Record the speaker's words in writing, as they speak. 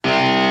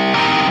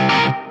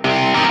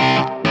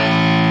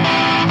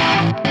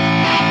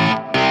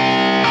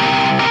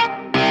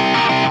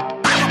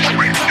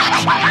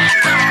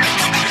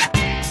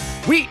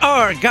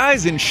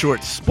Guys in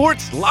Shorts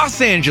Sports Los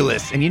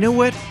Angeles. And you know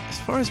what? As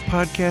far as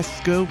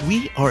podcasts go,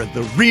 we are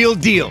the real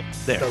deal.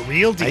 There. The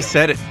real deal. I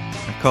said it.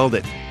 I called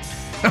it.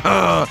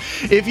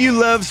 If you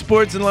love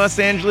sports in Los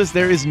Angeles,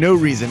 there is no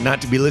reason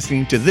not to be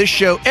listening to this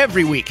show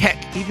every week.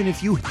 Heck, even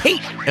if you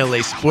hate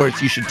LA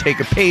sports, you should take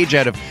a page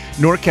out of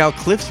NorCal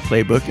Cliff's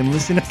playbook and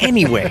listen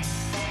anyway.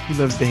 He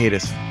loves to hate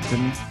us,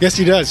 doesn't he? Yes,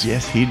 he does.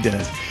 Yes, he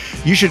does.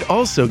 You should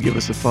also give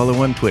us a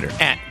follow on Twitter,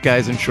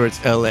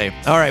 @GuysInShortsLA.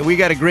 All right, we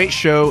got a great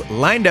show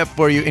lined up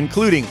for you,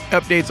 including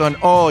updates on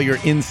all your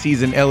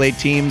in-season LA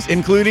teams,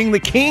 including the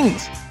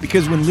Kings.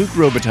 Because when Luc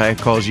Robitaille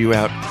calls you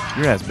out,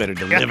 your ass better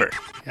deliver.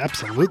 Yeah,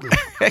 absolutely.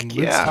 Heck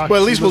yeah.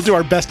 Well, at least we'll do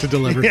our best to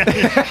deliver.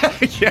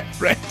 Yeah,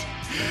 right.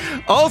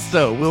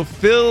 Also, we'll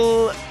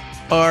fill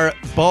our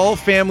Ball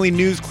family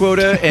news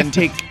quota and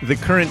take the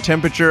current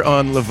temperature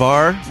on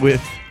LeVar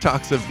with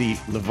talks of the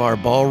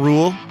LeVar Ball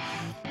rule.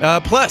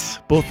 Plus,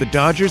 both the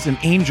Dodgers and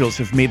Angels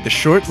have made the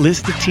short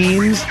list of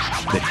teams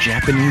that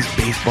Japanese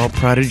baseball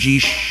prodigy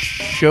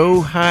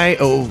Shohei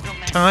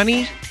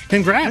Ohtani.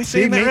 Congrats.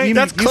 saying that right?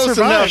 That's close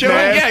enough,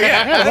 man.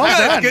 Yeah.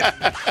 Well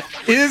done.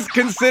 Is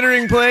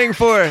considering playing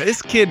for.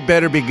 This kid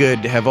better be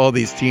good to have all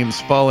these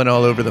teams falling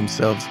all over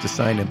themselves to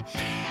sign him.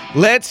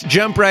 Let's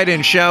jump right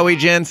in, shall we,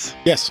 gents?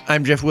 Yes.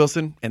 I'm Jeff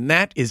Wilson, and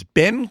that is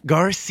Ben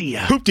Garcia.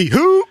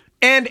 Hoopty-hoo.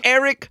 And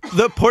Eric,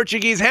 the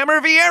Portuguese Hammer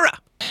Vieira.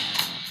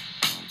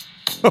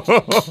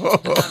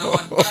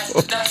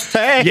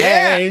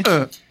 Hey.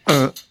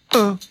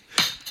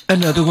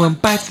 Another one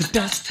bites the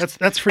dust.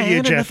 That's for you,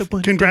 And Jeff. another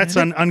one. Congrats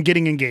on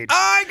getting engaged.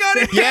 I got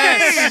engaged.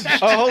 Yes.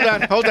 Oh,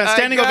 hold on.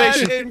 Standing I got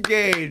ovation.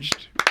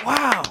 engaged.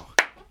 Wow.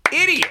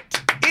 Idiot.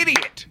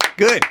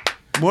 Good.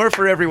 More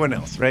for everyone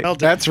else, right? Well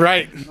done. That's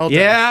right. Well done.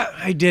 Yeah,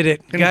 I did it.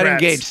 Got Congrats.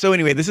 engaged. So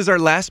anyway, this is our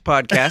last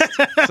podcast.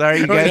 Sorry,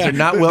 you guys are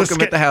not welcome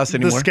at the house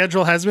anymore. The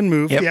schedule has been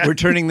moved. Yep, Yeah. we're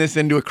turning this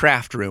into a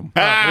craft room.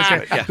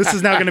 This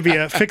is now going to be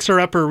a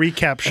fixer-upper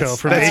recap show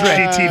from that's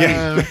right.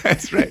 HGTV.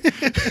 That's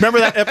right. Remember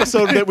that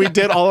episode that we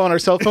did all on our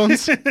cell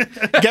phones?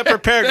 Get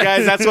prepared,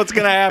 guys. That's what's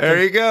going to happen.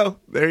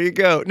 There you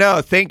go.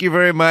 No, thank you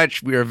very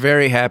much. We are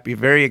very happy,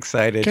 very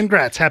excited.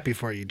 Congrats. Happy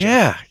for you, Jeff.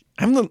 Yeah,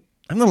 I'm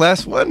the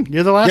last one.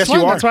 You're the last Yes,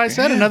 one. you are. That's why I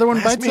said another one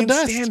Last bites the man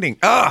dust. standing.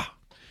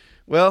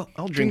 Well,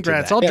 I'll drink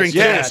Congrats. to that. I'll drink to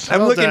Yes, that. I'm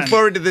Well looking done.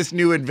 forward to this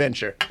new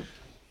adventure.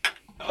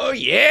 Oh,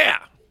 yeah.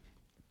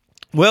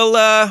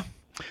 Well,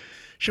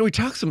 shall we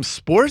talk some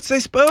sports, I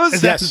suppose?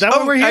 Is that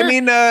what we're here? I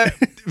mean,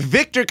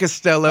 Victor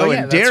Costello Oh,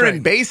 yeah, and that's Darren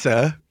right.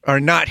 Besa are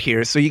not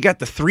here, so you got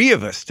the three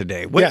of us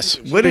today. Yes.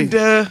 What did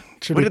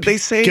they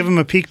say? Give them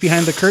a peek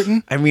behind the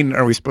curtain. I mean,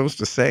 are we supposed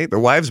to say? The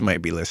wives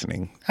might be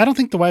listening. I don't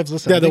think the wives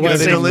listen. Yeah, I think the it's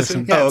wives safe don't to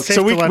listen? Yeah, Oh, it's okay. safe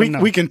So to let them know.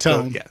 we can tell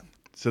So, them. yeah.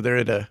 So they're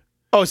at a...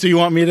 Oh, so you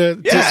want me to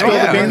spill yeah,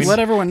 the I beans? mean, let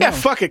everyone know. Yeah,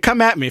 fuck it. Come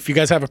at me if you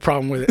guys have a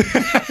problem with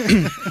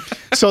it.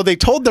 So they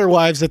told their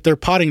wives that they're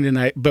potting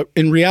tonight, but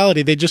in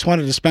reality, they just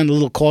wanted to spend a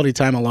little quality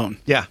time alone.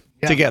 Yeah,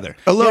 together.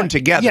 Alone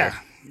together. Yeah.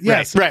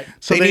 Yes. Right.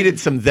 So they needed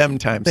some them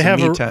time, They some have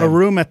me time. a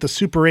room at the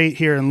Super 8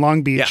 here in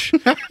Long Beach.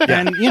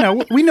 And,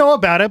 we know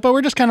about it, but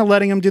we're just kind of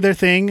letting them do their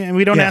thing. And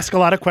we don't Yeah. ask a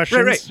lot of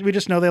questions. Right. We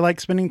just know they like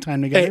spending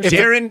time together. If,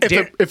 Darren-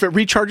 if it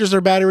recharges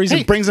their batteries Hey,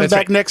 and brings them that's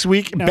back right. next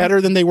week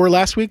better than they were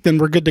last week, then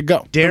we're good to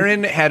go.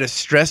 Darren had a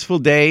stressful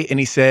day, and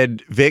he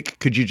said, Vic,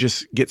 could you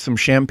just get some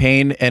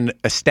champagne and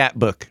a stat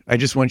book? I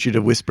just want you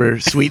to whisper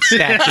sweet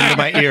stats into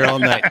my ear all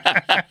night.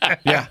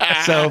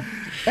 Yeah. So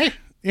Hey,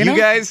 you know?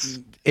 guys,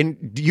 and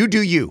you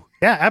do you.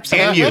 Yeah,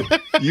 absolutely.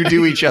 And you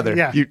do each other.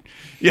 Yeah.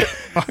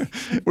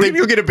 Maybe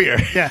you'll get a beer.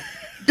 Yeah.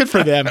 Good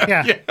for them.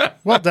 Yeah.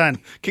 Well done.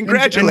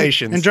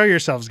 Congratulations. Enjoy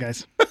yourselves,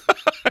 guys.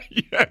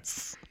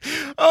 Yes.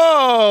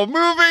 Oh,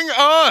 moving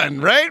on,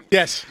 right?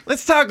 Yes.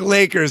 Let's talk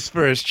Lakers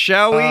first,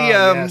 shall we?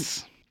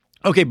 Yes.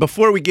 Okay,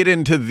 before we get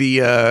into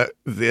the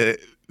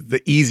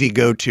easy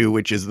go-to,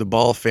 which is the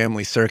Ball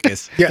family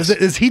circus. Yes.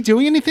 Is he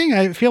doing anything?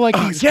 I feel like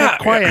he's yeah.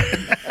 kept quiet.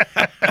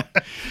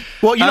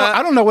 Well,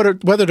 I don't know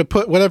whether to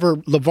put whatever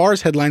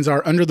LeVar's headlines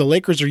are under the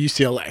Lakers or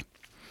UCLA.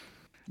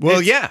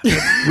 Well, yeah.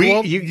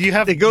 You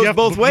have it goes you have-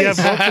 both you ways.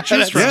 have both to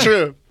choose from. That's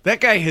true.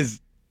 That guy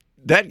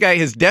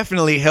has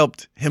definitely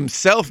helped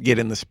himself get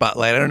in the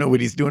spotlight. I don't know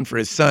what he's doing for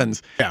his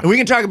sons. Yeah. And we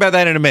can talk about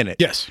that in a minute.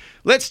 Yes.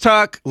 Let's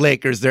talk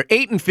Lakers. They're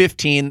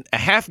 8-15, a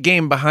half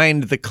game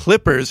behind the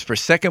Clippers for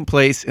second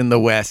place in the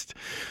West.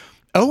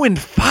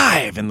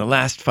 0-5 in the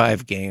last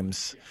 5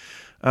 games.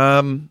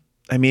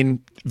 I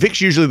mean, Vic's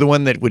usually the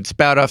one that would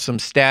spout off some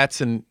stats.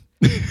 And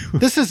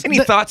This is any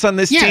thoughts on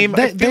this team?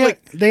 I feel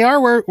They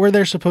are where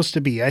they're supposed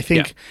to be. I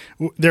think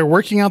they're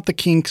working out the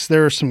kinks.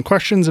 There are some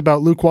questions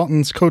about Luke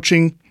Walton's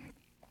coaching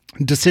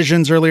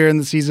decisions earlier in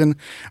the season,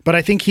 but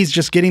I think he's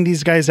just getting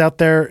these guys out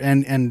there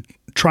and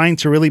trying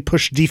to really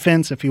push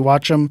defense. If you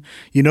watch them,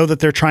 you know that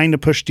they're trying to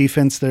push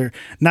defense. They're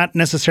not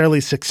necessarily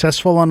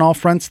successful on all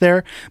fronts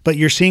there, but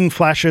you're seeing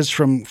flashes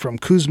from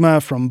Kuzma,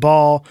 from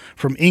Ball,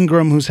 from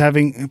Ingram, who's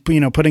having,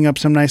 putting up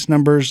some nice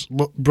numbers.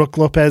 Brook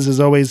Lopez is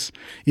always,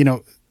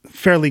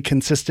 fairly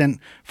consistent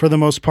for the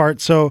most part.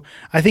 So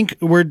I think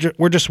we're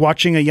just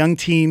watching a young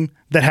team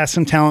that has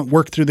some talent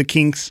work through the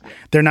kinks.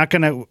 They're not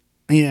going to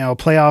a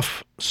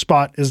playoff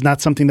spot is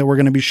not something that we're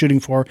going to be shooting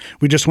for.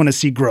 We just want to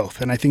see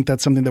growth. And I think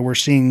that's something that we're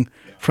seeing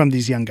from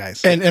these young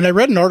guys. And I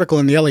read an article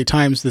in the LA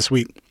Times this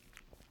week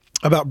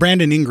about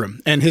Brandon Ingram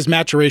and his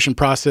maturation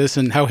process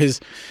and how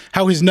his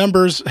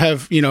numbers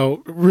have,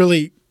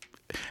 really.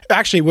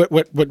 Actually,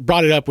 what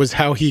brought it up was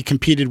how he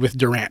competed with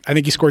Durant. I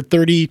think he scored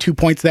 32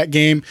 points that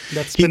game.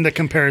 That's been the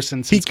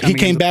comparison. Since he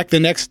came back the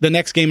next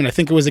game, and I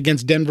think it was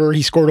against Denver.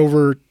 He scored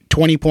over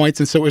 20 points,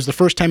 and so it was the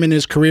first time in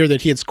his career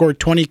that he had scored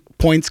 20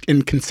 points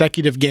in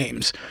consecutive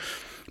games.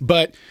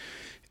 But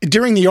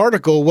during the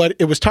article, what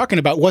it was talking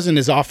about wasn't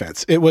his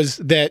offense. It was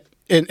that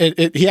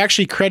he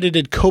actually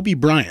credited Kobe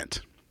Bryant.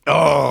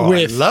 Oh,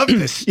 I love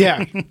this.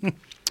 Yeah.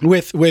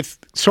 With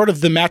sort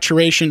of the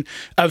maturation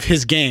of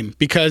his game,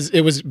 because it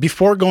was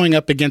before going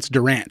up against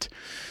Durant.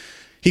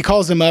 He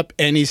calls him up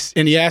and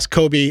he asks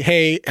Kobe,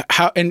 hey,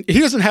 how, and he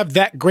doesn't have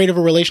that great of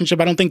a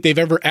relationship. I don't think they've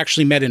ever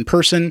actually met in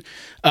person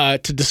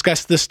to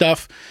discuss this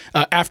stuff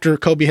after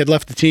Kobe had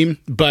left the team.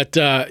 But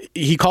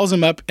he calls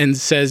him up and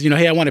says,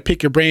 hey, I want to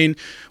pick your brain.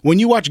 When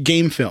you watch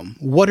game film,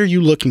 what are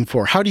you looking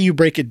for? How do you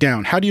break it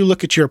down? How do you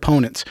look at your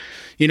opponents?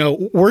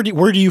 Where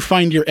do you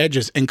find your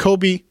edges? And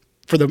Kobe,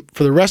 for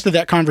the rest of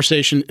that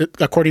conversation,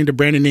 according to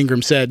Brandon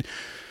Ingram, said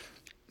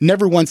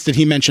never once did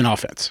he mention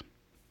offense.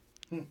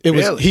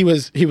 He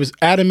was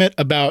adamant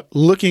about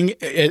looking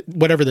at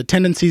whatever the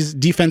tendencies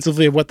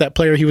defensively of what that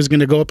player he was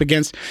going to go up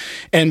against,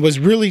 and was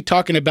really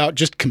talking about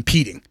just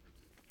competing.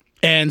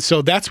 And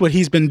so that's what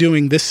he's been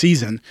doing this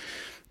season.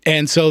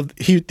 And so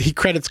he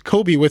credits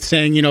Kobe with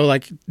saying,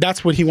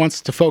 that's what he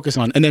wants to focus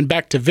on. And then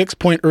back to Vic's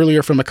point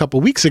earlier from a couple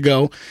weeks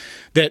ago,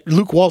 that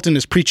Luke Walton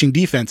is preaching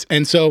defense.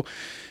 And so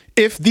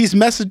if this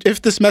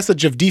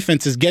message of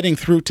defense is getting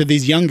through to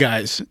these young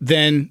guys,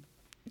 then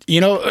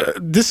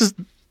this is,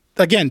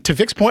 again, to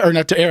Vic's point, or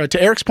not to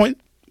Eric's point,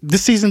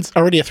 this season's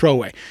already a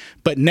throwaway.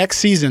 But next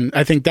season,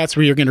 I think that's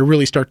where you're going to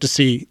really start to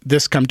see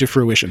this come to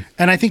fruition.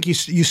 And I think you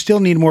still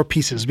need more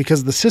pieces,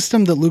 because the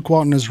system that Luke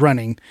Walton is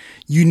running,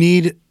 you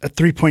need a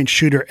three-point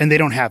shooter, and they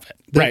don't have it.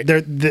 Right.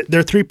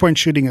 Their three-point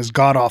shooting is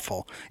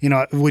god-awful.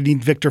 We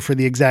need Victor for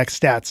the exact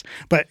stats.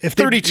 But if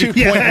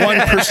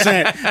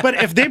 32.1%. But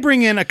if they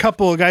bring in a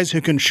couple of guys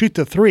who can shoot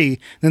the three,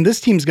 then this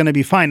team's going to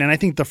be fine. And I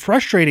think the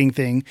frustrating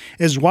thing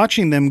is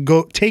watching them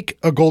go take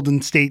a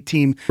Golden State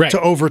team to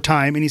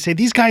overtime, and you say,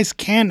 these guys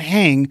can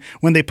hang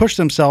when they push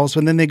themselves,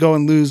 and then they go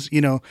and lose,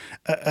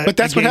 But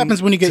that's what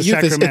happens when you get youth.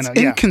 It's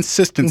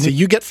inconsistency.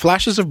 You get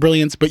flashes of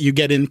brilliance, but you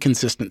get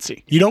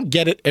inconsistency. You don't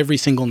get it every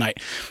single night.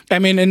 I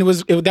mean, and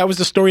that was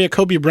the story of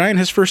Kobe Bryant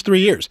his first 3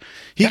 years.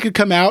 He could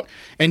come out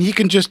and he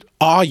can just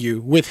awe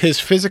you with his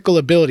physical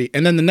ability,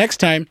 and then the next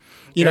time,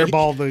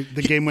 airball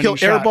the game-winning shot.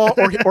 He'll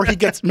airball, or he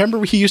gets.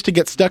 Remember, he used to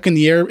get stuck in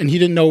the air and he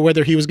didn't know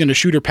whether he was going to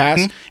shoot or pass.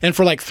 Mm-hmm. And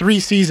for like 3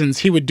 seasons,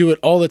 he would do it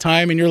all the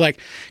time. And you're like,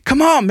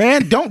 "Come on,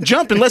 man, don't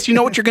jump unless you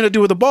know what you're going to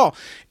do with the ball."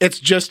 It's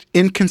just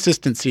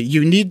inconsistency.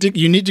 You need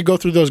to go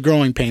through those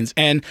growing pains.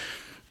 And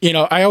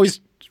I always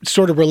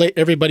sort of relate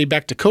everybody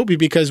back to Kobe,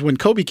 because when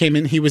Kobe came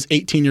in, he was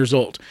 18 years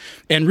old.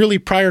 And really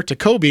prior to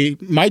Kobe,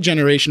 my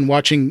generation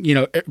watching,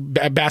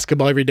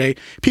 basketball every day,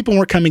 people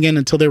weren't coming in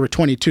until they were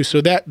 22.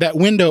 So that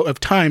window of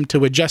time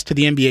to adjust to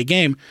the NBA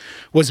game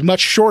was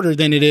much shorter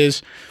than it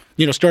is,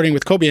 starting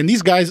with Kobe. And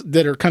these guys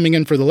that are coming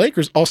in for the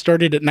Lakers all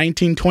started at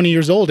 19, 20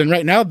 years old. And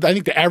right now, I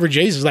think the average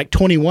age is like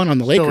 21 on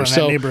the Lakers.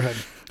 Still in that neighborhood.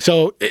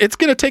 So it's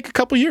going to take a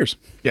couple years.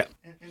 Yeah.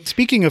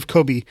 Speaking of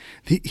Kobe,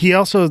 he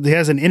has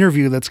an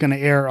interview that's going to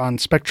air on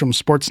Spectrum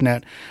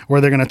Sportsnet,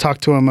 where they're going to talk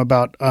to him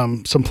about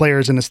some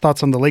players and his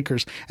thoughts on the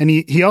Lakers. And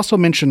he also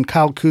mentioned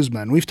Kyle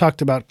Kuzma, and we've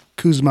talked about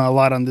Kuzma a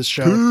lot on this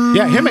show.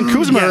 Yeah, him and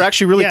Kuzma are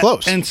actually really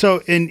close. And so,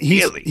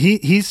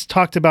 he's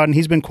talked about, and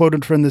he's been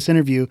quoted from this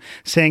interview,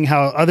 saying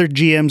how other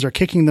GMs are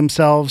kicking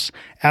themselves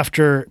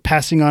after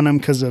passing on him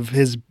because of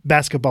his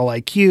basketball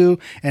IQ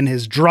and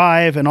his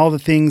drive and all the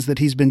things that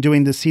he's been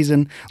doing this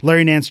season.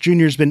 Larry Nance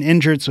Jr. has been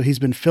injured, so he's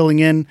been filling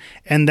in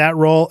that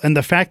role. And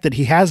the fact that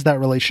he has that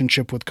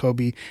relationship with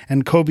Kobe,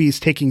 and Kobe is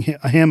taking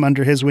him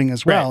under his wing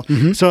as well. Right.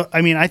 Mm-hmm. So,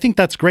 I mean, I think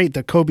that's great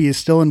that Kobe is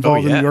still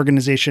involved in the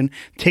organization,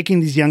 taking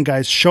these young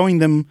guys, showing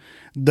them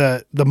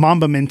the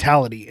Mamba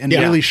mentality, and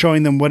really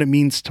showing them what it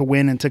means to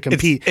win and to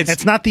compete.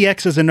 It's not the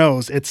X's and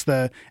O's. It's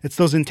those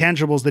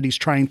intangibles that he's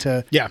trying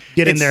to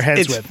get in their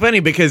heads with. It's funny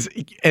because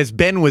as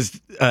Ben was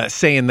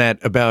saying that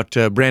about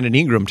Brandon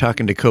Ingram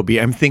talking to Kobe,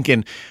 I'm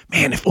thinking,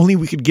 man, if only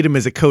we could get him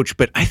as a coach.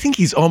 But I think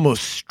he's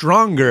almost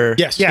stronger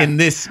in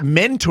this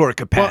mentor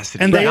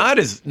capacity, and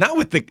not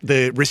with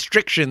the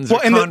restrictions or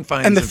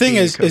confines. And the thing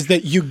is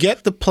that you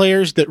get the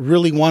players that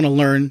really want to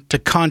learn to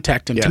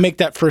contact him to make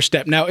that first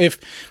step. Now, if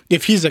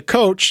he's a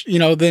coach,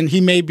 then he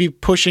may be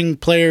pushing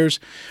players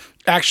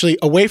actually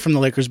away from the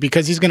Lakers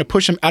because he's going to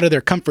push them out of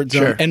their comfort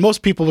zone. Sure. And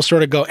most people will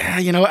sort of go,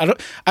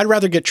 I'd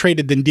rather get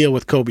traded than deal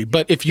with Kobe.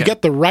 But if you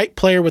get the right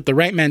player with the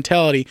right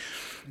mentality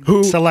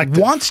who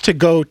wants to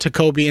go to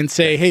Kobe and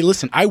say, hey,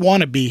 listen, I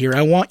want to be here.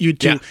 I want you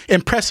to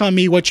impress on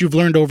me what you've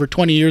learned over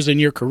 20 years in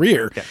your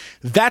career. Yeah.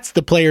 That's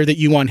the player that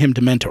you want him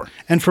to mentor.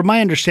 And from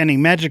my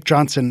understanding, Magic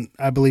Johnson,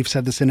 I believe,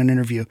 said this in an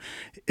interview,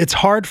 it's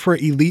hard for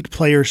elite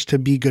players to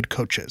be good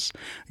coaches.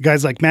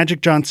 Guys like Magic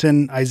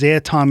Johnson,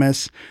 Isaiah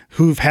Thomas,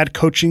 who've had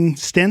coaching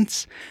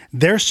stints,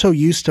 they're so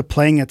used to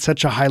playing at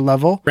such a high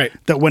level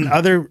that when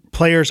other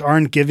players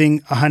aren't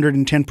giving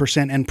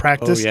 110% in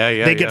practice,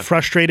 they get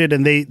frustrated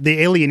and they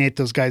alienate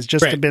those guys,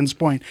 just to Ben's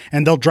point,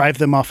 and they'll drive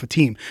them off a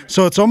team.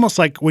 So it's almost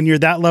like when you're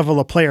that level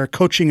of player,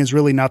 coaching is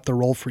really not the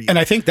role for you. And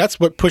I think that's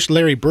what pushed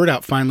Larry Bird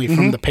out finally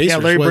from the Pacers. Yeah,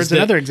 Larry Bird's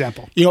another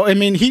example. You know, I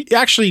mean, he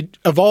actually,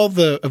 of all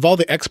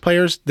the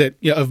ex-players that,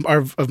 you know,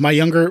 of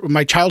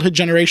my childhood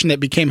generation that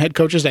became head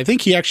coaches, I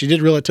think he actually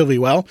did relatively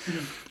well.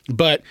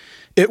 But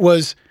it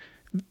was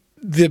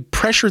the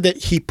pressure that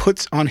he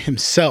puts on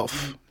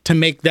himself to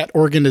make that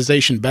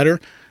organization better.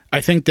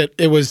 I think that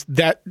it was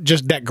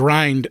that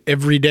grind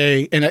every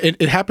day. And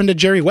it happened to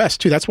Jerry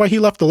West, too. That's why he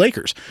left the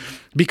Lakers,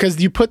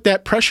 because you put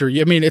that pressure.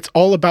 I mean, it's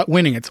all about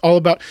winning. It's all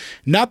about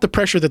not the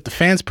pressure that the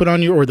fans put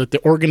on you or that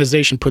the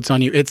organization puts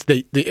on you. It's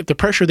the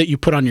pressure that you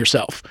put on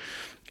yourself.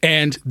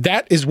 And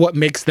that is what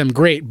makes them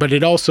great, but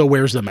it also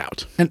wears them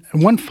out. And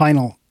one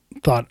final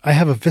thought. I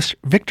have a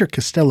Victor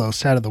Costello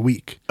stat of the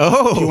week.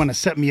 Oh. If you want to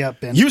set me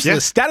up, Ben.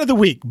 Useless stat of the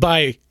week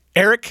by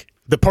Eric,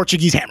 the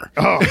Portuguese Hammer.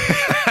 Oh.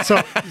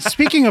 So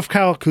speaking of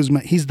Kyle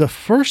Kuzma, he's the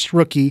first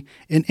rookie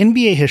in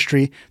NBA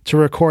history to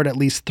record at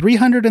least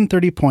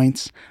 330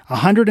 points,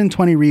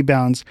 120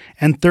 rebounds,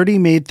 and 30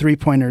 made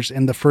three-pointers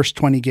in the first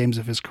 20 games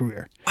of his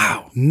career.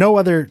 Wow. No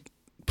other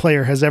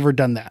player has ever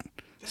done that.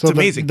 So it's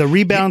amazing. The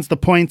rebounds, the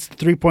points, the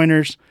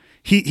three-pointers,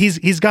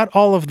 he's got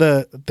all of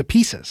the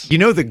pieces. You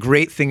know, the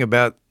great thing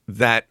about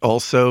that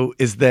also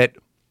is that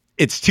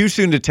it's too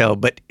soon to tell,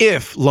 but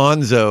if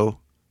Lonzo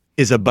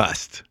is a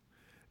bust,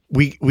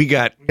 we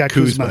got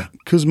Kuzma.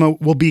 Kuzma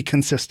will be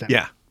consistent.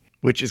 Yeah,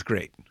 which is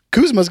great.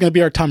 Kuzma's going to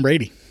be our Tom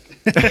Brady.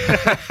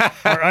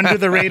 Or under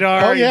the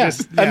radar. Oh, yeah.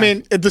 I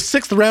mean, the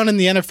 6th round in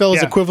the NFL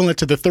is equivalent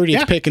to the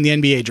 30th pick in the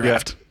NBA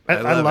draft.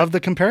 Yeah. I love the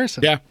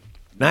comparison. Yeah.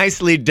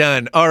 Nicely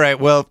done. All right,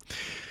 well,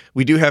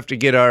 we do have to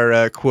get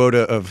our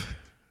quota of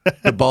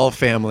the Ball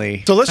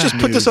family. So let's just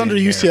put this under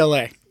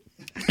UCLA.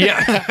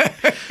 Yeah.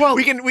 Well,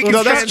 we can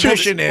that's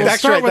transition in.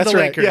 That's right. That's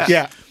right.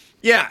 Yeah.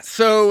 Yeah,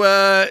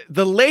 so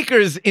the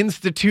Lakers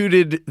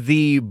instituted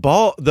the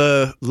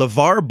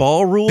LeVar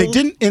Ball rule. They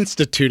didn't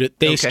institute it.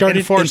 They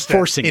started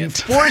enforcing it.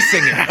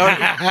 Enforcing it.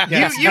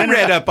 Okay. You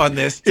read up on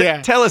this.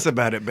 Tell us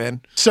about it,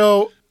 Ben.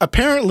 So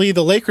apparently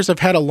the Lakers have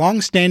had a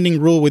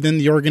long-standing rule within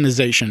the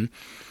organization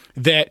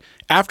that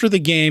after the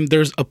game,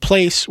 there's a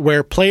place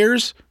where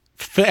players,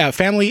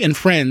 family, and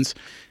friends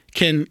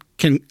can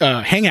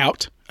hang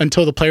out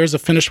until the players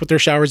have finished with their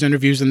showers,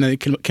 interviews, and they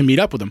can meet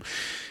up with them.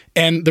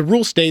 And the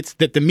rule states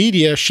that the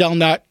media shall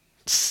not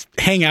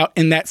hang out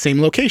in that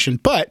same location.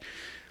 But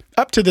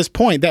up to this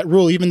point, that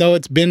rule, even though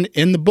it's been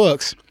in the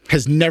books,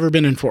 has never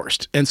been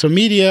enforced. And so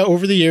media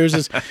over the years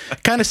has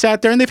kind of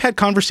sat there and they've had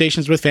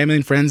conversations with family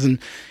and friends, and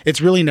it's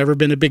really never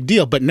been a big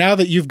deal. But now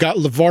that you've got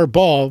LeVar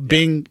Ball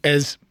being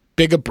as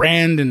big a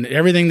brand and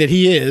everything that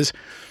he is,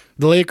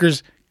 the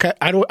Lakers,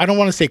 I don't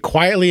want to say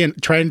quietly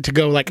and trying to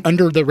go like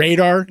under the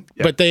radar,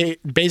 but they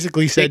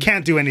basically said they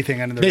can't do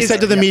anything under the radar. They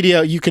said to the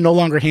media, you can no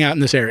longer hang out in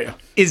this area.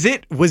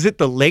 Was it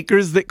the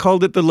Lakers that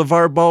called it the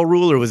LeVar Ball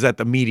rule, or was that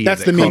the media?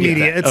 That's the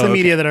media. It's the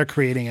media that are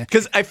creating it.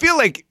 Because I feel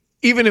like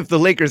even if the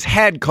Lakers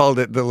had called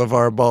it the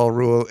LeVar Ball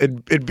rule,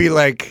 it'd be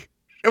like,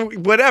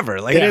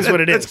 whatever. Like, it is what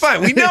it is. It's fine.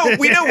 We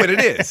know what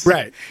it is.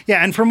 Right.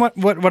 Yeah, and from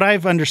what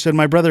I've understood,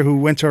 my brother who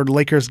went to a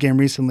Lakers game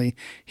recently,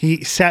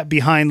 he sat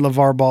behind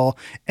LeVar Ball,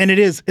 and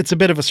it's a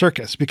bit of a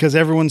circus because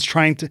everyone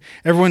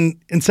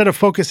instead of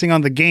focusing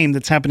on the game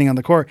that's happening on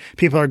the court,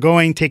 people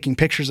are taking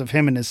pictures of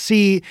him in his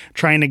seat,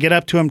 trying to get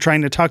up to him,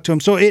 trying to talk to him.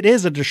 So it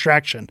is a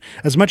distraction.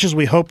 As much as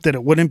we hope that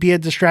it wouldn't be a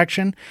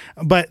distraction,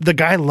 but the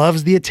guy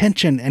loves the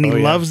attention and he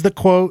loves the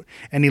quote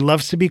and he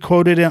loves to be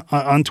quoted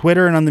on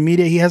Twitter and on the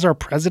media. He has our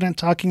president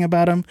talking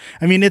about him.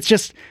 I mean, it's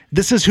just,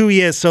 this is who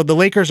he is. So the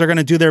Lakers are going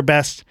to do their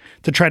best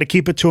to try to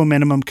keep it to a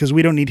minimum because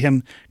we don't need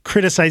him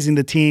criticizing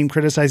the team,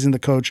 criticizing the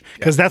coach,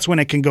 because that's when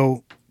it can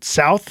go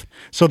south.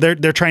 So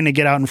they're trying to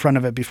get out in front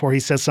of it before he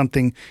says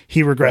something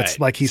he regrets,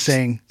 like he's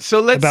saying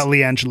about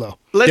LiAngelo.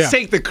 Let's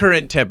take the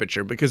current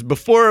temperature, because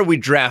before we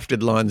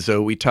drafted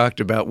Lonzo, we talked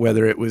about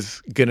whether it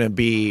was going to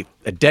be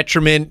a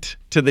detriment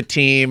to the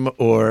team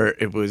or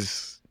it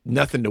was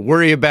nothing to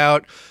worry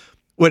about.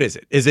 What is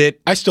it? Is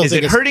it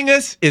hurting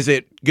us? Is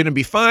it going to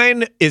be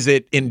fine? Is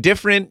it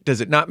indifferent?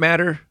 Does it not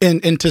matter?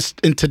 In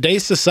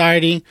today's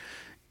society,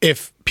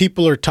 if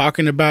people are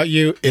talking about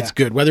you, it's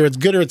good, whether it's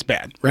good or it's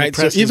bad, right?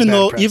 So even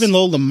though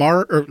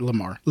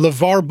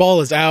LeVar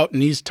Ball is out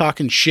and he's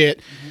talking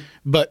shit,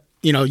 but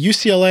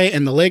UCLA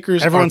and the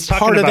Lakers everyone's are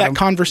part of that him.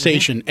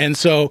 conversation, and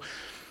so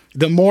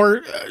the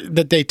more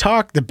that they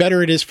talk, the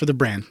better it is for the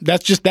brand.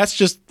 That's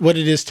just what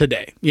it is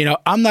today.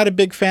 I'm not a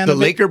big fan of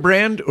the Laker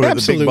brand or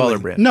Absolutely. the Big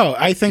Baller brand. No,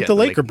 I think the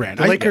Laker brand.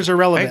 The Lakers are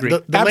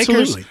relevant. The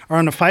Lakers are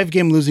on a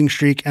 5-game losing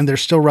streak and they're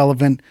still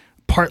relevant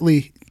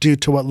partly due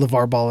to what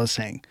LeVar Ball is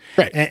saying.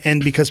 Right.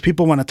 And because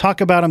people want to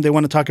talk about him, they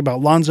want to talk about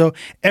Lonzo.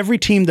 Every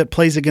team that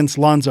plays against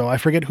Lonzo, I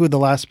forget who the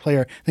last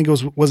player, I think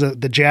it was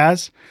it the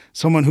Jazz?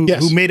 Someone who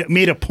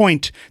made a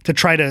point to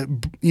try to,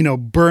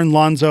 burn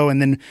Lonzo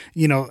and then,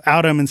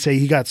 out him and say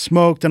he got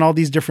smoked and all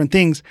these different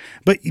things.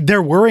 But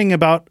they're worrying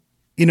about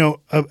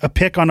a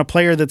pick on a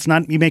player that's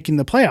not making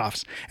the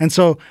playoffs. And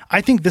so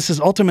I think this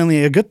is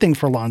ultimately a good thing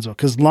for Lonzo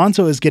because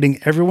Lonzo is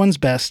getting everyone's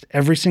best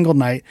every single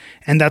night,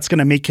 and that's going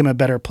to make him a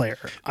better player.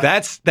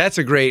 That's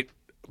a great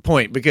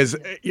point because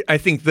I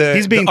think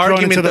the thrown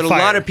argument into the that fire.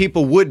 a lot of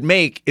people would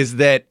make is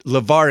that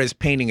LeVar is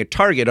painting a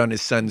target on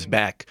his son's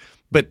back.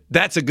 But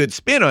that's a good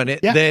spin on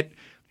it that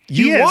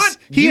you want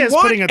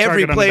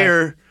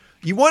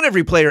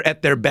every player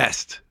at their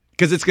best.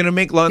 Because it's going to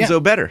make Lonzo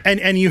better.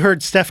 And you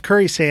heard Steph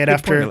Curry say it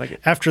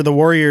after the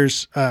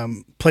Warriors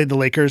played the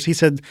Lakers. He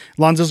said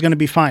Lonzo's going to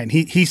be fine.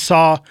 He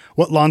saw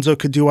what Lonzo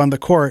could do on the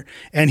court,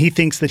 and he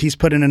thinks that he's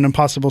put in an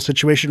impossible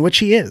situation, which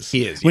he is.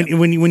 He is.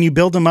 When you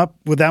build him up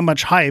with that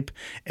much hype,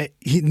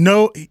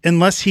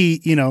 unless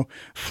he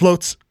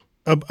floats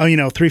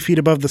 3 feet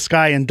above the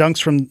sky and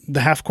dunks from the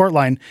half court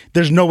line,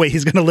 there's no way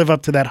he's going to live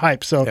up to that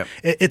hype. So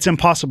it's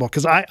impossible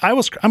because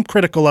I'm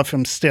critical of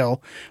him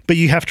still, but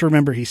you have to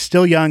remember he's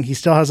still young. He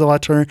still has a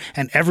lot to learn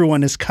and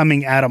everyone is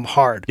coming at him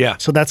hard. Yeah.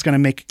 So that's going to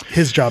make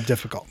his job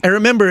difficult. I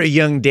remember a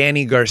young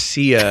Danny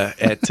Garcia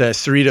at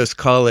Cerritos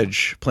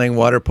College playing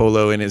water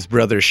polo in his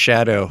brother's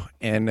shadow.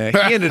 And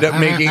he ended up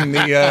making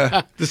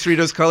the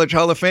Cerritos College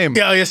Hall of Fame.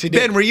 Yeah, yes, he did.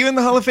 Ben, were you in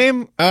the Hall of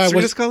Fame?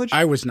 Cerritos College?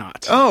 I was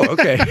not. Oh,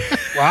 okay.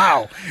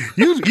 Wow.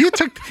 You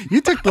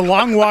took the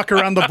long walk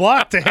around the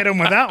block to hit him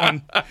with that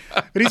one.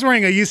 But he's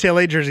wearing a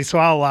UCLA jersey, so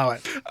I'll allow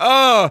it.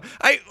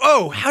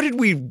 How did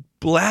we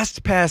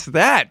blast past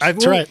that?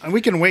 That's right.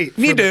 We can wait.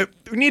 We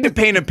need to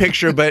paint a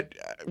picture, but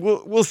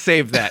we'll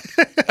save that.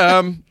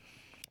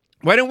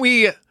 Why don't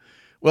we?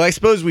 Well, I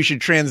suppose we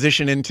should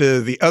transition into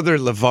the other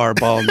LeVar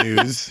Ball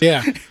news.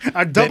 Yeah,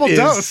 a double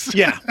dose.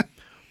 Yeah,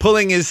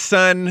 pulling his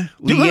son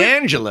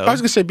LiAngelo. I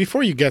was going to say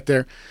before you get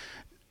there.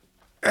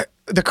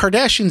 The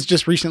Kardashians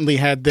just recently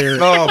had their...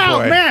 Oh, boy.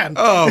 Oh, man.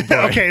 Oh, boy.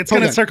 Okay, it's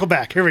going to circle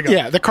back. Here we go.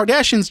 Yeah, the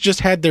Kardashians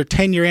just had their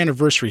 10-year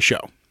anniversary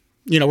show,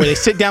 where they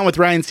sit down with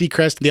Ryan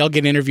Seacrest, and they all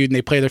get interviewed, and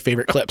they play their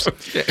favorite clips.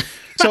 Okay.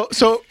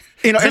 So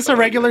is this a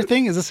regular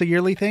thing? Is this a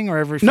yearly thing or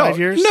every 5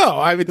 years?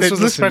 No. This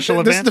was a special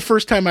event? This is the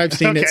first time I've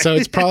seen it, so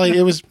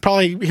it was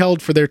probably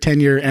held for their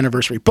 10-year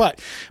anniversary. But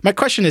my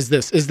question is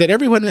this, is that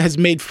everyone has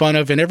made fun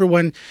of, and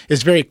everyone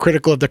is very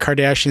critical of the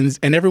Kardashians,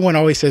 and everyone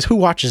always says, who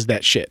watches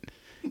that shit?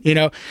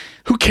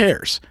 Who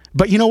cares?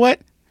 But you know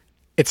what?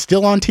 It's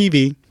still on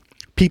TV.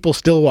 People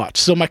still watch.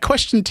 So my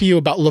question to you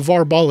about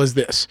LeVar Ball is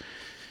this.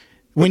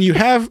 When you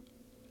have,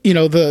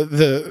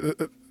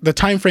 the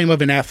time frame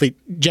of an athlete,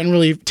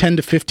 generally 10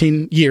 to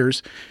 15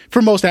 years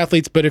for most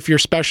athletes, but if you're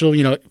special,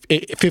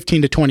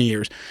 15 to 20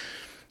 years.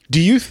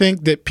 Do you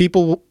think that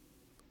people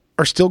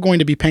are still going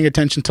to be paying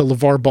attention to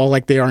LeVar Ball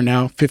like they are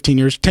now, 15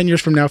 years, 10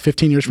 years from now,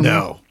 15 years from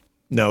now?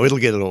 No, it'll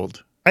get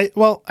old. I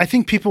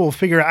think people will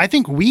figure out. I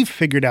think we've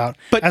figured out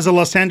as a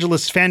Los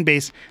Angeles fan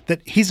base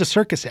that he's a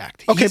circus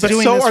act. Okay, but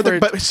so are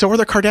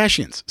the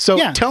Kardashians. So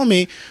tell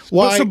me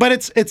why.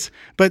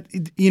 But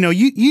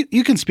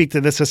you can speak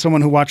to this as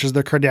someone who watches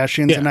the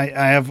Kardashians, and I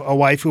have a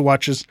wife who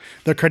watches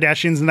the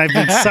Kardashians, and I've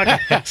been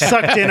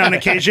sucked in on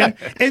occasion.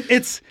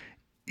 It's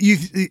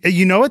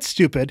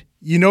stupid.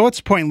 It's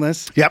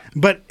pointless. Yep.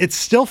 But it's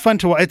still fun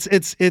to watch.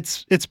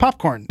 It's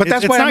popcorn. But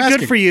that's it's why not I'm good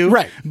asking. for you.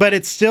 Right. But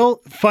it's still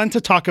fun to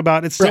talk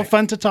about. It's still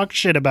fun to talk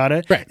shit about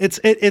it. Right.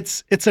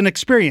 It's an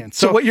experience.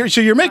 So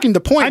you're making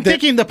the point. I'm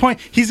taking the point.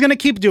 He's going to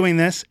keep doing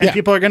this, and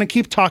people are going to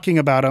keep talking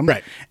about him.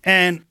 Right.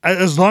 And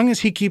as long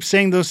as he keeps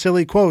saying those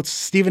silly quotes,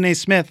 Stephen A.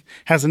 Smith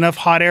has enough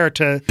hot air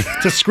to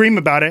scream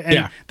about it.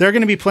 And there are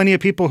going to be plenty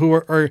of people who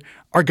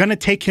are going to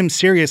take him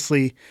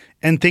seriously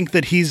and think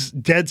that he's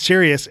dead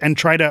serious and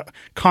try to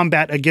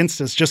combat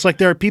against us. Just like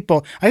there are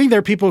people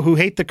who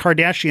hate the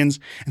Kardashians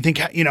and think,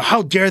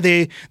 how dare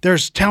they?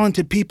 There's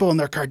talented people and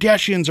their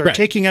Kardashians are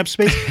taking up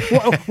space.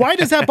 Why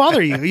does that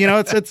bother you?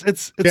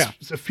 It's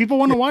if people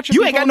want to watch it,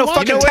 you ain't got no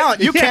fucking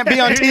talent. You can't be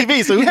on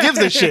TV, so who gives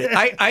a shit?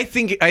 I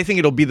think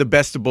it'll be the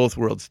best of both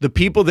worlds. The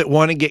people that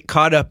want to get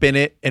caught up in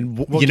it and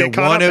want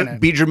to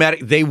be dramatic,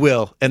 they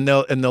will, and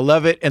they'll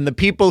love it. And the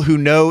people who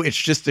know it's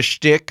just a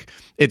shtick,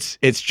 it's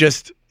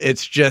just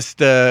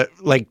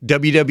like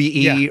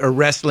WWE or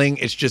wrestling.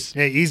 It's just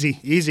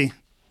easy.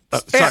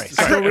 Sorry.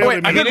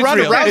 Wait, I heard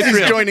Ronda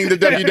Rousey's joining the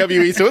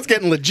WWE, so it's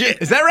getting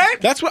legit. Is that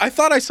right? That's what I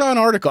thought. I saw an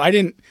article. I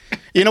didn't.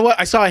 You know what?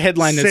 I saw a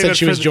headline that said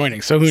she was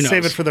joining. So who knows?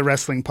 Save it for the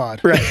wrestling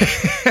pod. Right.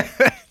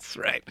 That's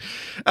right.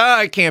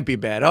 It can't be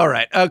bad. All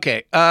right.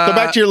 Okay. So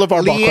back to your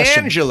LeVar Ball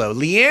question.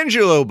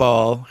 LiAngelo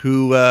Ball,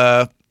 who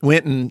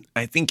went and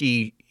I think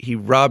he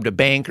robbed a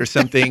bank or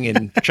something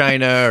in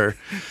China, or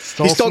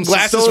he stole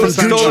glasses from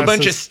stole a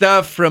bunch of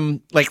stuff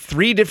from like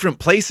 3 different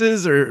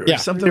places or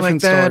something like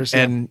that, stores,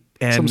 and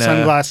some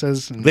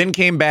sunglasses. Then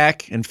came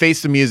back and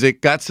faced the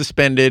music, got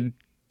suspended.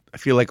 I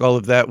feel like all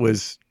of that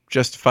was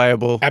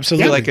justifiable.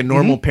 Absolutely. I feel like a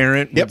normal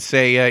parent would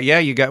say, yeah,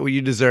 you got what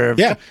you deserve.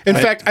 Yeah. In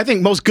fact, I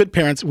think most good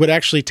parents would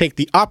actually take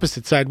the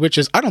opposite side, which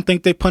is, I don't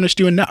think they punished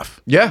you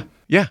enough. Yeah.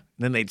 Yeah.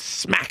 Then they'd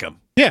smack them.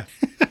 Yeah.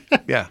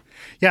 Yeah.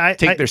 Yeah,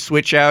 Take their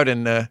switch out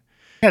and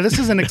yeah, this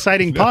is an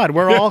exciting pod.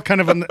 We're all kind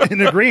of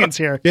in agreement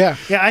here. Yeah.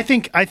 Yeah, I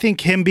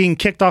think him being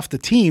kicked off the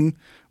team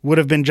would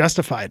have been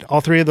justified.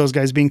 All three of those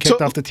guys being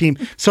kicked off the team.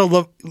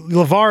 So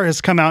LeVar has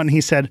come out and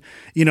he said,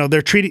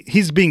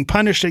 he's being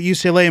punished at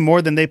UCLA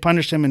more than they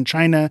punished him in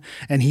China.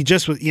 And he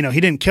just was, he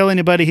didn't kill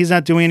anybody. He's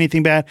not doing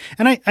anything bad.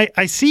 And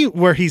I see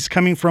where he's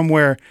coming from,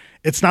 where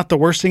it's not the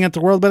worst thing in the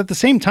world, but at the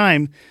same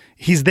time,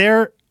 he's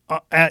there,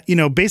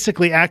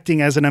 basically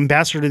acting as an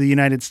ambassador to the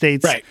United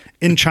States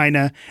in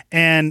China.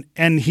 And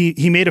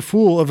he made a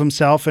fool of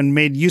himself and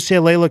made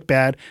UCLA look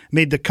bad,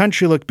 made the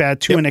country look bad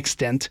to an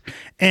extent.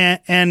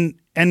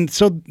 And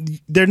so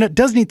there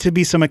does need to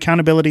be some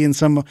accountability and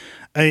some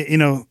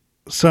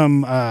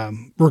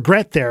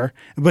regret there,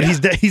 but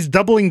he's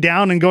doubling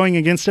down and going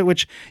against it,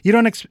 which you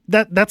don't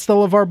that's the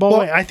LeVar Ball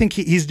way. I think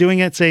he's doing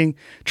it,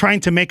 trying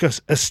to make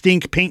a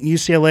stink, paint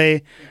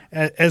UCLA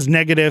as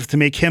negative to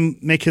make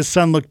his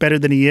son look better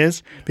than he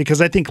is, because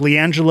I think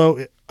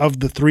LiAngelo of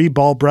the three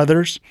Ball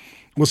brothers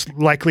was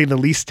likely the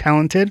least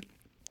talented.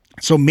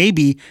 So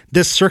maybe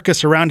this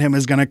circus around him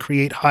is going to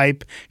create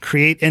hype,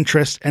 create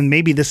interest, and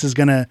maybe this is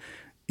going to,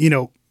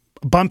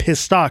 bump his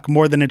stock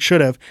more than it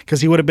should have,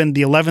 because he would have been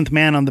the 11th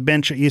man on the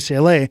bench at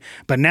UCLA.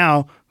 But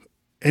now,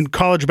 in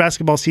college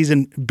basketball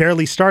season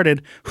barely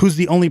started, who's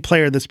the only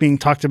player that's being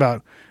talked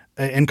about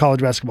in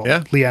college basketball?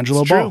 Yeah,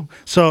 LiAngelo Ball.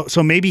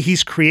 So maybe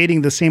he's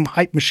creating the same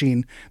hype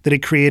machine that he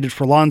created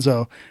for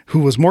Lonzo, who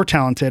was more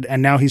talented,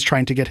 and now he's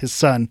trying to get his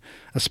son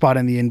a spot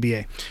in the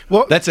NBA.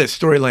 Well, that's a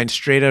storyline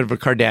straight out of a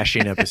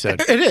Kardashian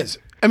episode. It is.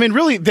 I mean,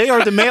 really, they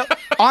are the male.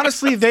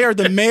 Honestly, they are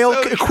the male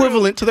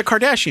equivalent to the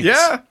Kardashians.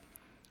 Yeah.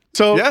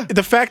 So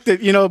the fact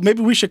that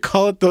maybe we should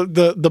call it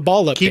the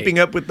ball up. Keeping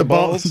up with the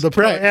balls.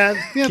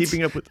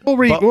 Keeping up with. We'll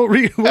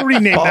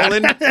rename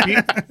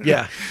that.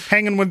 Yeah.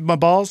 Hanging with my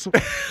balls.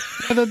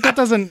 That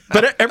doesn't.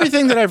 But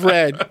everything that I've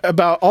read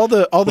about all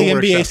the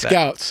NBA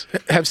scouts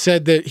have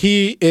said that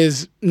he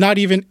is not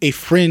even a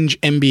fringe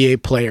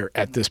NBA player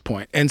at this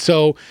point. And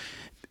so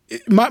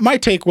my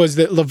take was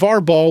that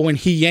LeVar Ball, when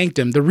he yanked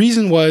him, the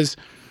reason was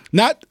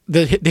not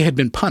that they had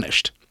been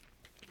punished,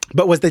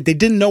 but was that they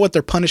didn't know what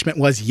their punishment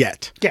was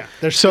yet. Yeah,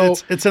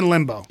 it's in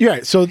limbo.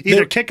 Right. So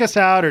either kick us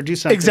out or do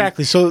something.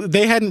 Exactly. So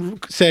they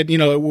hadn't said,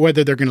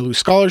 whether they're going to lose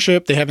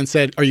scholarship. They haven't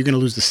said, are you going to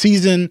lose the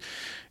season?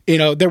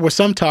 There was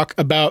some talk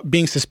about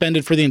being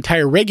suspended for the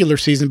entire regular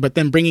season, but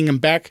then bringing them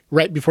back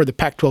right before the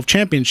Pac-12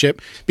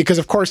 championship, because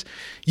of course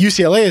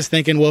UCLA is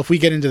thinking, well, if we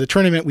get into the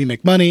tournament, we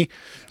make money.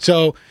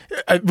 So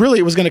really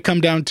it was going to come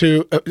down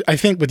to, I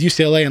think with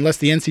UCLA, unless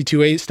the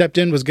NC2A stepped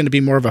in, was going to be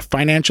more of a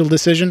financial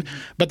decision.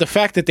 But the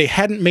fact that they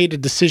hadn't made a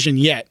decision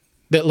yet,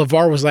 that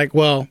LeVar was like,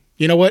 well,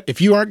 you know what?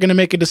 If you aren't going to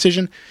make a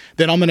decision,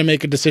 then I'm going to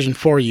make a decision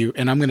for you,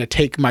 and I'm going to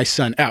take my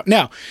son out.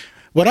 Now,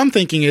 what I'm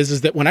thinking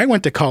is that when I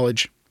went to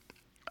college,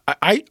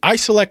 I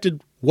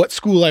selected what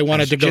school I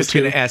wanted to go to. I was just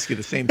going to ask you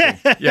the same thing.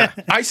 Yeah.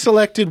 I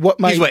selected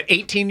what my... He's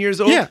 18 years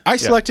old? Yeah. I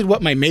selected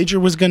what my major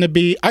was going to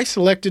be. I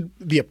selected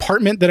the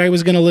apartment that I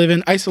was going to live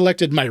in. I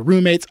selected my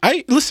roommates.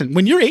 Listen,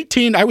 when you're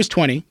 18, I was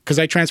 20, because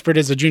I transferred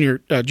as a junior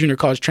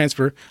college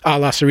transfer,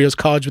 Los Cerritos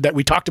College that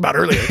we talked about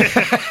earlier.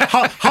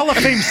 Hall of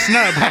Fame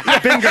snub.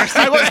 Ben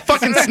Garcia. I was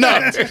fucking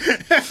snubbed.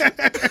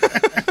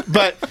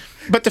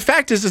 But the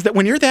fact is that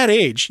when you're that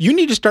age, you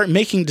need to start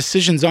making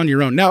decisions on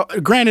your own. Now,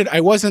 granted,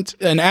 I wasn't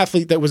an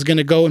athlete that was going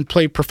to go and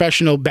play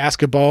professional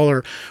basketball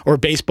or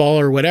baseball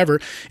or whatever.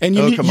 And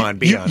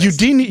be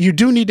honest. You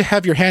do need to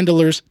have your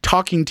handlers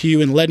talking to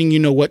you and letting you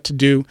know what to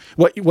do,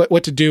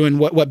 what to do, and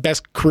what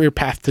best career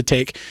path to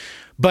take.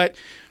 But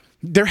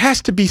there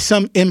has to be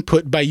some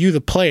input by you, the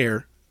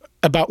player,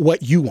 about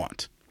what you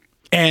want.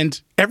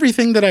 And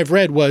everything that I've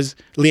read was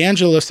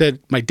LiAngelo said,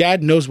 my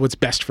dad knows what's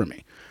best for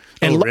me.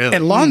 And, really?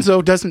 And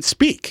Lonzo doesn't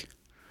speak.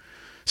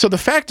 So the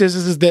fact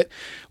is that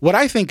what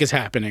I think is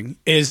happening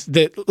is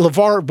that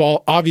LeVar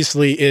Ball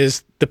obviously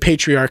is the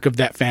patriarch of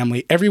that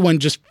family. Everyone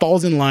just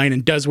falls in line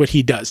and does what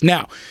he does.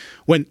 Now,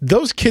 when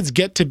those kids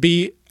get to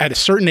be at a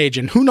certain age,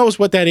 and who knows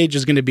what that age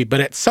is going to be, but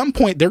at some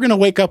point they're going to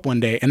wake up one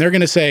day and they're going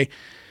to say,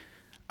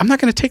 I'm not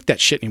going to take that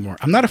shit anymore.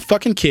 I'm not a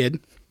fucking kid.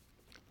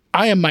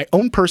 I am my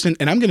own person,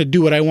 and I'm going to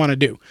do what I want to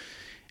do.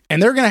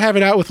 And they're going to have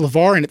it out with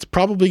LeVar, and it's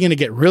probably going to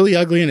get really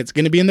ugly, and it's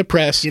going to be in the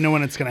press. You know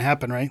when it's going to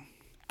happen, right?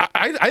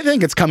 I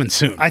think it's coming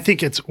soon. I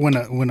think it's when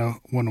a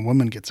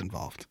woman gets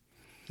involved.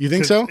 You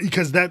think so?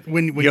 Because that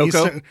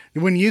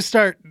when you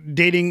start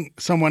dating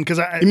someone,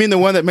 you mean the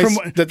one that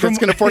that's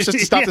going to force us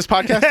to stop this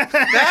podcast?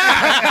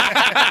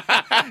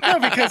 No,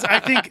 because I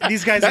think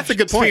these guys. That's a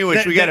good point.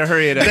 Which we got to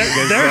hurry it up.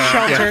 They're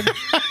sheltered.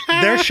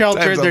 They're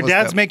sheltered. Their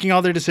dad's making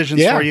all their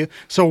decisions for you.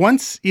 So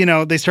once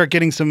they start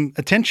getting some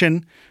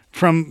attention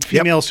from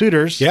female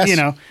suitors,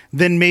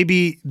 then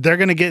maybe they're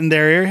going to get in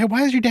their ear. Hey,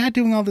 why is your dad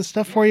doing all this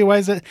stuff for you? Why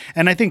is it?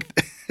 And I think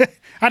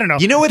I don't know.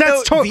 You know what,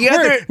 That's though?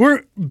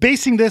 we're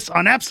basing this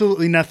on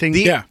absolutely nothing.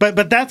 Yeah.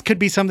 But that could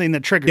be something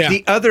that triggers. Yeah.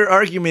 The other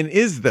argument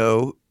is,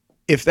 though,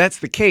 if that's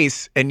the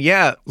case, and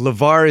yeah,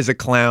 LeVar is a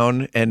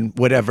clown and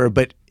whatever,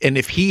 and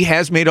if he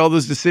has made all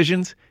those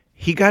decisions,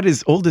 he got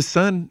his oldest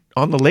son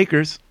on the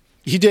Lakers.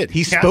 He did.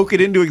 He spoke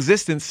it into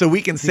existence, so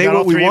we can say got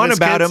all what we three of want his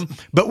about kids. him.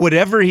 But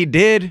whatever he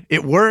did,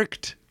 it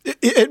worked.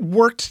 It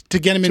worked to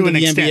get him into an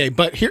the extent.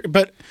 NBA,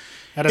 but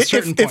At a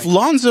certain if point.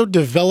 Lonzo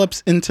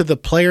develops into the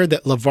player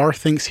that LeVar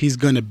thinks he's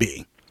going to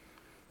be,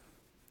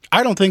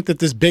 I don't think that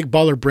this big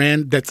baller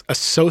brand that's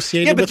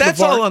associated Yeah, but with that's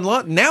LeVar, all on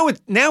Lonzo.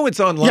 Now it's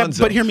on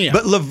Lonzo. but hear me out.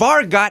 But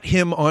LeVar got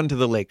him onto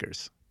the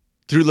Lakers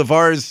through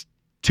LeVar's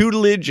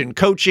tutelage and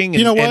coaching and,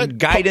 you know what? and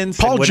guidance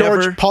Paul and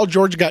whatever. Paul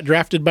George got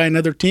drafted by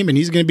another team, and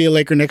he's going to be a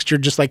Laker next year,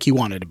 just like he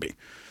wanted to be.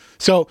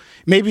 So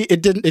maybe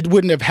it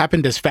wouldn't have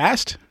happened as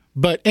fast.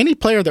 But any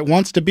player that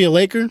wants to be a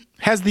Laker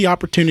has the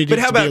opportunity But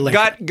how to be a about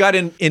Laker. got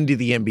into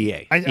the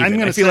NBA? I'm even?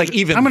 gonna I feel side- like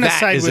even I'm gonna that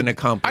side is with- an I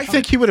accomplishment.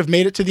 think he would have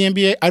made it to the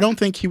NBA. I don't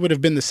think he would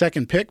have been the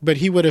second pick, but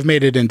he would have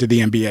made it into the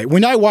NBA.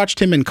 When I watched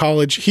him in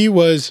college, he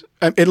was,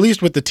 at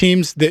least with the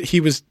teams that he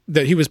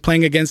was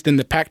playing against in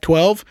the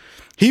Pac-12,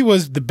 he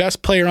was the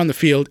best player on the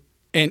field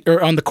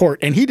or on the court,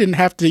 and he didn't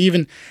have to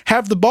even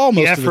have the ball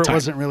most of the effort time.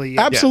 wasn't really-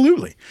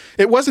 Absolutely.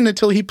 It wasn't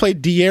until he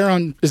played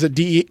De'Aaron, is it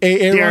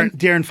De'Aaron?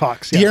 De'Aaron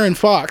Fox. Yeah. De'Aaron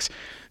Fox,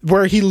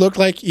 where he looked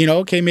like,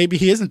 okay, maybe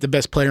he isn't the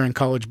best player in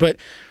college, but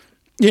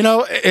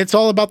it's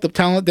all about the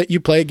talent that you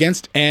play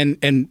against.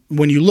 And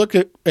when you look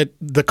at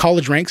the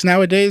college ranks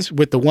nowadays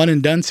with the one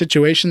and done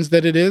situations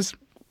that it is,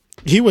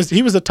 he was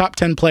a top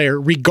 10 player,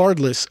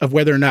 regardless of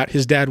whether or not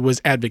his dad was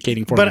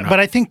advocating for him or not.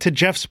 But I think to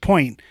Jeff's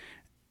point,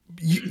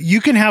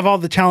 you can have all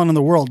the talent in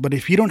the world, but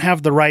if you don't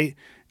have the right,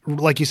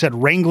 like you said,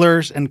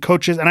 wranglers and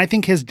coaches, and I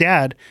think his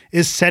dad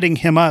is setting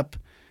him up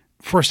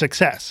for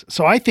success.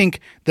 So I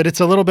think that it's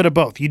a little bit of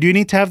both. You do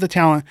need to have the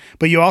talent,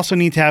 but you also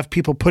need to have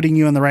people putting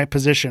you in the right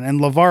position. And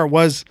LeVar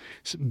was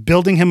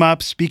building him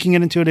up, speaking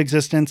it into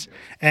existence,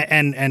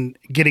 and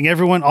getting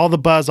everyone, all the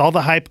buzz, all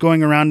the hype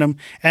going around him.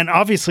 And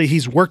obviously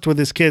he's worked with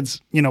his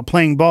kids,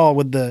 playing ball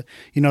with the,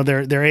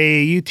 their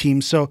AAU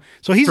team. So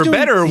he's For doing,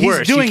 better or he's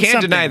worse, you doing can't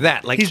something. deny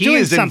that. Like He's he doing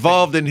is something.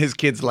 involved in his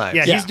kids' lives.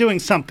 Yeah, he's doing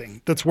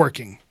something that's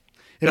working.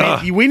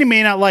 We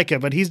may not like it,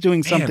 but he's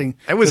doing something.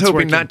 I was that's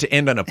hoping working. not to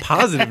end on a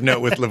positive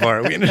note with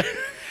LeVar.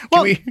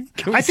 Can we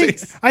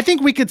I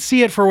think we could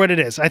see it for what it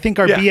is. I think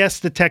our BS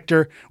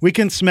detector, we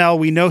can smell.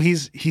 We know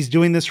he's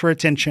doing this for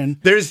attention.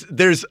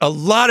 There's a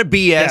lot of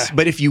BS,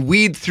 but if you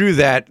weed through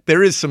that,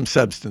 there is some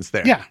substance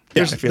there. Yeah, I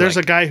there's feel like.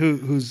 a guy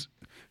who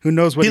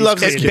knows what He he's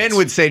loves his creating. kids. Ben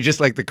would say just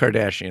like the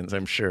Kardashians,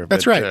 I'm sure.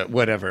 That's but, right.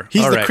 Whatever.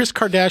 He's All the right. Kris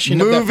Kardashian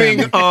Moving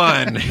of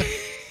that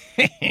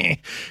family.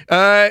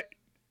 on.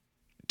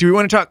 Do we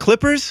want to talk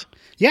Clippers?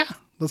 Yeah,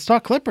 let's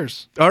talk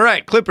Clippers. All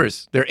right,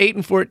 Clippers. They're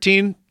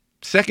 8-14,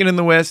 second in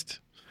the West,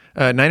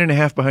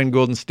 9.5 behind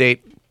Golden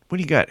State. What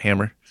do you got,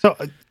 Hammer? So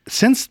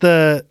since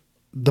the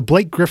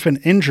Blake Griffin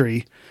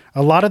injury,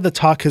 a lot of the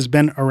talk has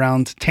been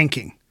around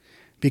tanking.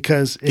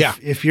 Because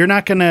if you're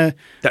not going to...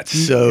 That's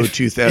so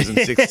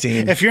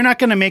 2016. If you're not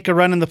going to make a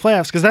run in the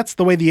playoffs, because that's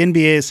the way the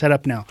NBA is set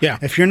up now. Yeah.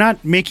 If you're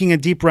not making a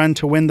deep run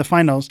to win the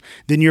finals,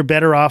 then you're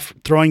better off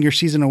throwing your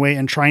season away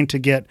and trying to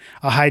get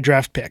a high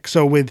draft pick.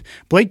 So with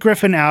Blake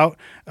Griffin out,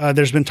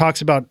 there's been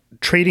talks about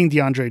trading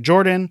DeAndre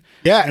Jordan.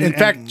 Yeah, in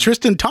fact,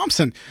 Tristan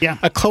Thompson,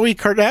 a Khloe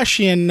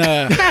Kardashian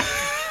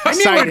I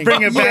knew we'd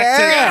bring it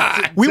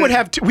back to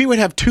we would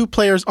have two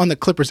players on the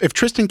Clippers. If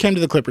Tristan came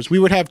to the Clippers, we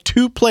would have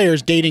two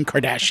players dating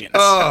Kardashians.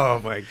 Oh,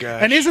 my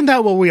God. And isn't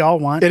that what we all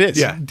want? It is.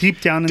 Yeah. Deep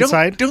down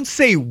inside. Don't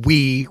say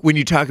we when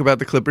you talk about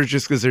the Clippers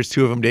just because there's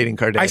two of them dating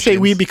Kardashians. I say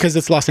we because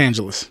it's Los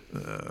Angeles.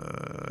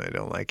 I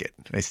don't like it.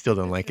 I still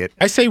don't like it.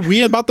 I say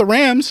we about the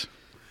Rams.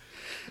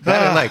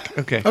 That I like.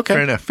 Okay,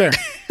 fair enough. Fair.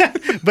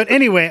 But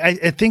anyway,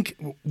 I think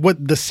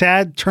what the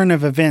sad turn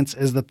of events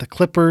is that the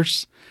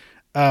Clippers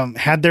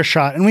had their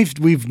shot, and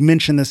we've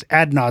mentioned this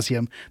ad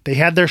nauseum. They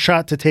had their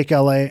shot to take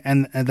LA,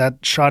 and that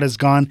shot is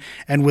gone.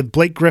 And with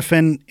Blake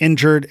Griffin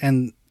injured,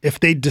 and if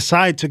they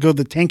decide to go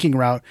the tanking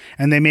route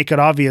and they make it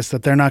obvious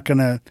that they're not going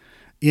to,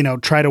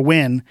 try to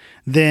win,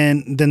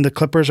 then the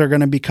Clippers are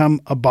going to become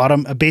a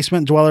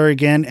basement dweller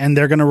again, and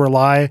they're going to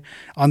rely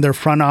on their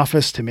front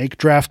office to make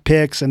draft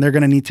picks, and they're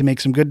going to need to make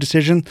some good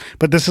decisions.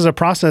 But this is a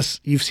process.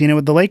 You've seen it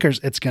with the Lakers.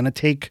 It's going to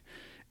take.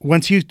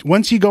 Once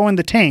you go in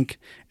the tank,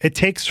 it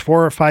takes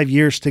 4 or 5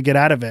 years to get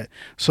out of it.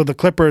 So the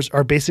Clippers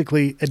are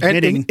basically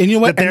admitting and you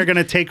know what? that they're going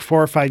to take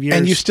 4 or 5 years.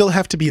 And you still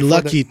have to be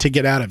lucky to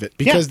get out of it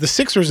because the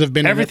Sixers have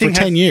been in it for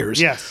 10 years.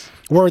 Yes.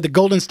 Where the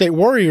Golden State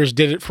Warriors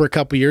did it for a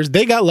couple years.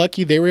 They got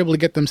lucky. They were able to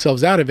get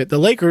themselves out of it. The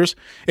Lakers,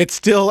 it's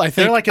still, I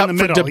think, They're like in up the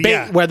for middle.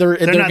 debate whether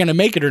they're going to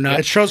make it or not.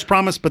 It shows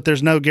promise, but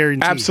there's no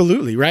guarantee.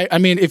 Absolutely, right? I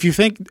mean, if you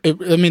think, the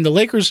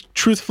Lakers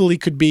truthfully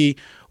could be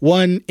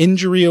one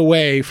injury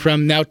away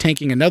from now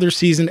tanking another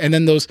season, and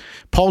then those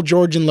Paul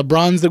George and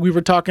LeBrons that we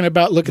were talking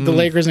about look at the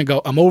Lakers and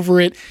go, I'm over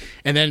it.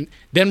 And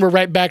then we're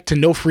right back to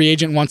no free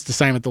agent wants to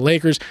sign with the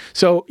Lakers.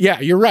 So,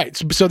 yeah, you're right.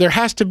 So there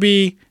has to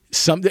be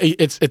something.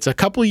 It's a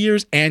couple of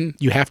years, and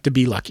you have to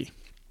be lucky.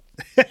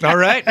 All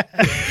right.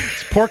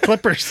 Poor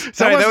Clippers.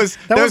 Sorry, that was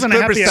wasn't a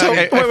Clippers happy talk.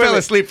 ending. I fell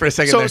asleep for a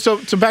second there.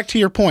 So back to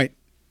your point.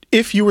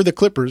 If you were the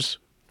Clippers,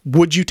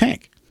 would you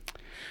tank?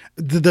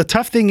 The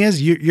tough thing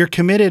is you're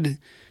committed.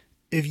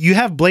 If you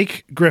have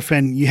Blake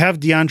Griffin, you have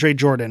DeAndre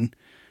Jordan,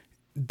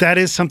 that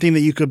is something that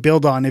you could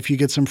build on if you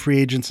get some free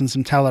agents and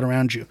some talent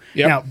around you.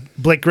 Yep. Now,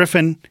 Blake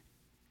Griffin,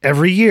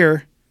 every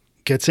year,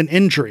 gets an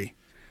injury.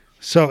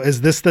 So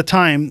is this the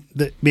time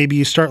that maybe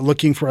you start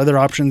looking for other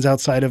options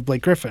outside of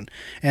Blake Griffin?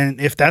 And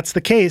if that's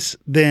the case,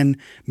 then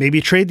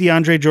maybe trade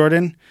DeAndre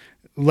Jordan,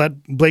 let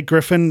Blake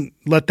Griffin,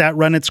 let that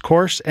run its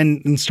course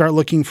and start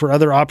looking for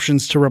other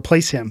options to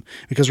replace him.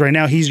 Because right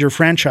now he's your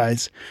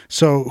franchise.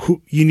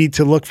 So you need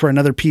to look for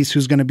another piece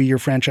who's going to be your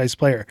franchise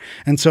player.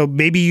 And so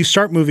maybe you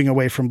start moving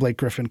away from Blake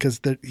Griffin because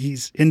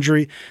he's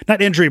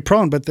not injury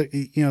prone, but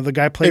the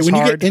guy plays when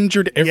hard. you get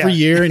injured every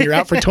year and you're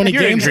out for 20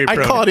 You're games, injury I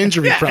prone. call it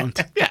injury prone.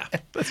 Yeah,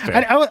 that's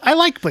fair. I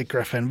like Blake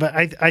Griffin, but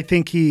I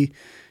think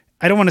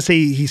I don't want to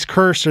say he's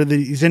cursed or that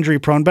he's injury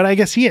prone, but I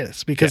guess he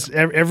is because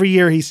every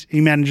year he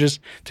manages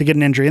to get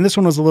an injury. And this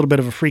one was a little bit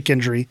of a freak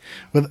injury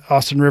with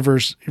Austin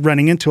Rivers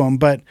running into him.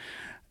 But,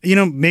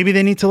 maybe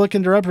they need to look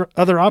into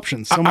other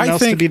options. Someone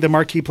else to be the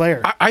marquee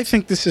player. I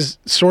think this is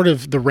sort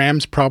of the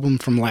Rams' problem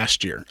from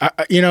last year.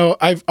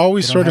 I've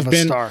always sort of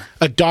been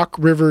a Doc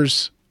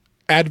Rivers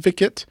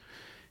advocate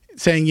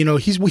saying,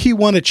 he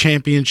won a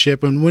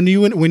championship. And when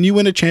you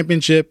win a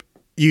championship,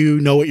 you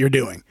know what you're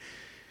doing.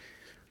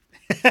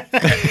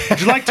 Would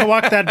you like to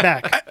walk that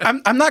back?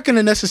 I'm not going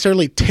to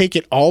necessarily take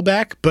it all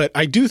back, but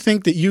I do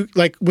think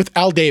that with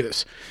Al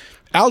Davis.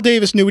 Al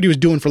Davis knew what he was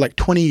doing for like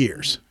 20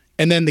 years,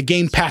 and then the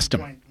game passed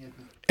him.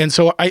 And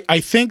so I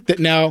think that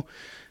now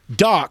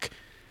Doc...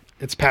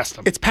 It's past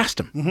him.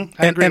 Mm-hmm.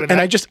 I agree with that.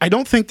 And I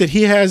don't think that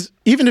he has,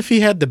 even if he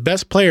had the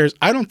best players,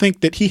 I don't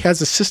think that he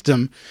has a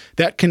system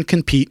that can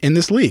compete in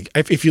this league.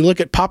 If you look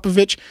at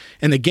Popovich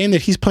and the game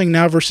that he's playing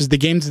now versus the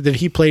games that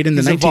he played in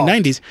the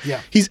 1990s,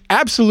 he's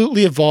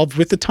absolutely evolved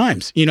with the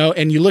times.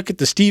 And you look at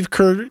the Steve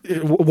Kerr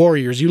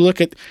Warriors, you look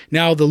at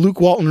now the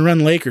Luke Walton run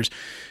Lakers.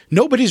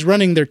 Nobody's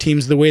running their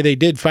teams the way they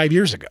did 5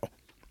 years ago.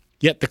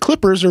 Yet the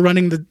Clippers are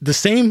running the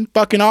same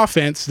fucking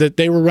offense that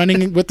they were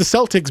running with the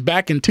Celtics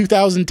back in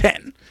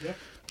 2010. Yep.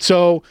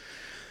 So,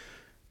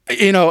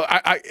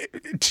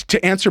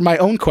 to answer my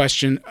own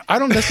question, I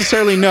don't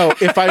necessarily know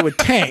if I would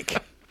tank,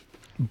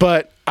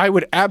 but I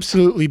would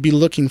absolutely be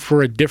looking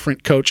for a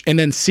different coach and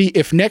then see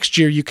if next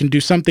year you can do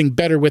something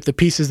better with the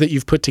pieces that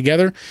you've put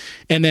together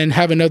and then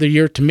have another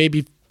year to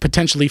maybe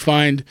potentially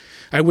find,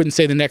 I wouldn't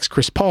say the next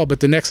Chris Paul,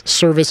 but the next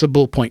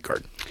serviceable point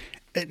guard.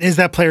 Is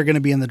that player going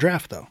to be in the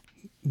draft, though?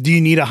 Do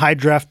you need a high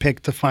draft pick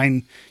to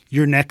find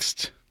your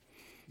next?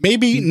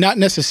 Maybe not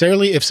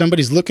necessarily if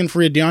somebody's looking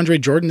for a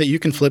DeAndre Jordan that you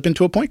can flip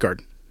into a point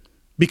guard.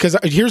 Because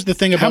here's the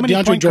thing about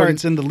DeAndre point Jordan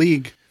guards in the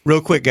league. Real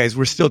quick, guys,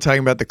 we're still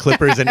talking about the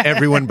Clippers and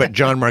everyone but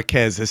John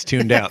Marquez has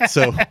tuned out.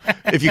 So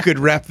if you could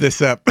wrap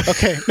this up.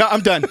 Okay, no,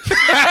 I'm done.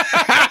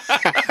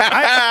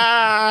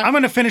 I'm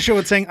going to finish it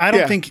with saying I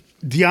don't think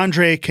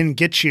DeAndre can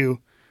get you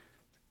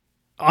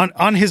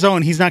on his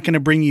own. He's not going to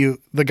bring you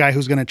the guy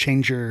who's going to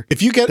change the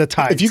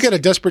tides. If you get a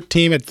desperate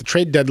team at the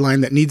trade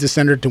deadline that needs a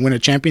center to win a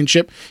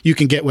championship, you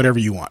can get whatever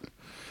you want.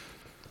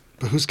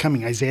 But who's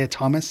coming? Isaiah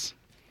Thomas?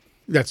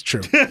 That's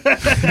true.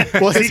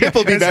 Well, his hip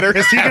will be better.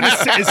 Is he going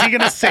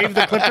to save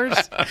the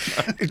Clippers?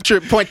 True.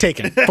 Point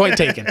taken.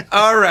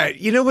 All right.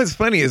 You know what's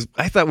funny is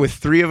I thought with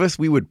three of us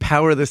we would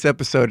power this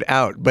episode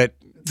out, but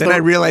then I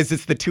realized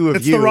it's the two of you.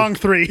 It's the wrong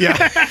three. Yeah.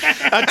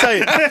 I'll tell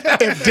you,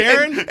 if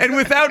Darren... And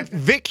without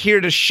Vic here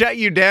to shut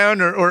you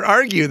down or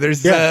argue,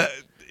 there's...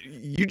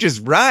 you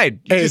just ride.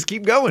 You just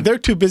keep going. They're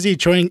too busy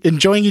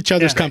enjoying each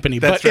other's company.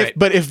 That's right.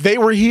 But if they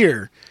were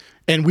here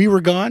and we were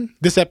gone,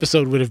 this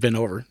episode would have been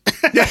over.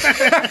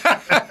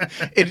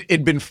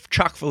 It'd been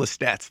chock full of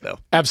stats, though.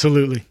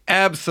 Absolutely.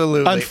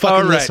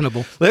 Unfucking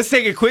listenable. Let's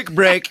take a quick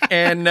break,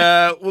 and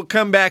we'll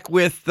come back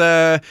with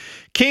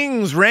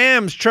Kings,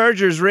 Rams,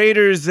 Chargers,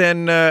 Raiders,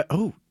 and I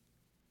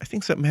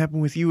think something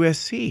happened with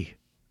USC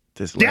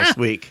this last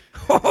week.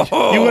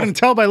 You wouldn't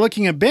tell by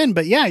looking at Ben,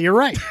 but yeah, you're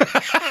right.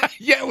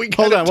 Yeah, we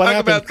got to talk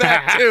about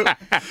that, too.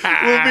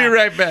 We'll be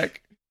right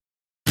back.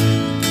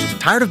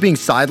 Tired of being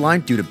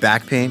sidelined due to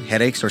back pain,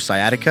 headaches, or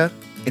sciatica?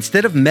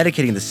 Instead of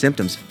medicating the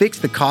symptoms, fix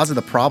the cause of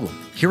the problem.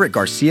 Here at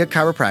Garcia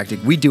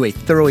Chiropractic, we do a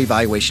thorough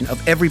evaluation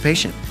of every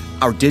patient.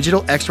 Our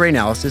digital x-ray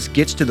analysis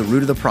gets to the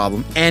root of the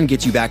problem and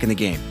gets you back in the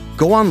game.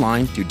 Go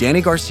online to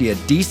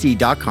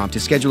DannyGarciaDC.com to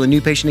schedule a new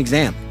patient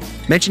exam.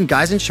 Mention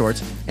Guys in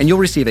Shorts, and you'll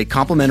receive a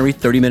complimentary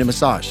 30-minute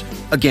massage.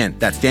 Again,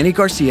 that's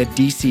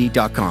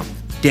DannyGarciaDC.com.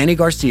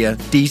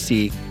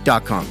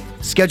 DannyGarciaDC.com.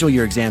 Schedule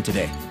your exam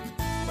today.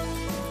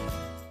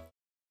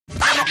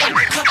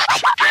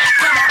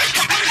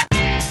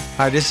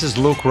 Hi, this is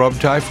Luke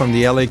Robitaille from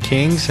the LA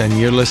Kings, and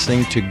you're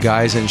listening to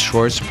Guys in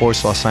Shorts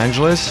Sports Los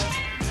Angeles.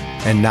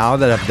 And now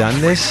that I've done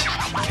this,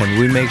 can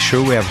we make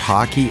sure we have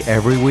hockey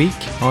every week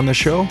on the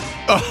show?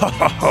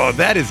 Oh,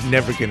 that is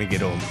never going to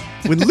get old.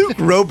 When Luke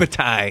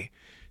Robitaille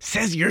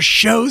says your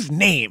show's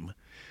name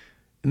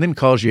and then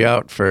calls you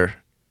out for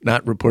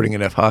not reporting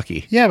enough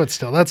hockey. Yeah, but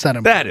still, that's not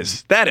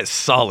important. That is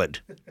solid.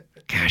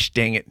 Gosh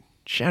dang it.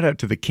 Shout out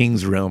to the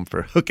Kings Realm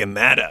for hooking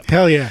that up.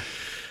 Hell yeah.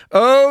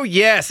 Oh,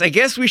 yes. I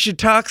guess we should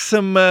talk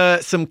some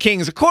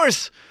Kings. Of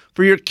course,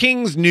 for your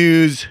Kings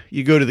news,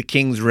 you go to the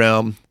Kings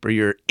Realm for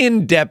your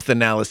in-depth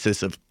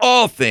analysis of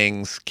all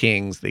things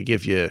Kings. They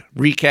give you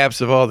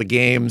recaps of all the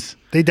games.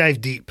 They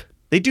dive deep.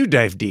 They do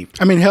dive deep.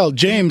 I mean, hell,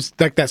 James,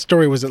 like that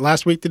story, was it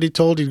last week that he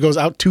told? He goes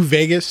out to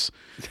Vegas,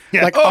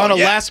 on a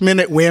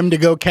last-minute whim to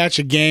go catch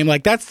a game.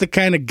 Like, that's the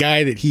kind of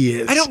guy that he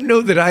is. I don't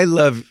know that I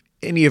love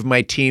any of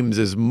my teams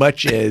as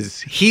much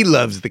as he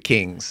loves the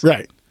Kings.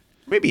 Right.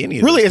 Maybe any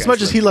of Really, those as much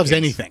guys as he love loves the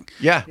Kings. anything.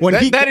 Yeah, When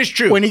that is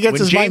true. When he gets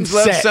his James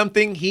mind loves set.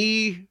 something,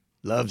 he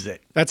loves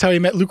it. That's how he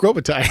met Luke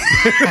Robitaille.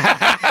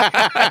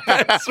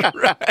 That's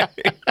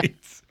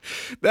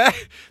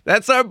right.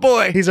 That's our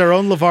boy. He's our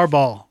own LeVar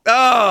Ball.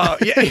 Oh,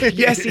 yeah,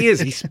 yes, he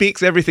is. He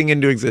speaks everything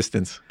into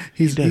existence.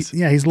 He's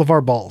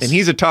LeVar Balls. And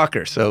he's a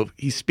talker, so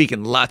he's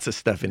speaking lots of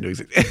stuff into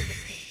existence.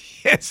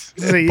 Yes.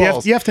 So you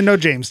have to know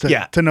James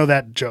to know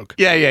that joke.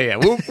 Yeah.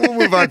 We'll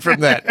move on from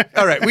that.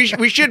 All right.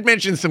 We should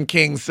mention some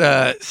Kings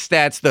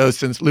stats, though,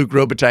 since Luke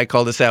Robitaille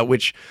called us out,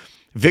 which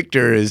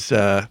Victor is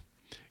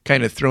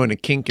kind of throwing a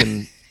kink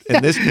in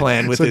this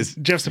plan with his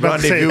Jeff's about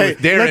to rendezvous say, with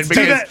Darren. let's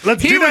do that.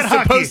 Let's he do was that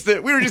hockey. supposed to.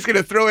 We were just going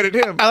to throw it at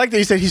him. I like that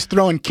you said he's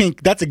throwing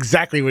kink. That's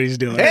exactly what he's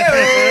doing.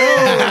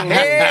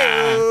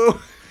 Hey-o!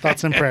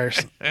 Thoughts and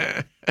prayers.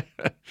 They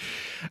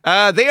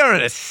are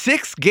on a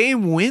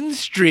 6-game win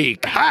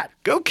streak. Hot.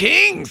 Go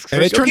Kings.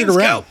 And they Go turned it Kings,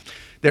 around. go.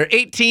 They're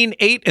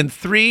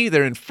 18-8-3.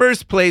 They're in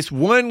first place,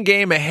 1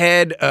 game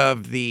ahead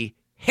of the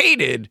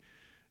hated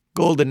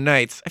Golden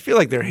Knights. I feel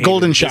like they're hated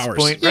Golden at this Showers.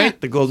 point, right?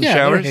 The Golden Yeah,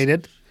 Showers. they're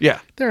hated. Yeah.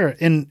 They're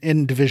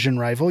in division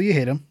rival. You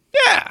hate them.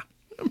 Yeah.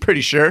 I'm pretty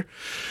sure.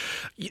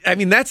 I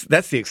mean, that's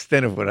the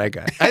extent of what I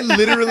got. I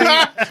literally...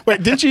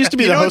 Wait, didn't you used to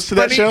be the host of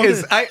that show?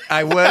 Is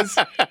I was,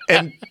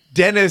 and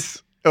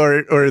Dennis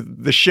or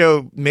the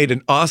show made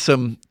an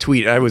awesome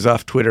tweet. I was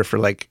off Twitter for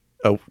like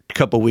a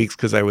couple weeks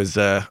because I was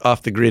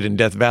off the grid in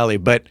Death Valley,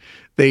 but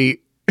they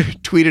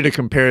tweeted a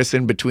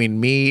comparison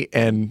between me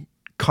and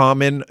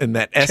Common in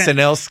that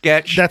SNL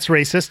sketch. That's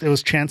racist. It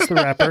was Chance the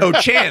Rapper. Oh,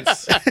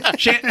 Chance.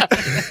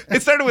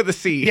 It started with a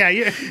C. Yeah,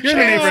 you're in the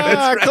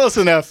neighborhood. Close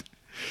enough.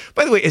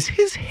 By the way, is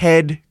his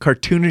head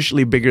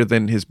cartoonishly bigger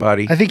than his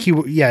body? I think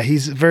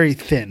he's very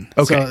thin.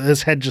 Okay. So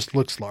his head just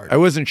looks large. I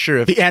wasn't sure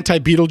if... The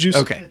anti-Beetlejuice.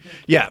 Okay.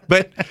 Yeah,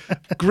 but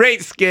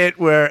great skit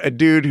where a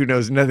dude who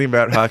knows nothing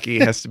about hockey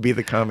has to be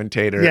the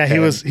commentator. Yeah, he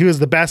was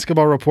the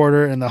basketball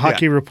reporter, and the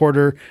hockey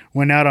reporter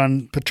went out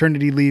on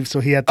paternity leave, so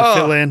he had to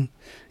fill in.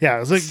 Yeah, it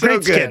was a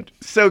great skit.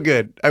 So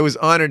good. I was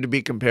honored to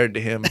be compared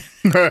to him.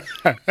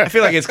 I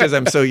feel like it's because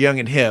I'm so young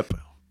and hip,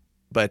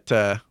 but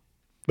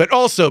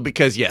also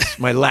because, yes,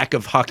 my lack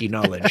of hockey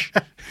knowledge.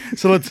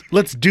 So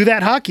let's do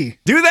that hockey.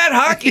 Do that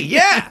hockey,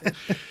 yeah.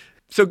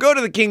 So go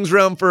to the Kings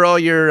Realm for all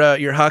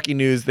your hockey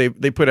news. They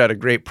put out a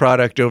great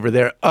product over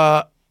there.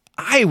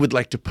 I would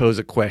like to pose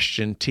a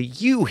question to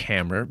you,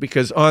 Hammer,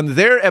 because on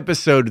their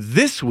episode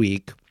this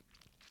week,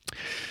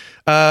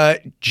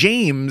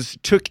 James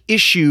took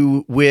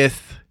issue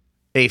with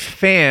a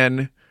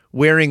fan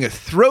wearing a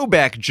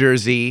throwback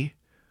jersey,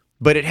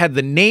 but it had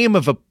the name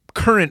of a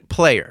current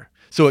player.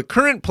 So a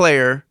current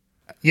player,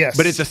 Yes.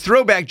 but it's a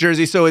throwback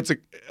jersey, so it's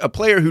a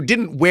player who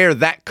didn't wear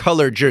that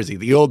color jersey,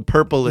 the old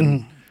purple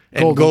and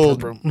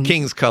gold purple.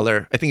 Kings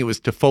color. I think it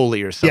was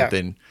Toffoli or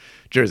something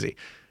jersey.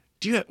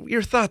 Do you have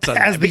your thoughts on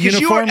As that? the Because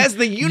uniform- you are, as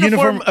the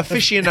uniform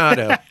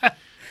aficionado.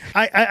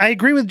 I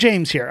agree with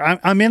James here.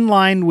 I'm in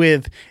line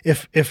with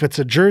if it's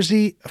a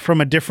jersey from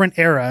a different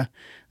era,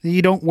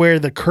 you don't wear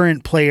the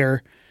current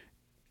player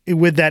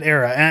with that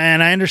era.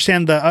 And I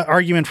understand the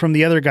argument from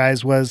the other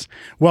guys was,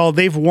 well,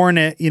 they've worn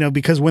it,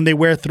 because when they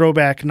wear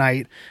throwback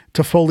night,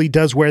 Toffoli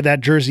does wear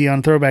that jersey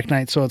on throwback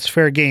night, so it's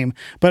fair game.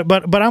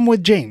 But I'm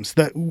with James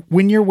that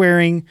when you're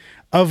wearing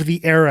of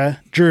the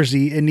era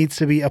jersey, it needs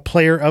to be a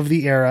player of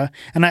the era.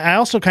 And I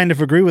also kind of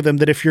agree with him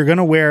that if you're going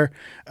to wear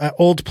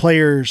old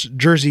player's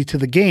jersey to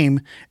the game,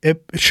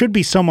 it should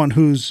be someone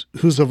who's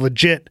a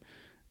legit,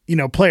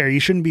 player. You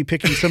shouldn't be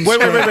picking some.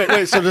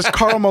 Wait. So does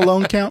Karl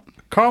Malone count?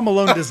 Karl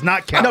Malone does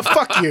not count. No,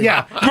 fuck you.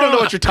 Yeah, You don't know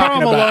what you're talking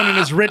Karl about. Malone and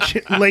his rich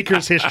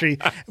Lakers history.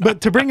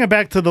 But to bring it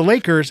back to the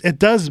Lakers, it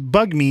does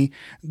bug me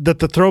that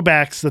the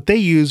throwbacks that they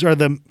use are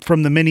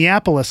from the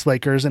Minneapolis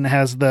Lakers, and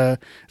it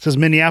says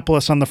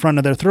Minneapolis on the front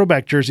of their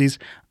throwback jerseys.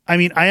 I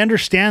mean, I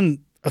understand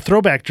a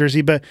throwback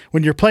jersey, but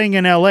when you're playing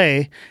in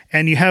LA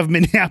and you have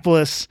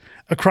Minneapolis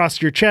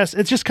across your chest,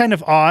 it's just kind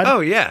of odd.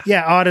 Oh, yeah.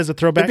 Yeah, odd as a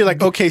throwback. It'd be like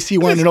OKC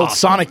wearing an old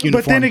Sonic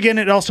uniform. But then again,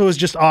 it also is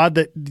just odd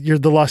that you're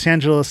the Los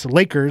Angeles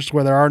Lakers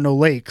where there are no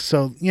lakes.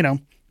 So,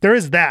 there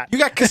is that. You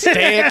got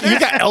Castaic, you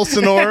got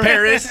Elsinore,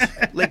 Paris,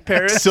 Lake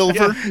Paris.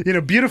 Silver.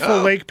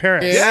 Beautiful Lake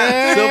Paris.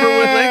 Yeah,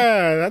 Silverwood Lake.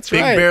 Yeah, that's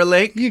Big right. Bear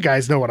Lake. You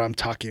guys know what I'm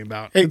talking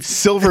about. Hey,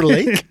 Silver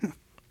Lake?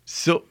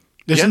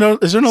 Is there no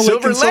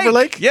lake in Silver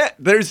Lake? Yeah,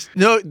 there's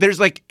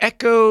like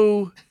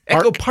Echo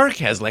Park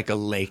has like a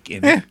lake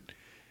in it.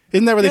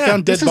 Isn't that where they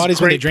found dead This is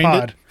bodies when they great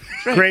drained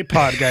pod. Great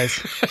pod, guys.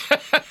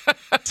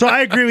 So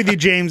I agree with you,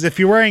 James. If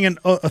you're wearing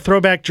a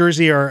throwback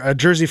jersey or a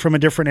jersey from a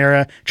different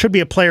era, it should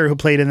be a player who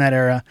played in that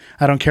era.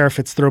 I don't care if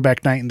it's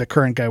throwback night and the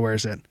current guy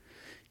wears it.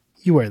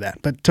 You wear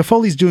that. But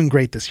Toffoli's doing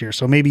great this year,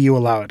 so maybe you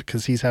allow it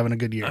because he's having a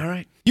good year. All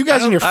right. You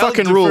guys and your I'll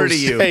fucking defer rules. to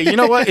you. Hey, you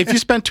know what? If you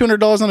spend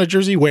 $200 on a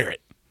jersey, wear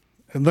it.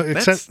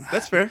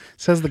 That's fair.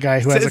 Says the guy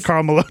who has a Says-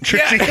 Karl Malone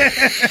jersey.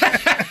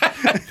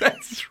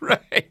 That's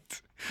right.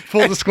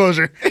 Full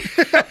disclosure.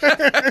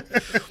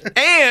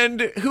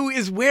 And who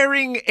is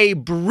wearing a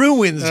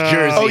Bruins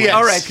jersey. Oh, yes.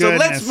 All right, so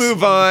let's Goodness.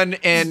 move on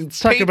and Let's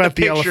talk paint about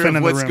the the picture elephant of in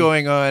the what's room.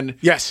 going on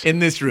Yes. in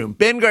this room.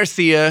 Ben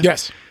Garcia.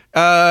 Yes.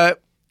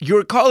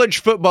 Your college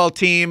football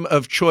team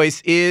of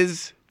choice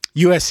is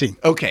USC.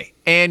 okay,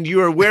 and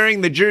you are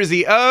wearing the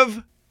jersey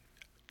of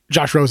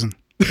Josh Rosen.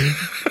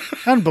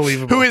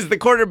 Unbelievable. who is the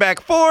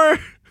quarterback for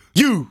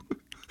You.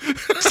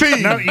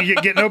 See. No, you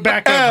get no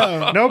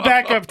backup. No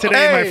backup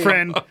today, my Hey.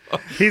 friend.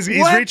 He's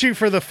What reaching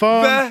for the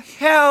phone. the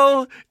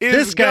hell is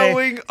This guy,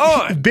 going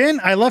on?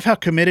 Ben, I love how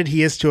committed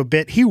he is to a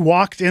bit. He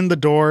walked in the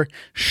door,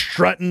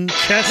 strutting,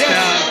 chest Yes.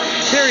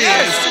 out. There he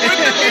Yes, is. with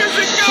the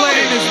music going.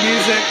 Playing his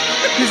music.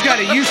 He's got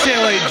a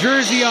UCLA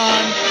jersey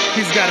on.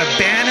 He's got a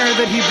banner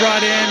that he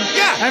brought in.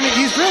 Yeah. I mean,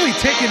 he's really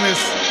taking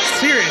this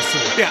seriously.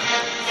 Yeah.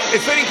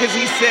 It's funny because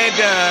he said,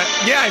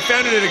 yeah, I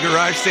found it at a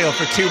garage sale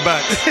for $2.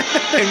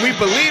 And we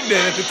believed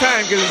it at the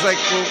time because it's like,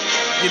 well,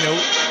 you know,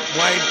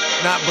 why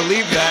not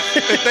believe that?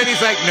 But then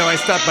he's like, no, I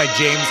stopped by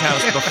James'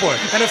 house before.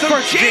 And of so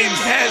course, James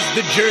has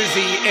the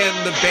jersey and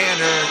the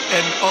banner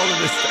and all of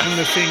this stuff. And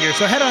the finger.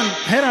 So head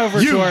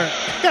over to our.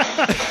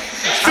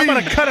 I'm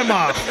gonna cut him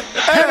off.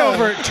 Head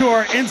over to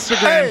our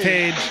Instagram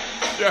page.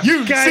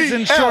 You Guys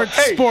in Shorts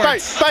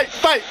Sports.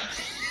 Fight.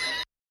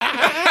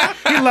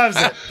 He loves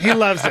it. He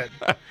loves it.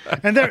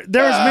 And there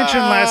was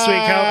mentioned last week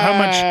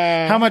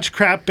how much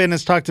crap Ben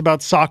has talked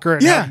about soccer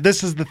and Yeah. how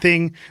this is the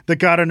thing that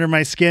got under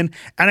my skin.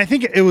 And I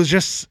think it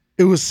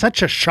was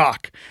such a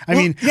shock. I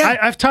mean, yeah.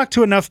 I've talked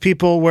to enough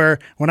people where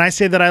when I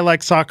say that I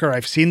like soccer,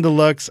 I've seen the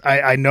looks.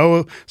 I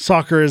know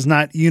soccer is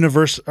not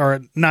universal or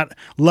not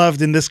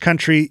loved in this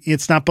country.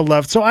 It's not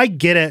beloved. So I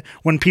get it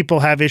when people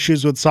have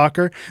issues with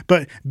soccer.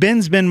 But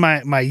Ben's been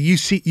my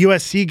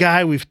USC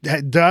guy. We've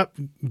done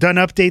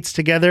updates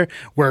together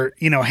where,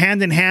 you know,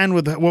 hand in hand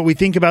with what we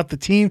think about the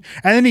team.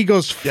 And then he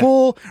goes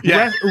full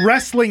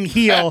wrestling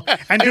heel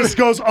and just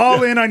goes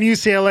all in on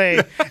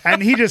UCLA.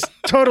 And he just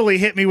totally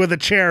hit me with a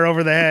chair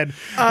over the head.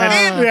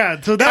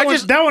 So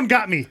that one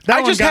got me.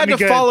 I just had to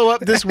follow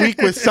up this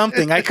week with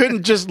something. I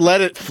couldn't just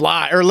let it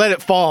fly or let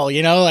it fall,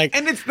 you know? Like,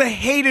 And it's the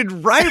hated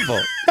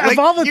rival. Of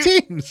all the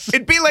teams.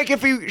 It'd be like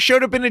if he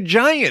showed up in a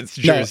Giants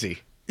jersey.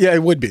 yeah,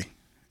 it would be.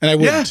 And I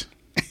wouldn't.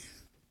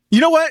 You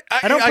know what?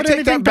 I don't put take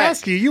anything that back.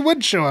 past you. You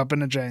would show up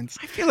in a Giants.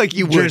 I feel like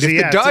you would. Jersey, If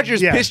yeah, the it's a-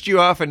 Dodgers yeah. pissed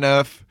you off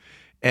enough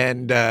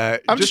and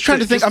I'm just trying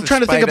to think. I'm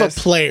trying to think of a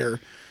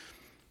player.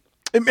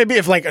 Maybe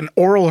if like an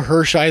Oral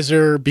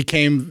Hershiser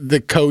became the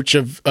coach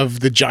of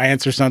the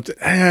Giants or something.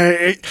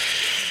 I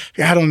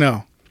don't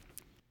know.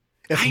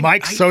 If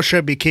Mike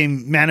Scioscia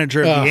became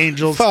manager of the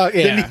Angels, Fuck,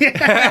 then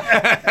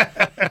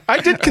I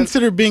did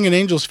consider being an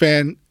Angels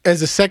fan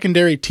as a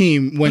secondary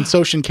team when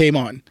Scioscia came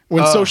on.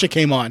 Scioscia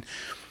came on.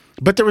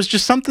 But there was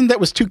just something that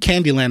was too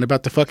Candyland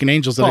about the fucking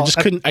Angels that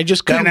I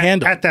just couldn't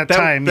handle. at that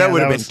time. That yeah,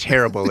 would have was- been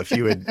terrible if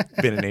you had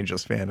been an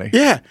Angels fan.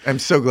 Yeah. I'm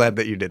so glad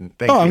that you didn't.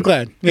 Thank you. I'm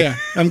glad. Yeah,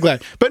 I'm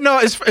glad. But no,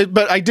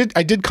 but I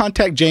did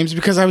contact James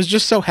because I was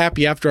just so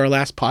happy after our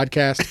last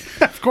podcast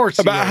Of course,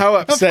 you about were. how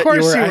upset Of course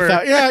you were. you were. I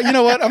thought, yeah, you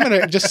know what? I'm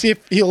gonna just see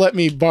if he'll let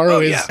me borrow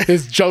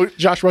his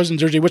Josh Rosen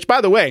jersey. Which,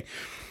 by the way,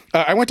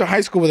 I went to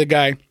high school with a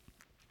guy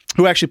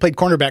who actually played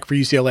cornerback for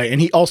UCLA,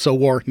 and he also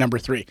wore number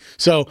 3.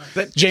 So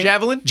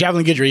Javelin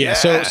Guidry, yeah.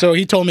 So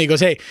he told me, he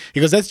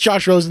goes, that's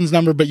Josh Rosen's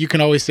number, but you can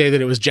always say that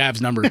it was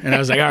Jav's number. And I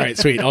was like, all right,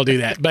 sweet, I'll do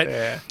that. But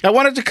I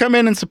wanted to come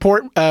in and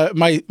support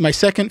my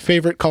second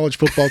favorite college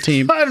football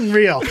team.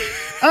 Unreal.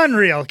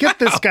 Get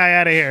this guy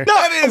out of here. No,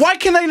 why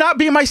can they not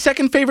be my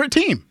second favorite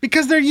team?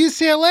 Because they're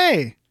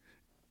UCLA.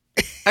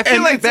 I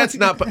feel like that's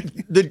not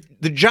the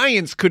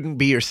Giants couldn't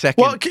be your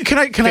second. Well, can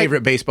I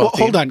favorite baseball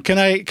team? Hold on, can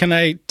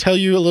I tell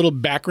you a little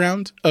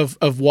background of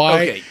why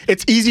Okay.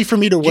 it's easy for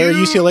me to wear a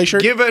You UCLA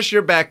shirt? Give us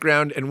your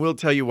background, and we'll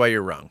tell you why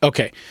you're wrong.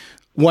 Okay.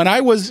 When I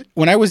was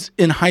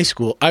in high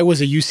school, I was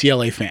a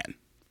UCLA fan.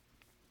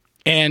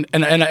 And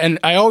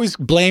I always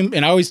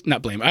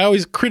I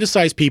always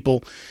criticize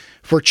people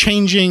for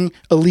changing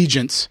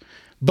allegiance.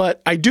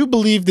 But I do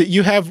believe that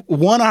you have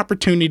one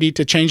opportunity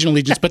to change an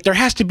allegiance, but there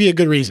has to be a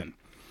good reason.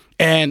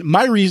 And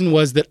my reason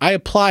was that I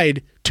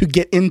applied to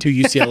get into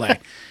UCLA.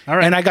 All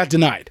right. And I got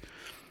denied.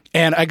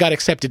 And I got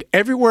accepted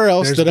everywhere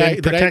else There's that Ben I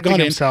had protecting gone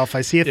in. himself.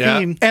 I see a Yeah.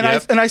 theme. And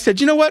I said,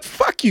 you know what?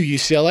 Fuck you,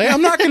 UCLA.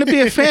 I'm not going to be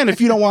a fan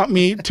if you don't want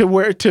me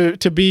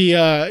to be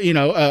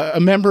a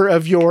member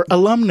of your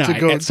alumni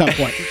go at some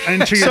point.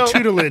 Into your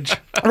tutelage.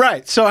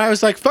 Right. So I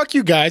was like, fuck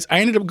you guys. I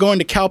ended up going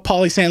to Cal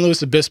Poly San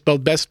Luis Obispo,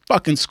 best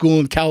fucking school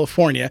in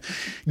California.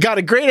 Got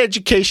a great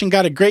education,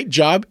 got a great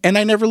job, and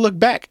I never looked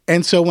back.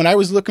 And so when I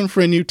was looking for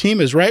a new team,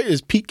 as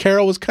Pete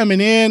Carroll was coming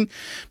in,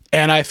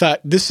 And I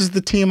thought, this is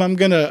the team I'm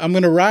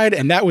gonna ride,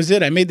 and that was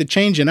it. I made the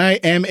change, and I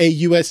am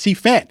a USC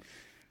fan.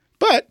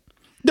 But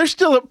there's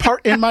still a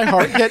part in my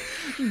heart that,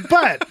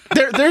 but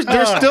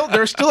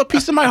there's still a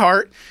piece of my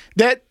heart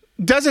that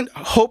doesn't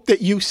hope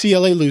that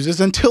UCLA loses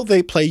until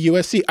they play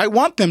USC. I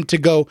want them to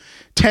go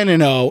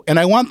 10-0, and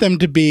I want them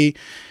to be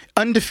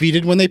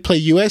undefeated when they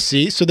play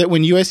USC, so that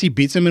when USC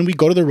beats them and we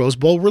go to the Rose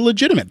Bowl, we're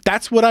legitimate.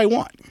 That's what I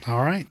want.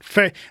 All right.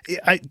 Fair.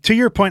 To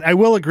your point, I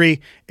will agree.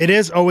 It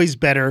is always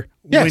better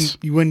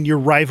when your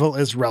rival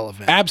is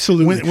relevant.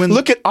 Absolutely.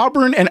 Look at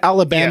Auburn and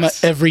Alabama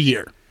every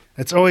year.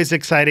 It's always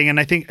exciting,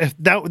 and I think if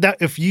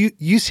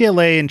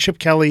UCLA and Chip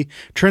Kelly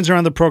turns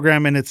around the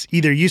program and it's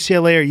either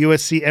UCLA or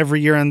USC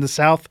every year in the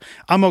South,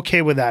 I'm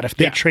okay with that if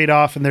they trade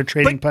off and they're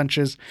trading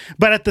punches.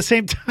 But at the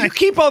same time, you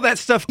keep all that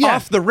stuff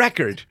off the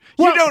record.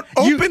 Well, you don't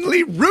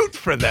openly root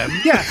for them.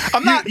 Yeah,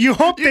 I'm not. You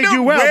hope they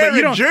do well, but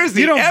you don't.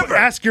 You don't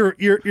ask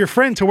your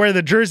friend to wear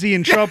the jersey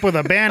and show up with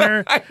a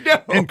banner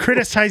and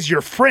criticize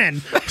your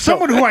friend,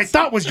 someone who I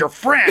thought was your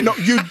friend. No,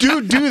 you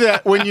do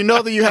that when you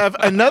know that you have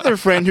another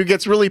friend who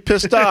gets really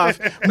pissed off,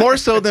 more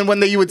so than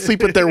when you would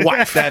sleep with their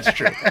wife. That's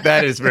true.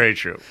 That is very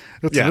true.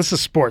 This is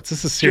sports.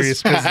 This is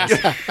serious business.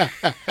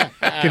 You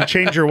can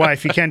change your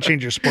wife. You can't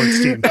change your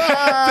sports team.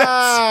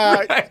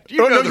 That's right.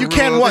 You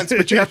can once,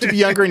 but you have to be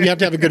younger and you have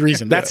to have a good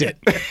reason. That's it.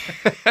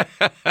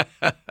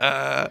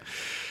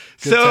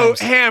 So,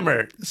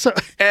 Hammer. So,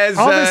 as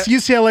all this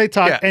UCLA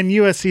talk, and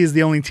USC is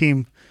the only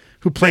team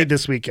who played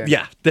this weekend.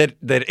 Yeah, that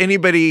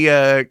anybody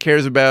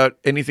cares about,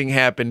 anything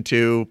happened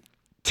to.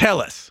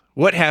 Tell us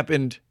what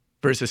happened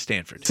versus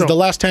Stanford. So the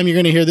last time you're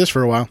going to hear this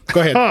for a while.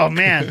 Go ahead. Oh,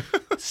 man.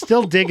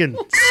 Still digging.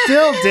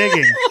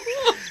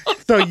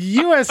 So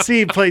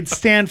USC played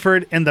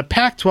Stanford in the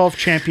Pac-12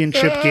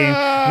 championship game.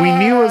 We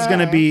knew it was going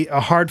to be a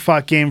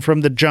hard-fought game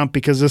from the jump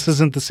because this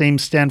isn't the same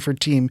Stanford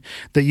team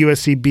that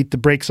USC beat the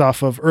brakes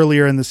off of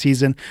earlier in the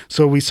season.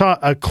 So we saw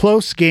a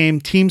close game,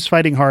 teams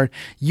fighting hard.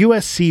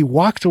 USC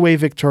walked away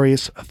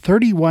victorious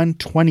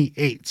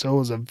 31-28. So it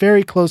was a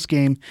very close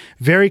game,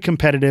 very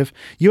competitive.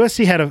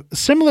 USC had a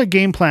similar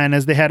game plan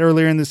as they had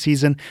earlier in the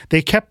season.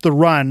 They kept the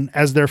run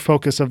as their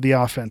focus of the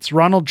offense.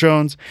 Ronald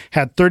Jones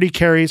had 30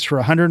 carries for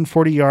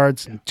 140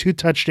 yards and 2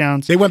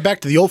 touchdowns. They went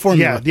back to the old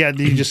formula. Yeah.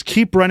 You just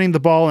keep running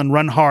the ball and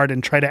run hard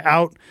and try to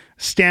out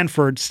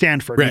Stanford,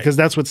 because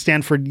that's what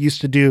Stanford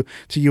used to do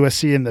to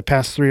USC in the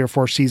past 3 or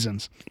 4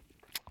 seasons.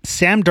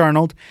 Sam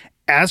Darnold,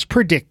 as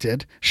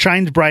predicted,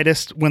 shined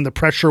brightest when the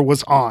pressure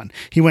was on.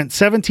 He went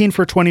 17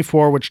 for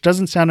 24, which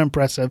doesn't sound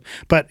impressive,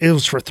 but it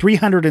was for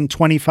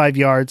 325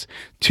 yards,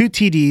 2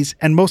 TDs,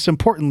 and most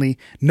importantly,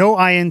 no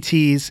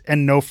INTs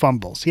and no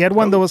fumbles. He had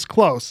one that was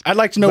close. I'd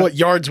like to know what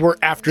yards were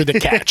after the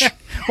catch.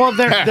 Well,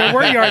 there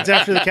were yards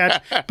after the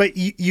catch, but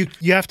you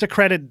have to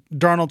credit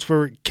Darnold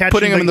for catching,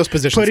 putting him in those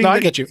positions. I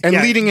get you, and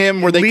leading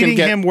him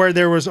where where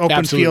there was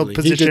open field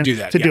position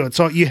do it.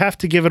 So you have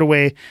to give it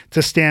away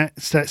to Sam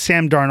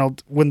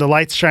Darnold. When the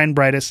lights shine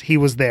brightest, he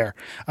was there.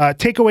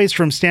 Takeaways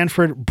from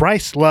Stanford: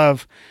 Bryce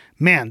Love.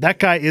 Man, that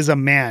guy is a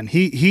man.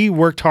 He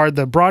worked hard.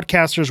 The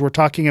broadcasters were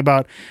talking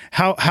about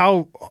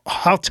how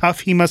tough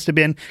he must have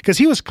been because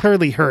he was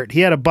clearly hurt. He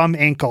had a bum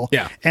ankle.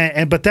 Yeah.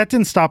 But that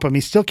didn't stop him. He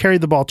still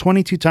carried the ball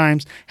 22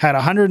 times, had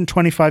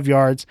 125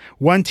 yards,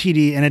 1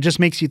 TD, and it just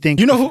makes you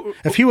think.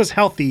 If he was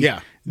healthy,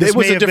 this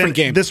was a different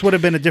game. This would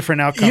have been a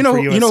different outcome for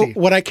USC. You know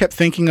what I kept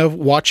thinking of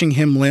watching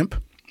him limp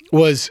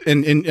was,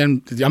 and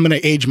I'm going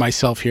to age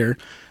myself here.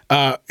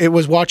 It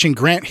was watching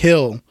Grant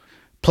Hill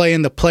play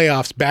in the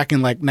playoffs back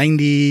in like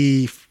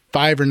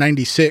 95 or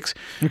 96,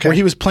 where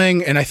he was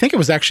playing, and I think it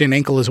was actually an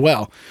ankle as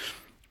well.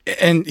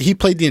 And he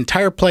played the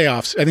entire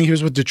playoffs. I think he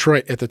was with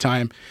Detroit at the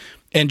time,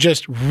 and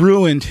just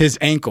ruined his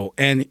ankle.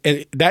 And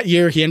that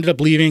year he ended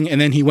up leaving,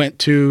 and then he went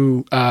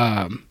to,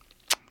 I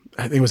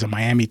think it was a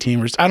Miami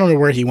team, or I don't know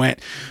where he went,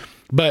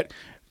 but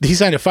he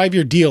signed a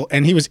 5-year deal,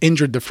 and he was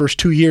injured the first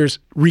 2 years,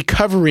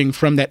 recovering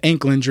from that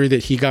ankle injury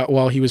that he got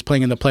while he was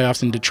playing in the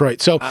playoffs in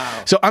Detroit. So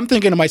I'm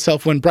thinking to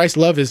myself, when Bryce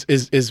Love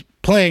is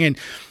playing, and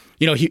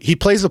he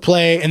plays the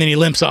play, and then he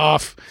limps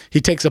off,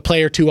 he takes a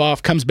play or two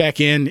off, comes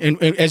back in,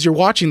 and as you're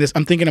watching this,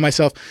 I'm thinking to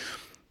myself,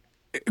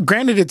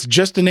 granted, it's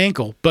just an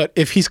ankle, but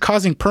if he's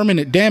causing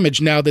permanent damage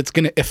now that's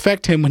going to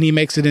affect him when he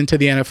makes it into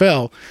the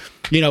NFL,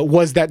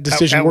 was that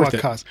decision worth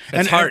it? Cost?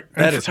 That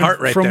is heart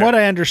right From there. what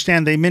I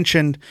understand, they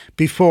mentioned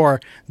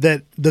before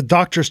that the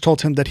doctors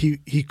told him that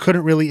he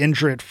couldn't really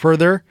injure it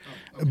further.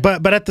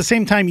 But at the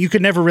same time, you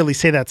could never really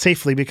say that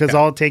safely because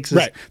all it takes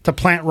is to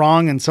plant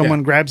wrong and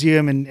someone grabs you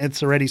and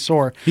it's already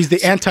sore. He's the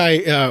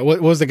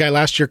what was the guy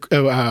last year?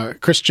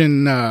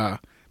 Christian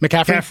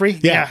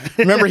McCaffrey? Yeah.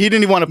 Remember, he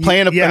didn't even want to play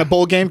in a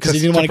bowl game because he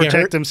didn't want to get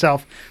protect hurt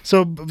himself.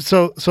 So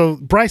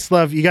Bryce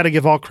Love, you got to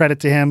give all credit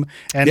to him.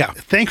 And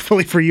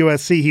thankfully for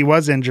USC, he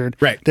was injured.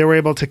 Right. They were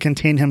able to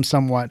contain him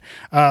somewhat.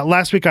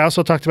 Last week, I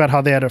also talked about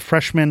how they had a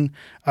freshman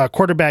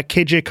quarterback,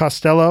 KJ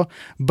Costello,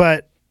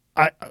 but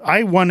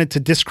I wanted to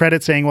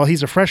discredit saying, well,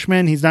 he's a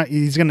freshman, he's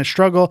going to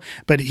struggle,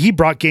 but he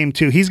brought game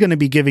 2. He's going to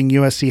be giving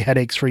USC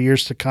headaches for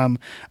years to come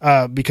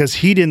because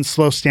he didn't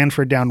slow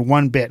Stanford down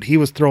one bit. He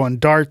was throwing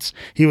darts,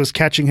 he was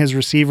catching his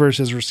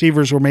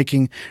receivers were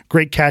making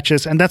great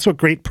catches, and that's what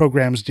great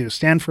programs do.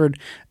 Stanford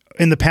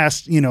in the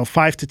past,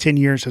 5 to 10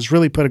 years has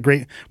really put a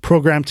great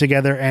program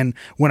together. And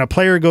when a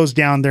player goes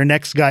down, their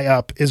next guy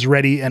up is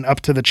ready and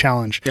up to the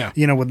challenge. Yeah.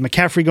 With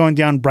McCaffrey going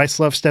down, Bryce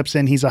Love steps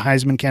in. He's a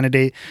Heisman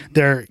candidate.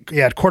 They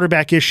had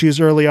quarterback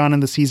issues early on in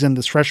the season.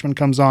 This freshman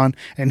comes on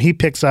and he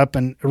picks up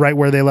and right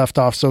where they left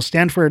off. So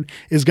Stanford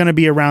is going to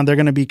be around. They're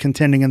going to be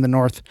contending in the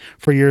North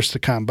for years to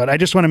come. But I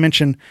just want to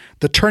mention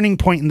the turning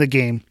point in the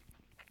game.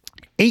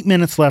 8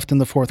 minutes left in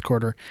the fourth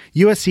quarter.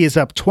 USC is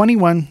up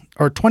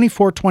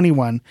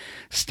 24-21.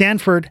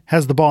 Stanford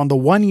has the ball on the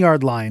 1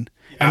 yard line.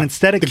 And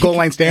instead of goal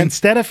line stand?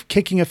 Instead of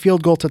kicking a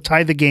field goal to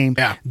tie the game,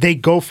 they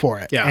go for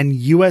it. Yeah. And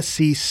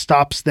USC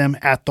stops them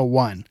at the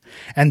 1.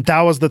 And that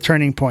was the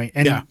turning point.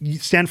 And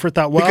Stanford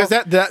thought, well, because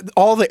that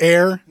all the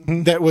air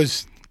that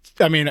was,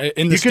 in the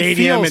you stadium, could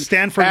feel and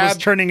Stanford was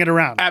turning it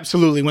around.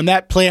 Absolutely. When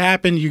that play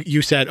happened,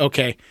 you said,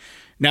 okay,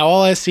 now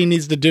all SC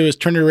needs to do is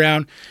turn it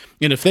around.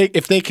 And if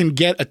they can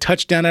get a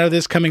touchdown out of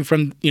this coming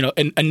from a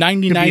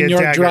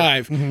 99-yard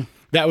drive,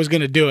 that was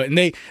going to do it. And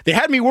they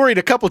had me worried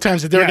a couple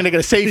times that they were going to get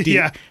a safety.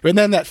 And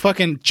then that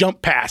fucking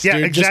jump pass,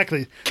 dude,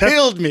 exactly.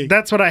 killed me.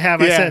 That's what I have.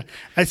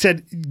 I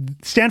said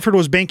Stanford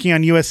was banking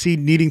on USC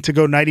needing to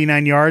go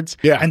 99 yards.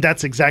 Yeah. And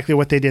that's exactly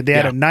what they did. They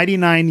had a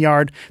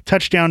 99-yard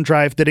touchdown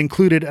drive that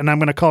included, and I'm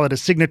going to call it a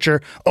signature,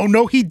 oh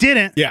no he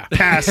didn't,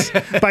 pass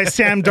by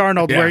Sam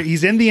Darnold, where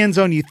he's in the end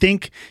zone. You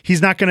think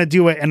he's not going to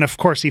do it. And of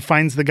course he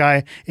finds the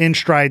guy in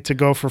stride to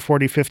go for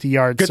 40, 50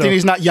 yards. Good thing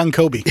he's not young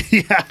Kobe.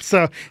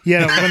 So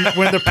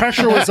when the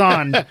pressure was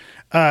on,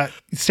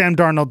 Sam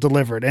Darnold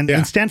delivered,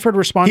 and Stanford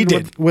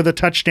responded with a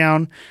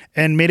touchdown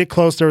and made it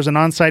close. There was an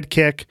onside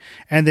kick,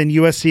 and then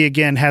USC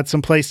again had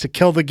some plays to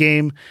kill the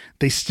game.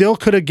 They still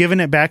could have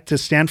given it back to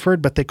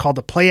Stanford, but they called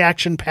a play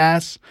action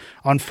pass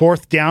on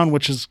 4th down,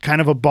 which is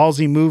kind of a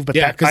ballsy move. But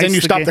because then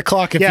you stop the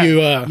clock if you.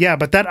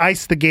 But that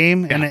iced the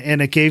game,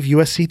 and it gave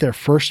USC their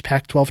first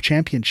Pac-12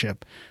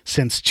 championship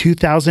since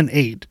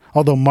 2008.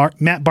 Although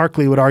Matt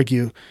Barkley would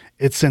argue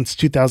it's since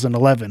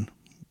 2011.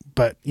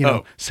 But,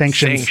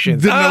 sanctions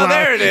didn't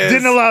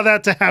allow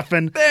that to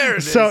happen.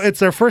 It's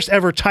their first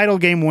ever title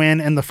game win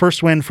and the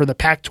first win for the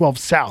Pac-12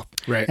 South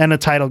and a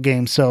title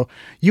game. So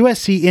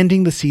USC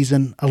ending the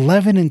season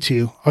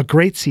 11-2, a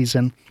great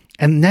season.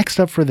 And next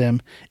up for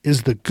them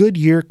is the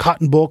Goodyear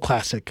Cotton Bowl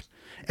Classic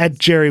at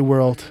Jerry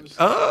World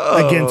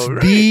against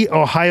the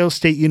Ohio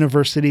State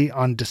University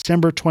on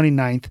December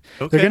 29th.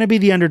 They're going to be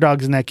the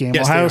underdogs in that game.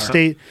 Yes, Ohio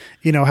State,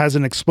 has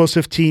an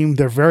explosive team.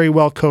 They're very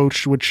well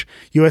coached, which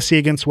USC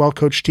against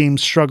well-coached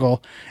teams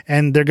struggle,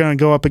 and they're going to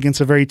go up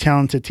against a very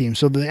talented team.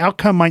 So the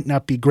outcome might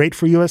not be great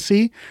for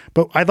USC,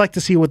 but I'd like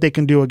to see what they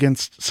can do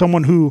against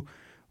someone who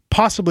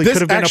possibly could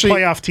have been a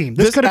playoff team.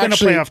 This could have been a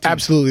playoff team.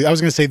 Absolutely. I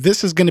was going to say,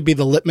 this is going to be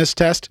the litmus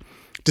test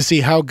to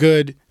see how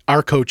good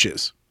our coach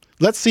is.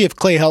 Let's see if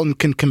Clay Helton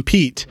can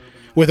compete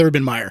with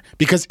Urban Meyer,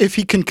 because if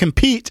he can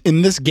compete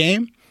in this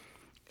game,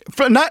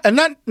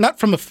 not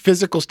from a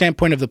physical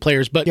standpoint of the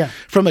players, but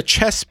from a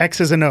chess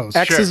X's and O's.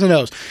 X's and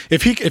O's.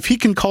 If he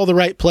can call the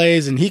right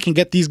plays and he can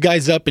get these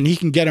guys up and he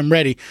can get them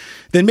ready,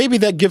 then maybe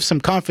that gives some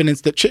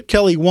confidence that Chip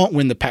Kelly won't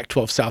win the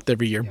Pac-12 South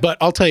every year. But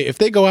I'll tell you, if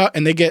they go out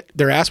and they get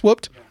their ass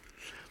whooped,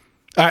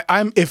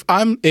 if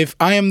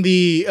I am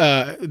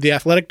the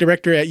athletic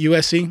director at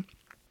USC,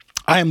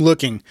 I am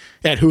looking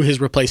at who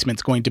his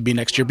replacement's going to be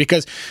next year,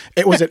 because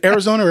it was at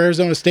Arizona or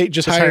Arizona State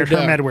just hired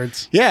Herm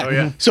Edwards. Yeah. Oh,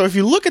 yeah. So if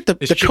you look at the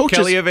Chip coaches,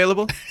 Kelly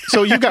available?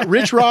 So you've got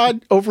Rich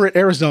Rod over at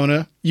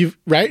Arizona.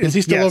 Is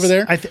he still over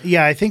there?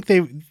 I think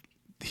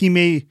he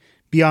may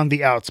be on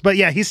the outs, but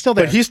he's still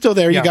there. But he's still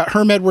there. You got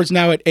Herm Edwards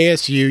now at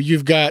ASU.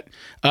 You've got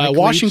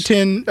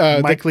Washington.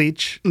 Mike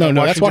Leach. No,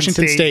 that's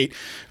Washington State.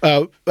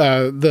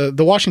 The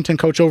Washington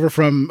coach over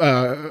from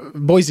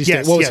Boise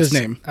State. What was his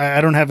name? I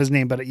don't have his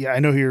name, but I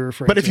know who you're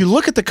referring to. But if you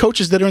look at the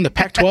coaches that are in the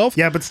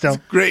Pac-12, but still,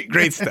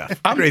 great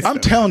stuff. I'm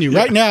telling you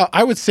right now,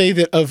 I would say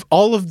that of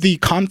all of the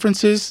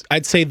conferences,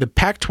 I'd say the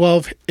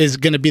Pac-12 is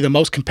going to be the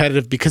most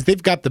competitive because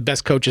they've got the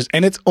best coaches,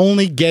 and it's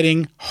only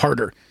getting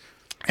harder.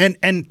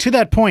 And to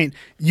that point,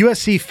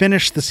 USC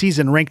finished the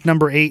season ranked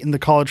number 8 in the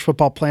college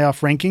football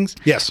playoff rankings.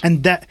 Yes.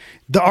 And that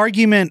the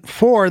argument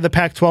for the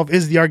Pac-12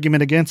 is the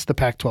argument against the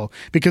Pac-12,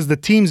 because the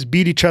teams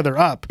beat each other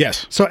up.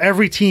 Yes. So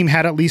every team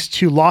had at least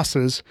 2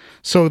 losses,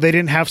 so they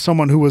didn't have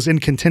someone who was in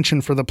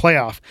contention for the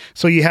playoff.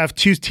 So you have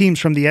 2 teams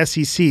from the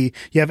SEC.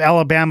 You have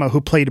Alabama,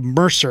 who played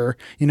Mercer.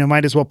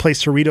 Might as well play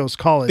Cerritos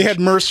College. They had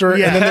Mercer,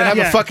 and then they have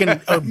a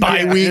fucking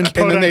bye week,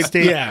 and then they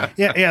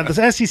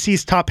The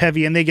SEC's top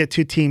heavy, and they get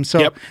 2 teams.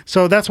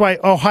 So that's why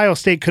Ohio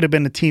State could have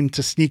been a team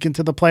to sneak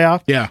into the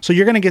playoff. Yeah. So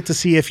you're going to get to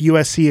see if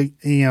USC,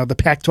 the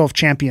Pac-12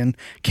 champion,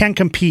 can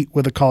compete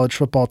with a college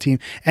football team.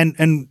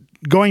 And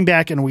going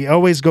back, and we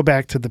always go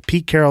back to the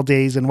Pete Carroll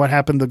days and what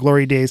happened the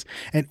glory days.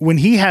 And when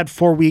he had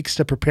 4 weeks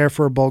to prepare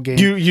for a bowl game,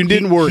 You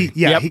didn't worry.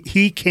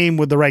 He came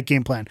with the right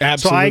game plan.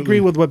 Absolutely. So I agree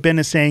with what Ben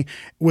is saying.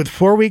 With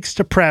 4 weeks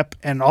to prep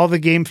and all the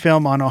game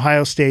film on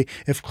Ohio State,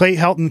 if Clay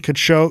Helton could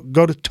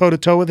go to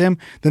toe-to-toe with him,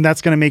 then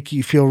that's going to make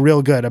you feel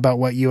real good about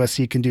what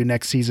USC can do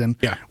next season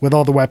with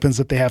all the weapons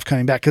that they have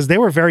coming back, because they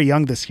were very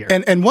young this year.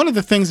 And one of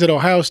the things that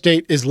Ohio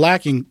State is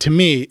lacking to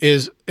me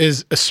is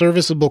a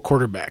serviceable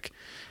quarterback.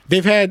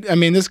 They've had, I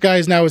mean, this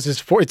guy's now it's his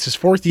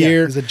fourth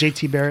year. Is it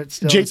JT Barrett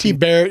still? JT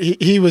Barrett,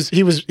 he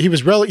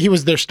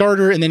was their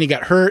starter, and then he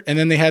got hurt, and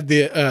then they had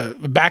the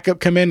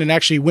backup come in and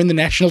actually win the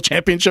national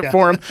championship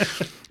for him.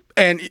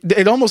 And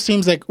it almost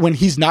seems like when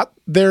he's not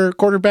their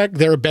quarterback,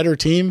 they're a better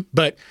team,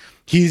 but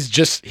he's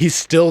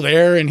still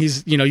there, and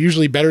he's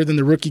usually better than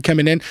the rookie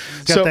coming in.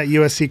 He's got that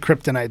USC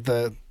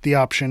kryptonite, the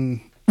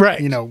option.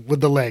 Right,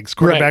 with the legs,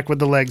 quarterback with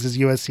the legs is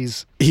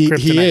USC's.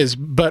 He is,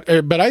 but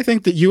I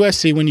think that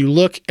USC, when you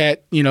look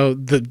at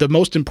the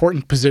most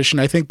important position,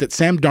 I think that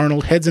Sam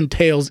Darnold heads and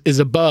tails is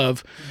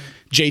above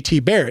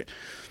JT Barrett.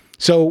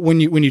 So when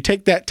you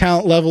take that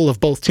talent level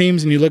of both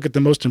teams and you look at the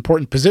most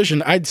important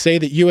position, I'd say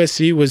that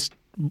USC was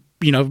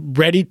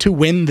ready to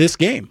win this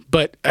game,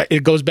 but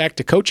it goes back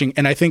to coaching,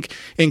 and I think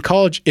in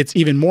college it's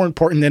even more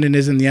important than it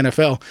is in the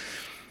NFL.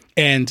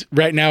 And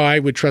right now, I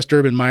would trust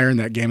Urban Meyer in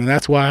that game, and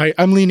that's why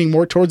I'm leaning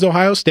more towards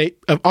Ohio State.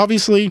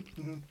 Obviously,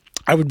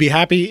 I would be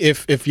happy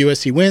if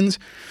USC wins,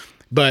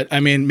 but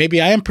I mean,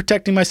 maybe I am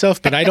protecting myself,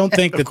 but I don't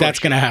think that's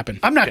going to happen.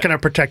 I'm not going to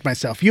protect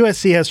myself.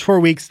 USC has 4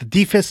 weeks. The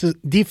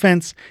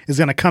defense is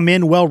going to come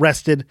in well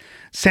rested.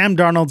 Sam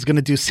Darnold's going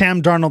to do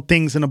Sam Darnold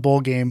things in a bowl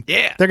game.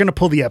 Yeah, they're going to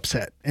pull the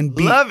upset and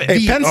beat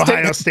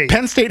Penn State.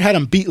 Penn State had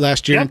them beat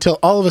last year until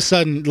all of a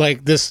sudden,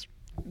 like this.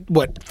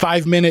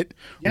 5-minute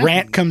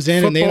rant comes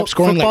in and they end up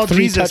scoring like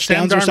 3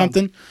 touchdowns or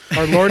something.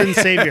 Our Lord and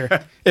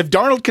Savior. If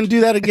Darnold can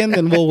do that again,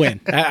 then we'll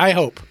win. I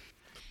hope.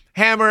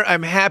 Hammer,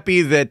 I'm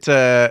happy that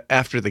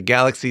after the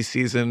Galaxy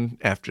season,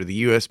 after the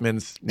U.S.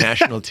 men's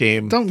national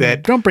team, don't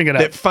bring it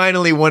up. That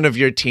finally one of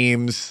your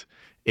teams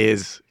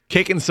is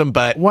kicking some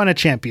butt. Won a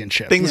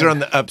championship. Things are on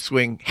the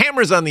upswing.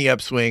 Hammer's on the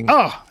upswing.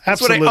 Oh,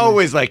 absolutely. That's what I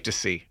always like to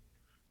see.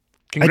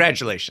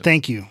 Congratulations.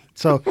 Thank you.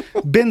 So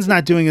Ben's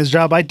not doing his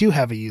job. I do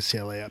have a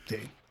UCLA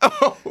update.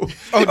 Oh,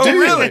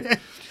 really?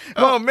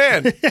 Oh,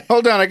 man.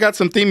 Hold on. I got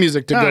some theme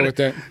music to go with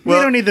that. We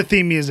don't need the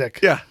theme music.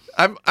 Yeah.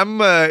 I'm just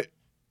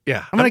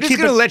going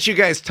to let you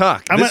guys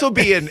talk. This will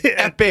be an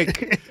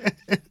epic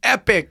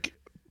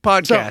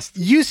podcast.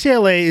 So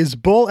UCLA is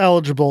bowl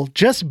eligible,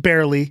 just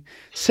barely,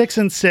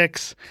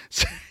 6-6.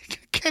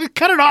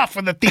 Cut it off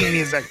with the theme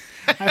music.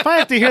 If I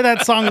have to hear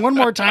that song one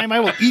more time,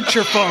 I will eat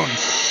your phone.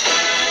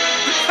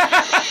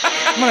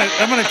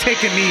 I'm gonna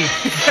take a knee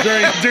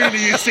during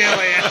the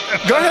UCLA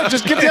anthem. Go ahead,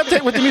 just give the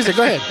update with the music.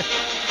 Go ahead.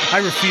 I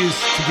refuse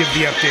to give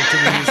the update to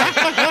the music.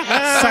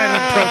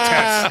 Silent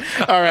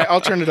protest. All right,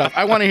 I'll turn it off.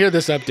 I want to hear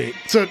this update.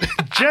 So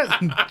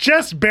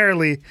just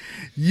barely,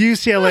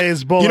 UCLA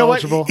is bowl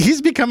eligible.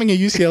 He's becoming a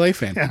UCLA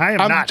fan. I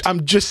am not.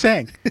 I'm just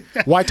saying.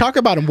 Why talk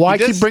about him? Why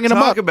keep bringing him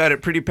up? Talk about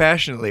it pretty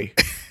passionately.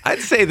 I'd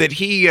say that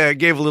he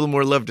gave a little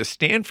more love to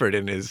Stanford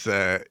in his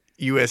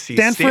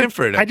USC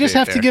Stanford. I just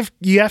have there. to give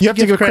you have to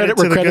give credit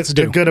to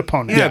the good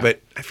opponent. Yeah,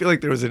 but I feel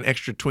like there was an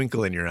extra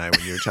twinkle in your eye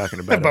when you were talking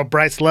about him.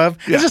 Bryce Love.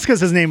 Yeah. It's just because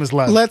his name is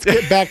Love. Let's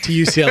get back to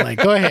UCLA.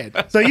 Go ahead.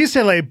 So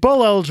UCLA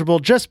bowl eligible,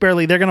 just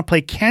barely. They're going to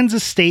play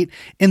Kansas State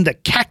in the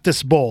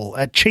Cactus Bowl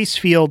at Chase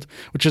Field,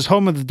 which is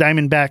home of the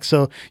Diamondbacks.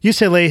 So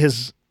UCLA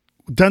has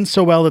done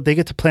so well that they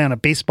get to play on a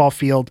baseball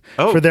field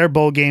for their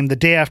bowl game the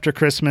day after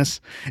Christmas.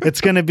 It's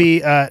going to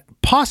be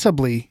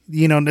possibly,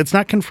 it's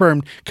not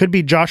confirmed, could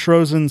be Josh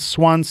Rosen's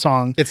swan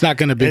song. It's not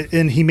going to be.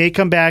 And he may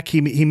come back.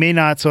 He may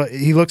not. So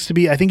he looks to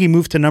be, I think he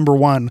moved to number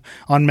 1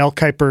 on Mel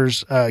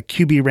Kiper's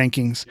QB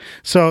rankings.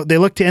 So they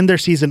look to end their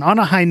season on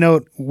a high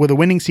note with a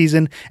winning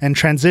season and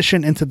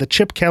transition into the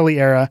Chip Kelly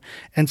era.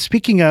 And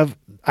speaking of,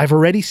 I've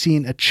already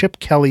seen a Chip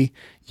Kelly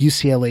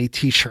UCLA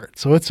t-shirt.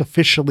 So it's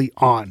officially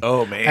on.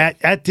 Oh, man.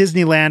 At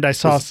Disneyland, I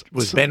saw...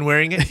 Was Ben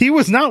wearing it? He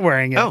was not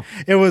wearing it. Oh.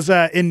 It was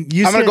in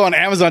UCLA... I'm going to go on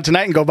Amazon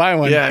tonight and go buy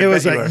one. Yeah, it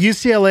was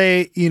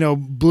UCLA,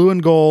 blue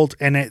and gold,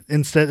 and it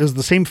was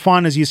the same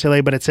font as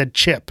UCLA, but it said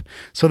Chip.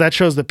 So that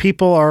shows that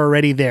people are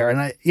already there. And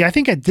I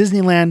think at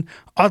Disneyland,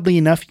 oddly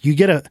enough, you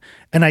get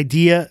an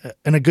idea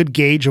and a good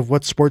gauge of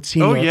what sports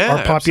teams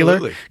are popular.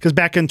 Because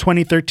back in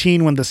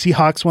 2013, when the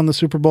Seahawks won the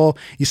Super Bowl,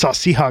 you saw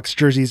Seahawks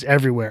jerseys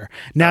everywhere.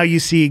 Now you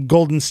see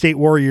Golden State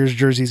Warriors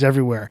jerseys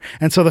everywhere.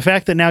 And so the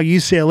fact that now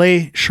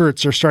UCLA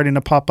shirts are starting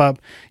to pop up,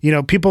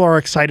 people are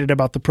excited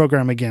about the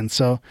program again.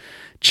 So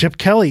Chip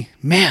Kelly,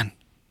 man,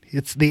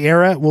 it's the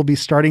era will be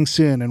starting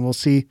soon, and we'll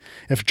see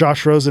if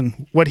Josh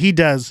Rosen, what he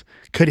does,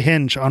 could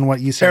hinge on what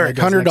UCLA Eric,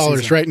 does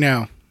 $100 right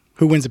now.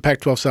 Who wins the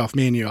Pac-12 South?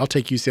 Me and you. I'll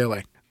take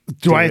UCLA.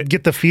 Do I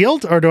get the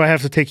field, or do I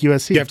have to take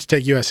USC? You have to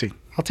take USC.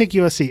 I'll take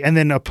USC, and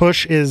then a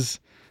push is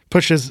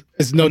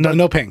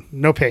no paying.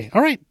 No pay.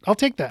 All right, I'll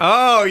take that.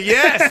 Oh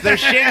yes, they're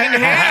shaking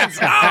hands.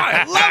 Oh,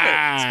 I love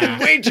it. It's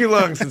been way too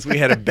long since we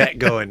had a bet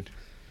going.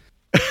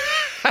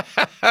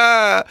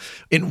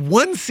 In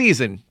one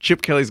season,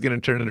 Chip Kelly's going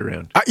to turn it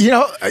around.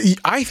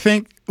 I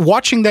think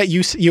watching that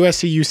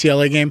USC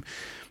UCLA game,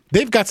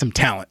 they've got some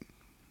talent.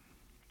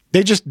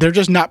 They're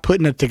just not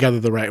putting it together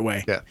the right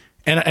way. Yeah.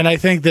 And I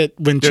think that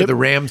when They're the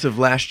Rams of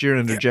last year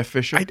under Jeff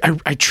Fisher.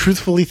 I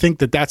truthfully think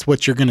that that's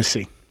what you're going to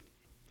see.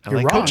 I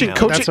like wrong. coaching.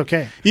 That's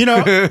okay.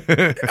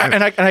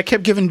 And I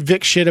kept giving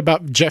Vic shit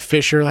about Jeff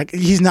Fisher. Like,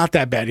 he's not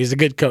that bad. He's a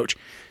good coach.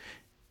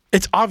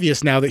 It's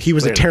obvious now that he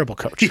was a terrible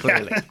coach.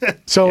 Clearly.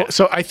 So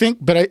I think,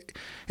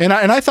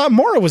 I thought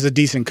Mora was a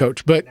decent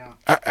coach, but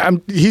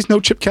he's no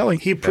Chip Kelly.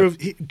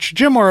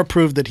 Jim Mora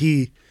proved that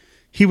he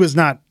was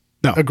not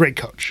a great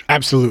coach.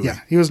 Absolutely.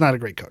 Yeah, he was not a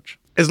great coach.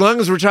 As long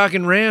as we're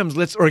talking Rams,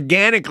 let's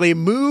organically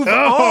move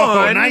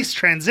on. Nice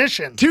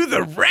transition. To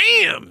the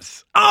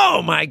Rams.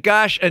 Oh my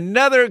gosh,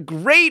 another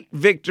great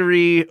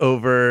victory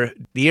over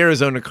the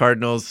Arizona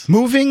Cardinals.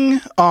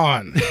 Moving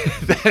on.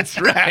 That's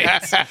right.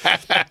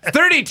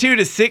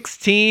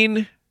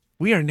 32-16.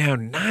 We are now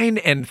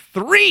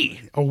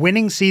 9-3. A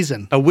winning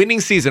season. A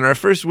winning season. Our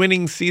first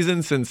winning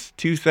season since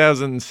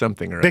 2000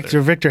 something or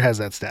other. Victor has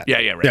that stat. Yeah,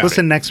 right.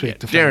 Listen next week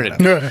to find Darren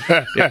it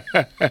out.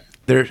 Yeah.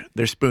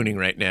 They're spooning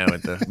right now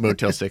at the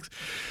Motel 6.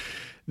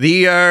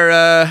 They are,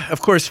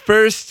 of course,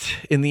 first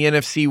in the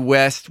NFC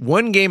West,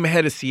 one game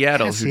ahead of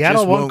Seattle. Yeah, who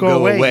Seattle just won't go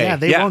away. Yeah,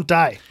 they won't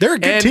die. They're a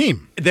good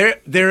team.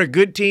 They're a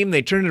good team.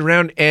 They turned it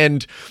around,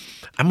 and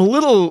I'm a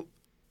little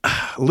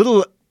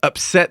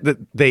upset that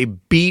they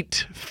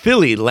beat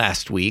Philly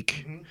last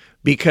week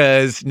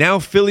because now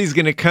Philly's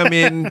going to come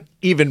in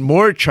even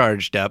more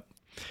charged up,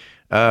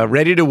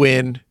 ready to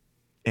win,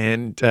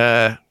 and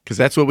because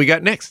that's what we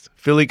got next.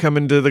 Philly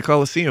coming to the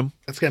Coliseum.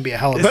 That's going to be a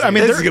hell of a This season.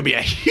 is going to be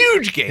a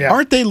huge game.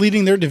 Aren't they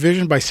leading their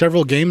division by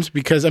several games?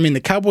 Because,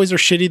 the Cowboys are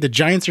shitty, the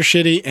Giants are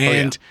shitty,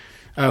 and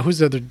who's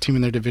the other team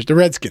in their division? The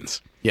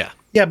Redskins. Yeah.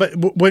 Yeah, but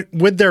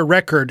with their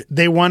record,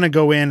 they want to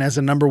go in as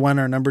a number 1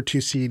 or number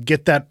 2 seed,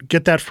 get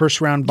that first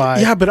round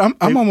bye. Yeah, but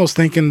I'm almost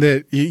thinking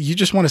that you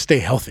just want to stay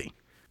healthy.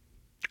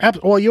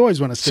 Well, you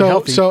always want to stay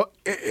healthy. But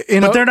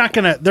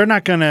they're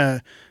not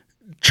gonna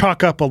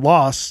chalk up a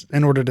loss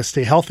in order to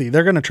stay healthy.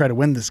 They're going to try to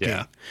win this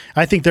game.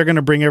 I think they're going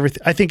to bring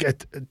everything. I think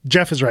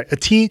Jeff is right.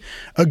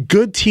 A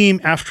good team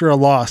after a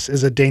loss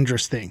is a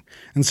dangerous thing.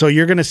 And so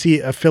you're going to see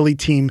a Philly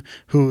team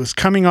who is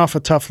coming off a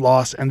tough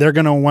loss, and they're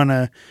going to want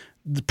to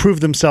prove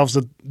themselves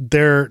that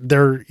they're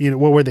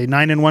what were they,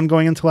 9-1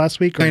 going into last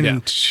week? Or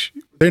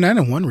They're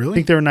 9-1, really? I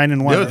think they were 9-1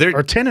 No,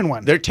 or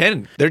 10-1. They're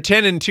 10. They're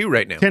 10-2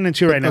 right now.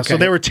 10-2 right now. Okay. So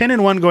they were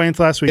 10-1 going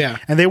into last week,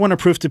 and they want to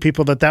prove to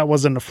people that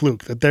wasn't a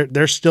fluke. That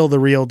they're still the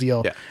real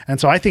deal. Yeah.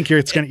 And so I think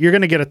you're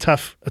going to get a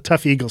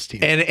tough Eagles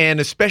team. And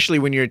especially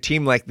when you're a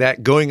team like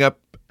that going up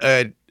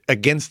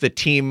against a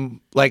team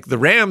like the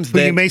Rams,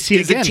 that you may see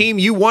is again. a team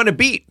you want to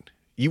beat.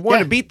 You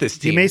want to beat this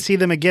team. You may see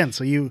them again.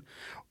 So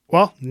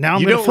now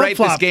I'm You going to don't write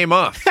flip-flop. this game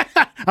off.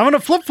 I'm going to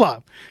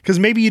flip-flop because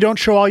maybe you don't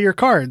show all your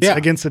cards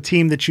against a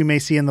team that you may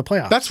see in the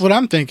playoffs. That's what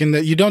I'm thinking.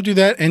 That you don't do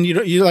that, and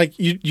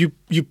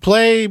you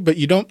play, but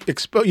you don't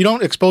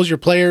expose your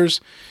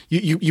players.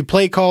 You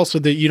play call so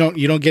that you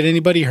don't get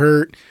anybody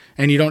hurt,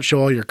 and you don't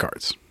show all your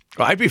cards.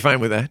 Well, I'd be fine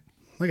with that.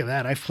 Look at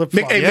that. I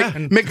flip-flop.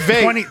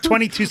 McVay.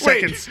 22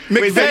 seconds.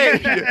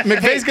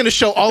 McVay's going to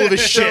show all of his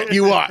shit.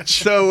 You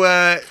watch.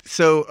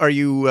 So are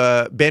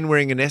you Ben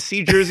wearing an SC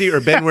jersey or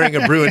Ben wearing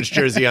a Bruins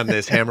jersey on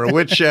this, Hammer?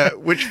 Which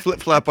flip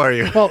flop are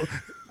you? Well,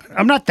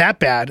 I'm not that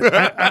bad.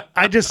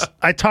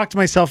 I talked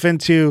myself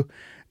into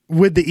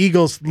with the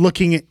Eagles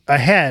looking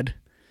ahead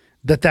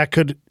that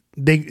could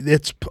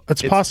it's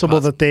possible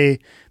that they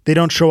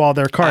don't show all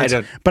their cards.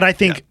 But I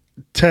think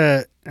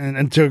to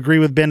agree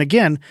with Ben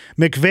again,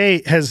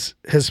 McVay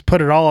has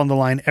put it all on the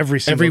line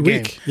every single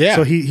week. game. Yeah.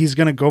 So he's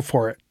going to go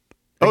for it.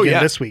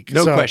 This week.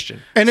 No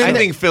question. And I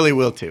think Philly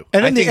will too.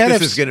 And I think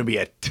this is going to be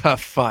a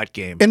tough fought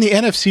game. In the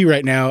NFC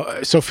right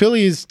now, so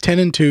Philly is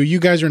 10-2. You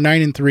guys are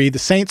 9-3. The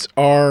Saints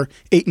are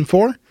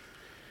 8-4.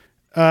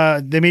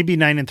 They may be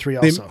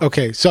 9-3 also.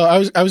 Okay, so I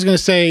was going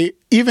to say,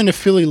 even if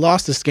Philly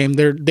lost this game,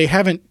 they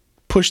haven't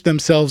pushed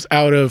themselves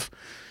out of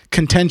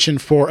contention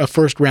for a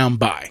first round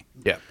bye.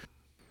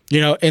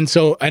 Yeah.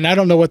 And I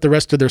don't know what the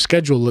rest of their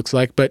schedule looks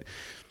like, but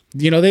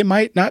they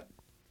might not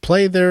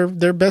play their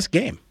best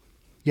game.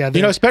 Yeah,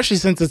 especially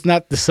since it's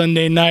not the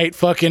Sunday night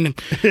fucking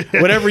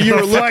whatever you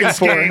were looking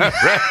for.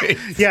 Right.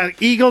 Yeah,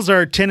 Eagles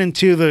are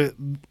 10-2.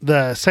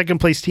 The second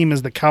place team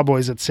is the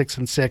Cowboys at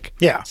 6-6.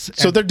 Yeah,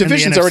 so their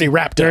division's NFC, already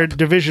wrapped up. Their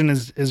division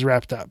is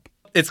wrapped up.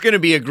 It's going to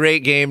be a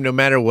great game no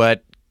matter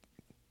what.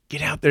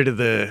 Get out there to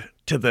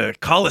the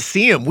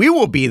Coliseum. We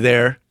will be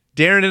there.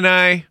 Darren and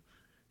I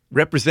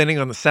representing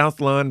on the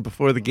South Lawn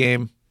before the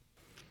game.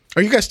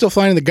 Are you guys still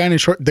flying the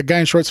guy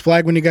in shorts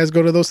flag when you guys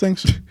go to those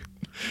things?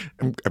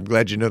 I'm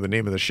glad you know the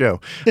name of the show.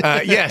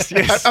 Yes.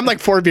 I'm like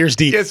 4 beers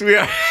deep. Yes, we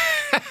are.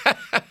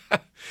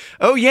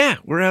 Oh, yeah.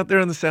 We're out there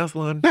on the South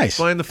Lawn. Nice.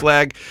 Flying the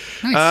flag.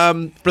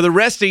 Nice. For the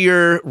rest of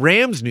your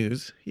Rams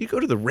news, you go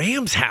to the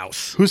Rams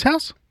house. Whose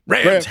house?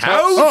 Rams house.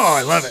 Oh,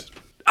 I love it.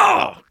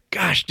 Oh,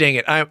 gosh dang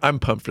it. I'm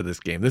pumped for this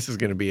game. This is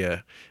going to be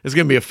a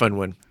fun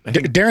one. I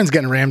think Darren's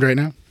getting rammed right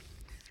now.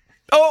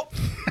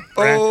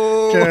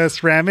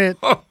 Just ram it.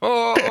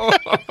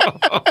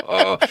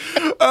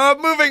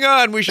 Moving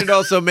on, we should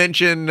also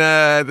mention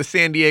the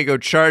San Diego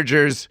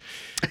Chargers.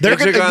 They're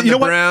They took gonna, on you the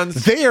know what?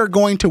 Browns, They are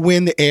going to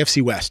win the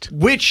AFC West.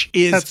 which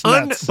is That's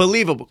nuts.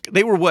 unbelievable.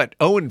 They were what?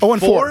 0-4?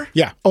 0-4.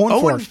 Yeah,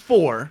 0-4.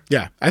 0-4.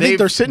 Yeah, I think They've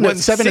they're sitting at won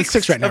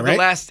 7-6 right now, of right? The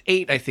last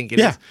 8, I think it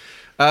Yeah.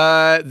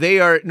 is. They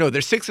are they're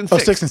 6-6. Oh,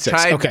 6-6.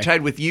 Tied, Okay.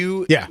 tied with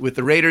you, Yeah. with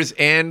the Raiders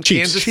and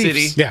Chiefs. Kansas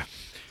Chiefs. City.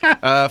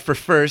 Yeah, For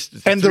first.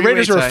 It's a and the three-way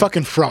Raiders are a tie.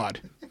 fucking fraud.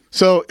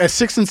 So at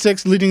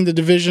 6-6 leading the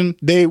division,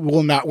 they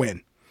will not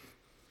win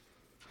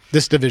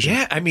this division.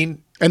 Yeah, I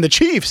mean, And the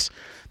Chiefs,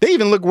 they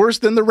even look worse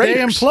than the They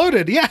Raiders.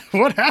 imploded. Yeah,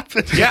 what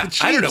happened? to yeah, the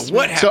I don't know Chiefs,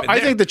 what man? So happened. I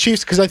there. think the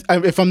Chiefs, because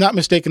if I'm not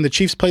mistaken, the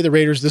Chiefs play the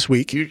Raiders this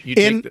week You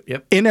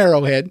take in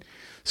Arrowhead.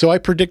 So I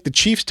predict the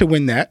Chiefs to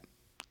win that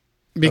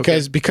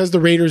because the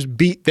Raiders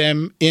beat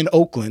them in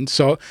Oakland.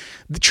 So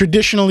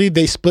traditionally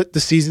they split the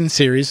season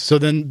series. So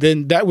then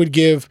that would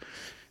give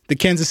the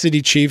Kansas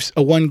City Chiefs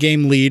a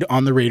 1-game lead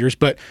on the Raiders,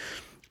 but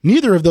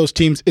neither of those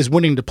teams is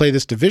winning to play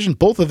this division.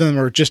 Both of them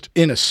are just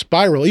in a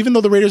spiral. Even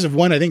though the Raiders have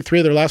won, I think, 3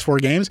 of their last 4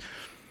 games,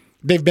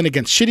 they've been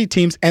against shitty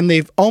teams, and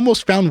they've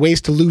almost found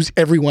ways to lose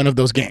every one of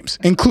those games,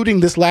 including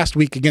this last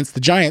week against the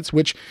Giants,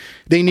 which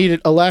they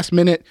needed a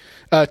last-minute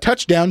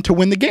touchdown to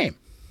win the game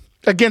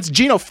against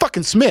Geno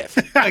fucking Smith.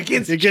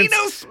 against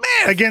Geno Smith.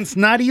 Against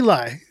not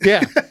Eli.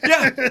 Yeah.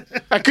 Yeah.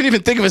 I couldn't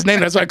even think of his name.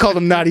 That's why I called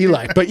him not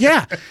Eli. But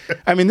yeah,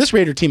 I mean, this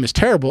Raider team is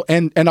terrible.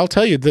 And I'll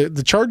tell you,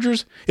 the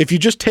Chargers, if you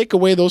just take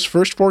away those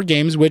first 4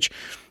 games, which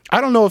I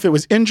don't know if it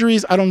was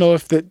injuries. I don't know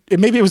if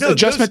maybe it was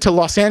adjustment to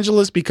Los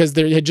Angeles because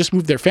they had just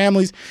moved their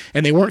families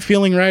and they weren't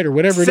feeling right or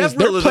whatever it is.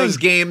 Several of those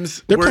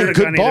games They're were playing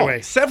good gone ball. either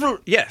way.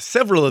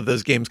 Several of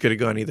those games could have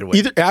gone either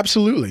way.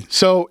 Absolutely.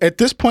 So at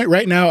this point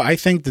right now, I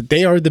think that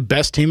they are the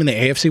best team in the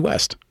AFC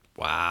West.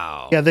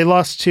 Wow. Yeah, they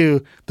lost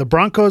to the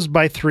Broncos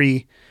by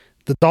 3,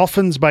 the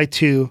Dolphins by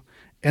 2,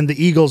 and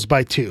the Eagles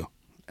by 2.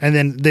 And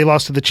then they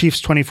lost to the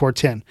Chiefs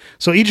 24-10.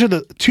 So each of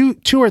the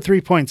two or 3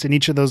 points in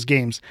each of those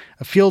games,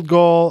 a field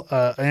goal,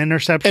 an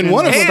interception, And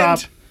one of a them- stop.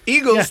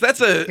 Eagles, Yeah.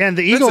 that's a And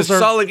the Eagles that's a are-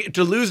 solid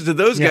to lose to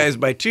those Yeah. guys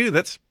by 2.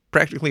 That's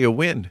practically a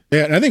win.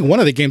 Yeah, and I think one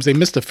of the games they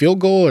missed a field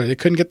goal or they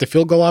couldn't get the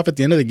field goal off at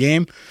the end of the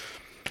game.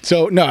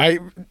 So no,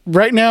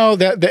 right now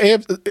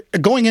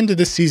going into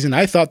this season,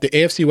 I thought the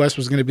AFC West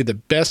was going to be the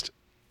best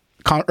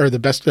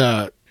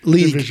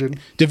league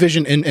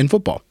division in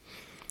football.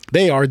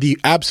 They are the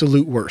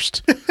absolute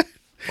worst.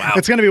 Wow.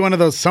 It's going to be one of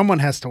those, someone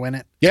has to win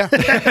it. Yeah.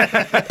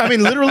 I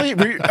mean, literally,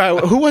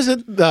 who was it?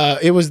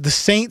 It was the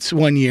Saints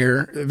one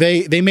year.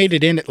 They made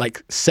it in at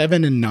like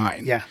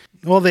 7-9. Yeah.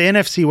 Well, the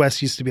NFC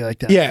West used to be like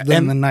that. Yeah, Then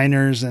and- the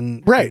Niners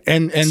and Right.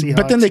 And but then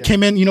Seahawks, they yeah.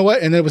 came in, you know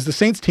what? And it was the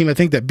Saints team, I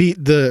think, that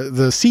beat the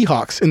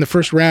Seahawks in the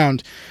first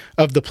round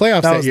of the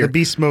playoffs that that was year. the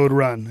beast mode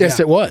run. Yes,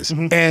 Yeah. it was.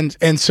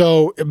 And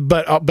so,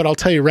 but I'll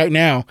tell you right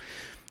now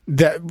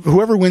that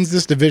whoever wins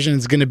this division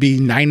is going to be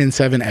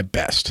 9-7 at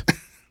best.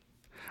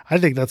 I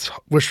think that's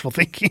wishful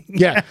thinking.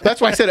 Yeah, that's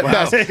why I said at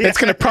best. It's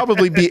going to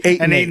probably be 8-8.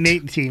 An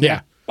 8-8 team.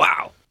 Yeah.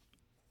 Wow.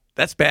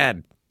 That's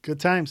bad. Good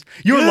times.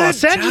 Your Good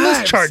Los Angeles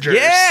times. Chargers.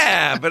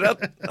 Yeah, but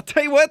I'll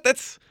tell you what,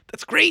 that's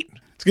great.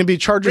 It's going to be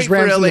Chargers Great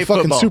for Rams in the LA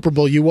fucking football. Super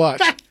Bowl you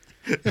watch.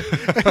 If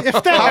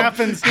that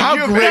happens, how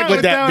you great bet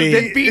would that be?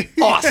 That'd be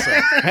awesome.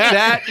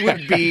 That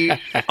would be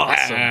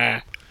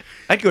awesome.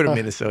 I'd go to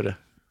Minnesota.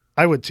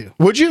 I would too.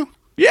 Would you?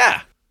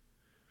 Yeah.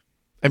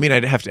 I mean,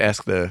 I'd have to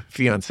ask the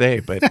fiance,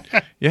 but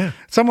yeah.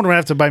 Someone would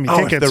have to buy me Oh,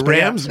 tickets. if the but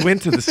yeah. Rams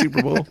went to the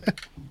Super Bowl,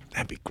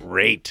 that'd be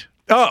great.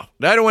 Oh,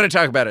 I don't want to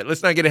talk about it.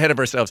 Let's not get ahead of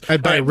ourselves.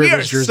 I'd buy a we are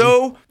Rivers jersey.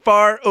 so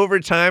far over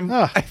time.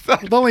 Oh, I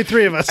thought with only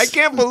 3 of us. I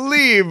can't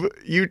believe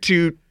you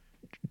two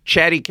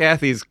chatty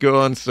Cathys go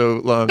on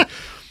so long.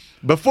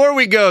 Before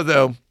we go,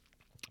 though,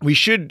 we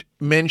should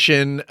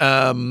mention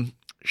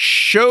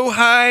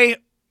Shohei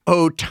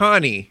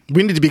Ohtani.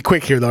 We need to be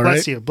quick here, though, Bless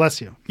right? you.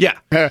 Bless you. Yeah.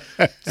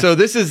 So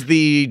this is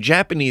the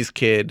Japanese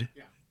kid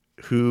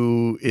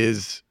who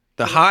is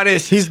the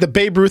hottest. He's the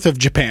Babe Ruth of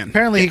Japan.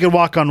 Apparently, he could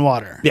walk on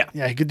water. Yeah.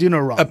 Yeah, he could do no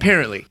wrong.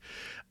 apparently.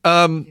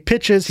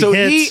 Pitches, So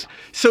he hits.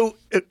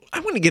 I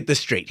want to get this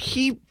straight.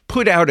 He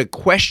put out a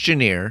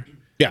questionnaire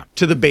Yeah.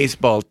 to the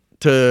baseball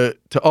to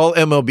all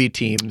MLB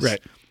teams, Right.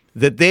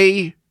 that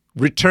they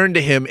returned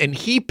to him, and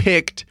he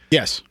picked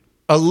Yes.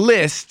 a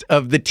list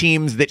of the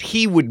teams that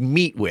he would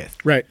meet with.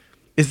 Right.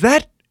 Is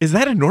that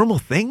a normal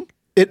thing?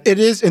 It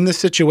is in this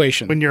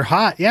situation. When you're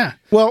hot, yeah.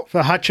 Well- if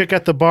a hot chick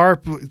at the bar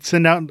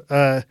send out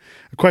a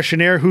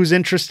questionnaire, who's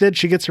interested,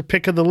 she gets her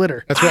pick of the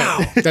litter. That's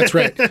right. That's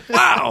right.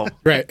 Wow.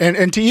 Right.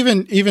 And to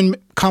even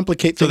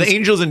complicate So things. the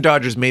Angels and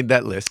Dodgers made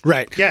that list.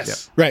 Right.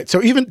 Yes. Right.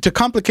 So even to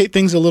complicate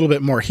things a little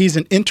bit more, he's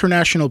an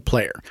international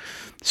player.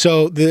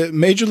 So the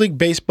Major League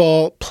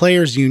Baseball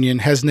Players Union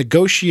has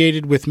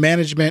negotiated with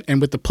management and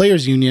with the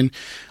Players Union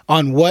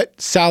on what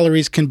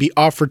salaries can be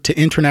offered to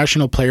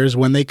international players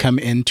when they come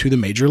into the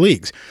major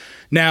leagues.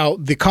 Now,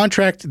 the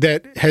contract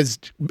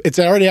it's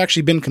already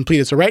actually been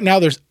completed. So right now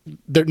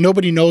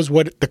nobody knows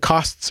what the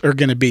costs are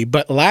going to be.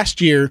 But last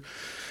year,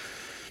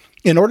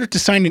 in order to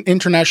sign an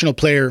international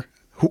player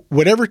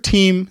whatever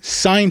team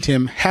signed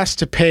him has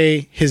to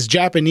pay his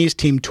Japanese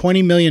team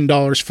 $20 million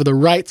for the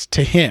rights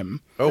to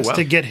him. Oh, wow.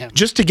 to get him.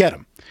 Just to get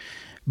him.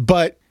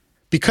 But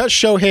because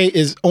Shohei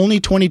is only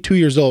 22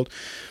 years old,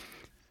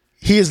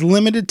 he is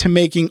limited to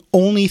making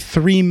only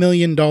 $3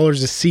 million a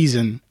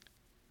season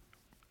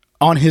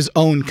on his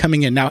own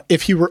coming in. Now,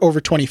 if he were over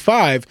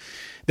 25,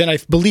 then I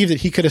believe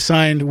that he could have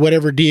signed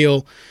whatever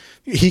deal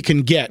he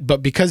can get.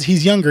 But because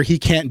he's younger, he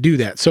can't do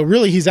that. So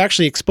really, he's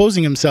actually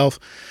exposing himself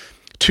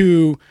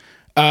to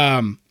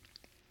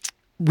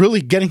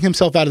really getting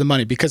himself out of the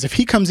money. Because if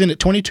he comes in at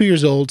 22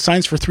 years old,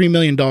 signs for $3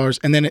 million,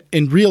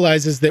 and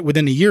realizes that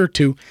within a year or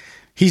two,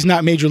 he's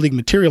not major league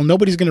material,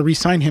 nobody's going to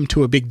re-sign him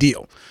to a big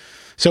deal.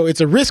 So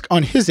it's a risk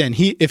on his end.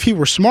 If he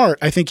were smart,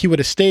 I think he would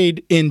have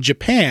stayed in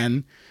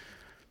Japan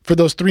for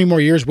those 3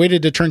 more years,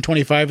 waited to turn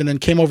 25, and then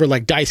came over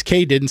like Dice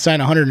K did and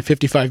signed a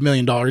 $155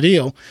 million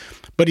deal.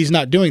 But he's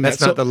not doing that.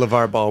 That's not the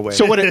LeVar Ball way.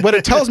 So what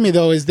it tells me,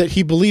 though, is that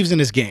he believes in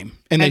his game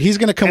and that he's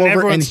going to come over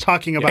everyone's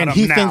talking about and him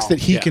he now. thinks that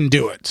he can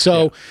do it.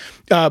 So,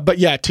 but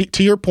yeah,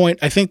 to your point,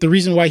 I think the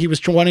reason why he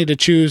was wanting to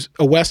choose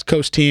a West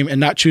Coast team and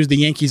not choose the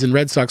Yankees and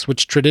Red Sox,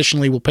 which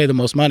traditionally will pay the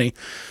most money,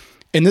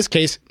 in this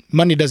case,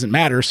 money doesn't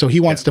matter. So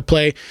he wants to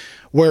play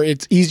where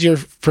it's easier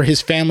for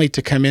his family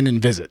to come in and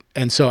visit.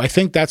 And so I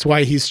think that's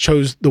why he's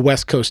chose the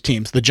West Coast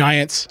teams. The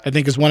Giants, I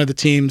think, is one of the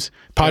teams.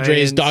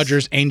 Padres, Giants,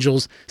 Dodgers,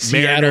 Angels,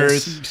 Seattle.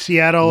 Mariners,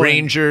 Seattle,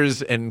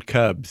 Rangers, and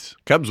Cubs.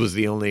 Cubs was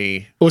the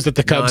only Was it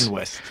the Cubs?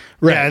 non-West.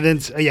 Right. Yeah, then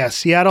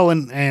Seattle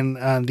and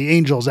the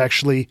Angels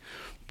actually,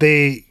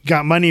 they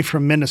got money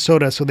from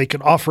Minnesota so they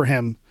could offer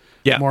him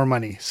more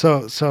money.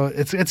 So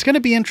it's going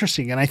to be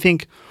interesting, and I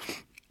think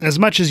as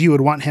much as you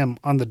would want him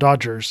on the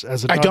Dodgers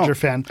as a Dodger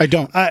fan, I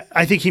don't.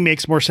 I think he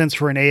makes more sense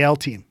for an AL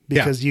team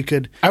because you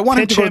could I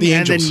want him to pitch go to the and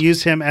Angels. then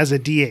use him as a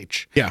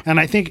DH. Yeah. And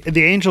I think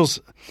the Angels,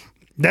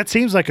 that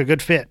seems like a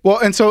good fit. Well,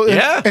 and so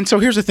Yeah. and so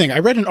here's the thing. I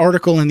read an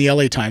article in the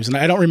LA Times, and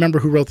I don't remember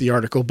who wrote the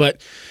article,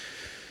 but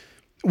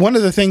one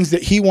of the things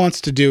that he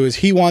wants to do is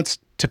he wants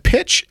to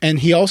pitch, and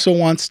he also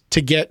wants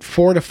to get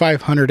 400 to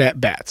 500 at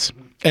bats.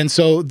 And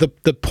so the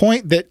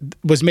point that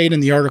was made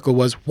in the article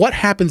was, what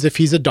happens if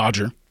he's a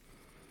Dodger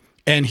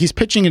and he's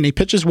pitching and he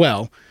pitches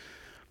well,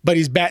 but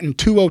he's batting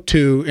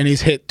 .202 and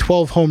he's hit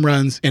 12 home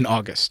runs in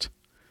August?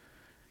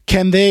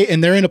 Can they,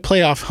 and they're in a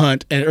playoff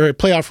hunt or a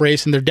playoff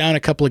race and they're down a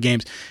couple of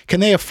games,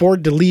 can they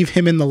afford to leave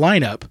him in the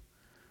lineup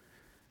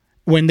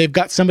when they've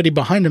got somebody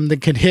behind him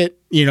that can hit,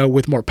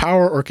 with more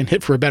power or can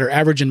hit for a better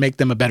average and make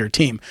them a better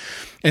team?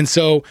 And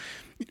so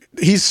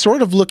he's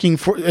sort of looking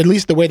for, at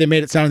least the way they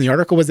made it sound in the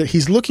article, was that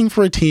he's looking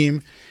for a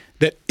team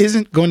that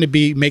isn't going to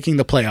be making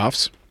the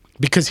playoffs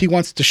because he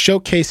wants to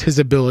showcase his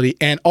ability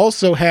and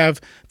also have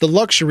the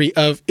luxury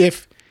of,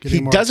 if Getting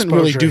he more doesn't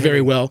really exposure do very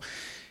hitting. well,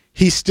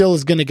 he still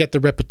is going to get the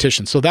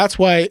repetition. So that's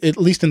why, at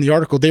least in the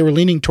article, they were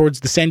leaning towards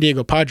the San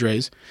Diego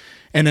Padres.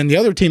 And then the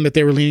other team that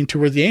they were leaning to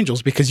were the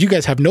Angels, because you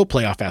guys have no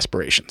playoff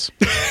aspirations.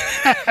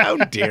 How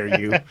dare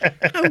you?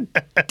 How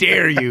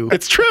dare you?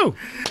 It's true.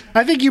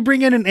 I think you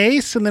bring in an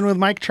ace, and then with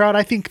Mike Trout,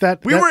 I think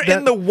that We were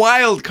in the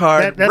wild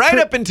card that right put-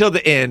 up until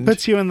the end.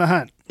 puts you in the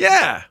hunt.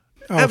 Yeah,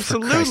 For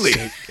absolutely.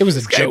 Christ's sake. It was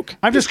a joke.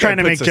 I'm just This guy trying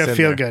to make puts us Jeff in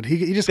feel there. good.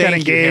 He just got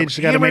Thank you, engaged.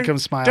 You got to Hammer. make him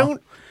smile.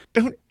 Don't.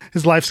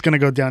 His life's going to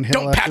go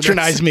downhill. Don't after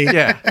patronize this. me.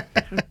 Yeah.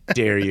 How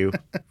dare you?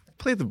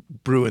 Play the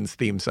Bruins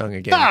theme song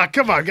again. Ah,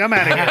 come on. I'm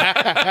out of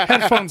here.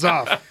 Headphones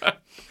off.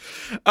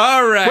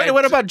 All right. Wait,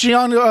 what about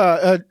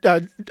Giancarlo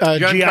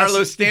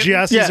Gias- Stanton?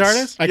 Giassi Yes.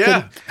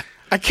 Zardes?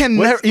 I can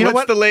What's- never. You know what's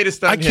what? the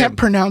latest on I can't him?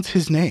 pronounce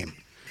his name.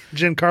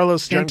 Giancarlo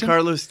Stanton?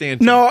 Giancarlo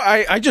Stanton. No,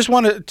 I just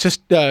want to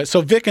just.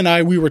 So Vic and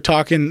I, we were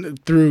talking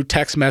through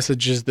text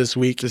messages this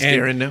week. Does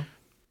and Darren know?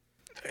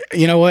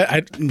 You know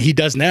what? He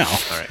does now.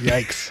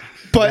 Yikes.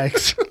 But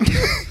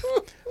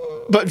Yikes.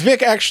 but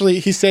Vic actually,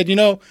 he said,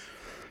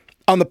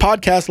 on the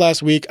podcast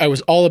last week, I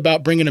was all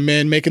about bringing him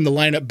in, making the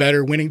lineup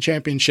better, winning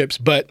championships.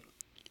 But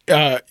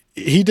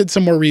he did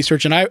some more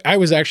research, and I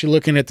was actually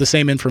looking at the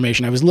same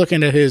information. I was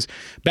looking at his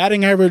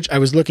batting average, I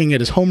was looking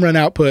at his home run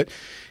output,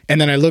 and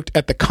then I looked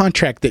at the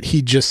contract that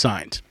he just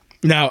signed.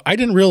 Now, I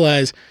didn't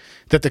realize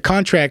that the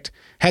contract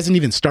hasn't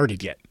even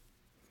started yet.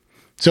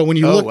 So when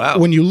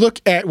you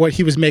look at what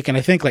he was making,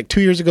 I think like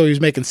 2 years ago he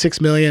was making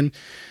 $6 million.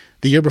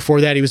 The year before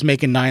that he was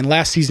making $9 million.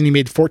 Last season he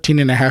made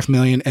 $14.5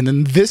 million, and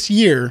then this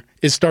year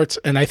it starts,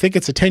 and I think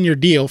it's a 10-year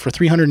deal for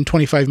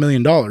 $325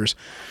 million.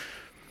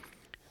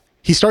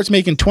 He starts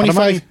making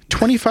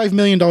 $25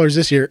 million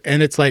this year,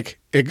 and it's like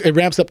it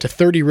ramps up to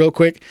 30 real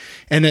quick,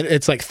 and then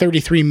it's like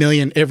 $33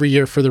 million every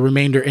year for the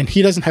remainder. And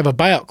he doesn't have a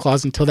buyout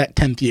clause until that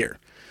 10th year.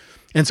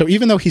 And so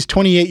even though he's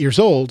 28 years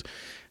old,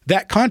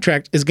 that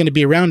contract is going to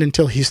be around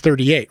until he's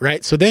 38,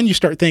 right? So then you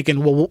start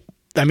thinking, well,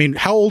 I mean,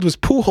 how old was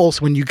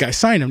Pujols when you guys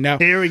signed him? Now,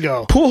 Here we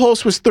go.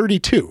 Pujols was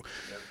 32.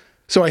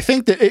 So I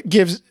think that it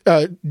gives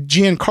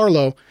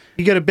Giancarlo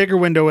You get a bigger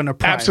window in a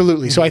prime.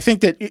 absolutely. So I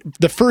think that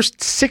the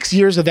first 6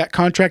 years of that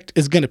contract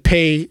is going to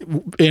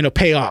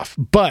pay off,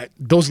 but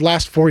those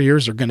last 4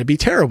 years are going to be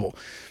terrible.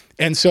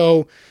 And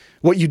so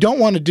what you don't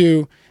want to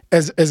do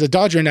as a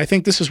Dodger, and I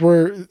think this is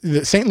where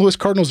the St. Louis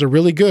Cardinals are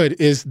really good,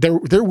 is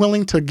they're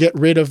willing to get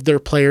rid of their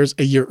players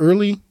a year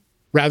early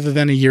rather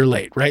than a year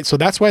late, right? So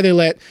that's why they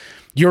let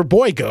your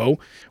boy go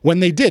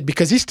when they did,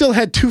 because he still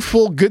had 2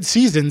 full good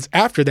seasons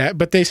after that.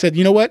 But they said,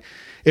 you know what?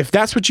 If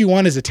that's what you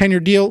want is a 10-year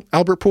deal,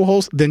 Albert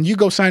Pujols, then you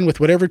go sign with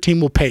whatever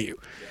team will pay you.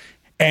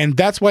 And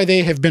that's why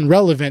they have been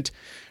relevant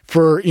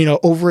for,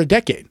 over a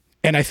decade.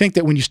 And I think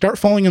that when you start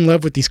falling in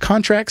love with these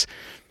contracts,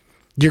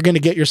 you're going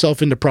to get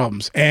yourself into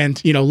problems. And,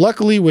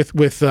 luckily with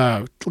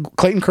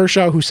Clayton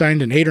Kershaw, who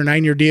signed an 8 or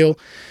 9 year deal,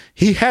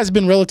 he has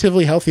been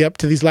relatively healthy up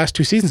to these last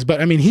 2 seasons.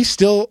 But I mean, he's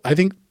still, I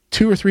think,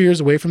 2 or 3 years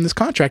away from this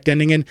contract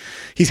ending, and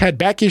he's had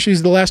back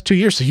issues the last 2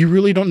 years. So you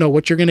really don't know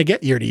what you're going to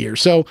get year to year.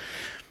 So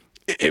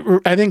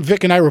I think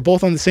Vic and I were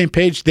both on the same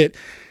page that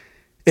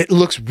it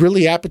looks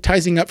really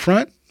appetizing up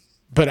front,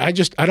 but I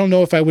don't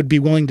know if I would be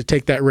willing to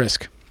take that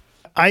risk.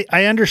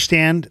 I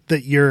understand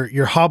that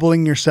you're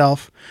hobbling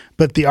yourself,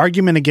 but the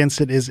argument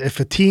against it is if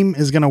a team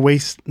is going to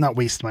not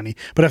waste money,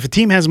 but if a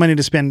team has money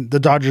to spend, the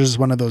Dodgers is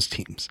one of those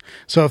teams.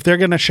 So if they're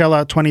going to shell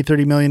out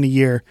 $20-30 million a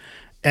year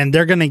and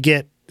they're going to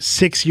get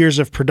 6 years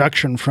of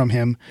production from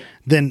him,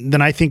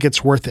 then I think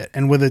it's worth it.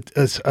 And with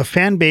a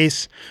fan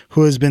base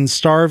who has been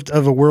starved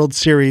of a World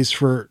Series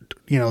for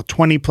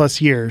 20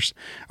 plus years,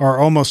 or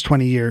almost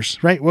 20 years,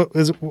 right? What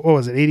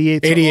was it?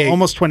 88? 88. So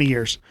almost 20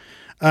 years.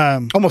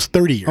 Almost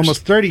 30 years.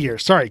 Almost 30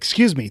 years. Sorry,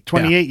 excuse me.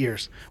 28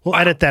 years. We'll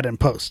edit that in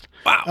post.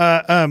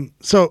 Wow.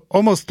 So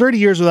almost 30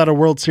 years without a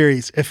World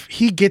Series. If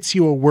he gets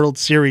you a World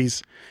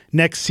Series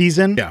next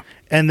season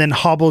and then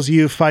hobbles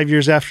you 5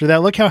 years after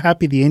that, look how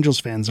happy the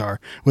Angels fans are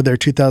with their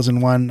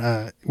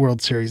 2001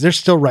 World Series. They're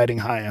still riding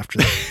high after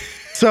that.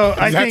 So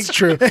That's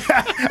true.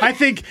 I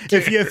think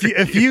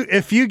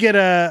if you get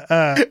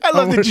I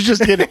love that you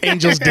just did an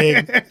Angels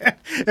dig.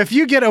 If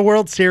you get a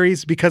World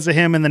Series because of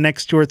him in the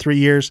next 2 or 3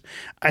 years,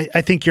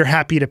 I think you're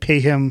happy to pay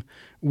him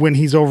when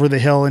he's over the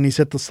hill and he's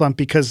hit the slump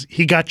because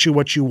he got you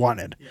what you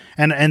wanted.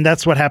 And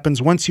that's what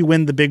happens once you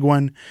win the big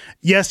one.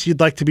 Yes, you'd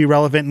like to be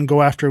relevant and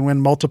go after and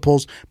win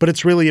multiples, but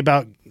it's really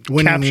about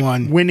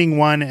winning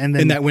one and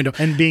then in that window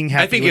and being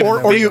happy. I think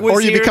or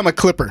you become a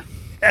Clipper.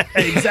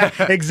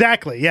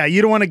 Exactly. Yeah, you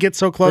don't want to get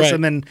so close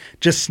and then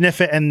just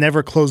sniff it and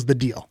never close the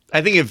deal.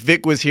 I think if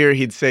Vic was here,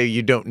 he'd say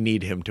you don't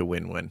need him to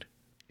win one.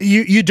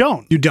 You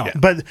don't. Yeah.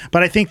 But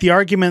I think the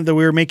argument that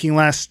we were making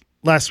last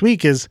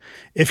week is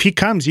if he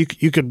comes, you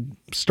could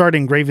start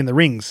engraving the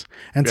rings.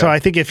 And so I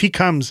think if he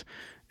comes,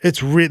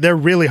 they're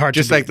really hard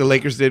just to like the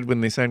Lakers did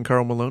when they signed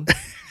Karl Malone.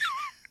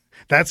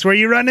 That's where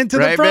you run into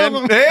the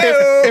problem.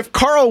 If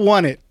Karl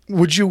won it,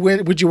 would you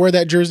wear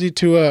that jersey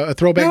to a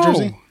throwback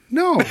jersey?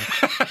 No.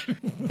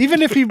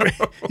 Even if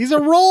he's a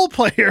role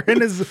player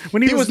when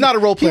he was not a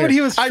role player. When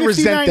he was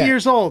 59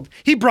 years old.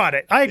 He brought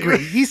it. I agree.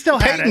 He still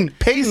had it.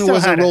 Peyton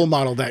was a role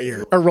model that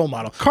year. A role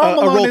model. Karl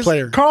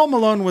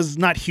Malone was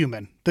not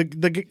human.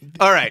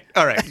 All right,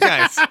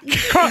 guys.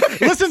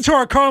 Listen to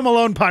our Karl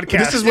Malone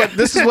podcast.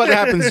 This is what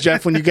happens,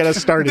 Jeff, when you get us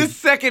started. This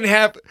second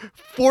half,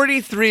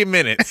 43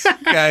 minutes,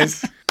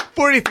 guys.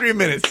 43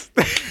 minutes.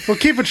 We'll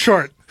keep it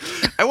short.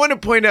 I want to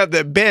point out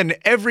that Ben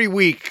every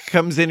week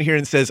comes in here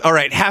and says, all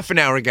right, half an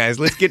hour, guys.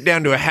 Let's get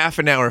down to a half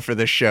an hour for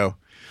this show.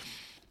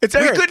 It's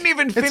Eric. We couldn't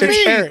even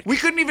finish. We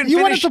couldn't even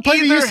finish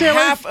either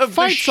half of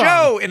the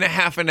show in a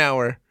half an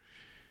hour.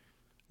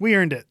 We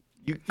earned it.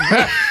 We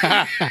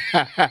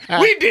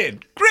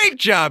did. Great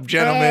job,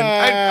 gentlemen.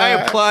 I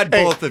applaud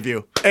both of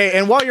you. Hey,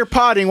 and while you're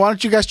potting, why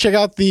don't you guys check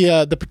out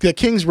the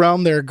King's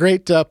Realm? They're a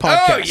great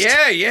podcast. Oh,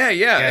 yeah.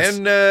 Yes.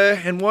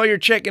 And while you're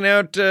checking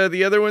out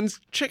the other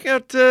ones, check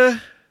out the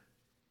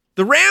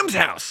Rams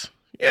house.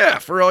 Yeah,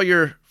 for all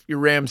your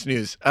Rams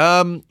news.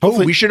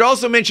 Hopefully. We should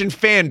also mention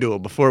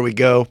FanDuel before we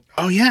go.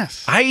 Oh,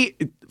 yes.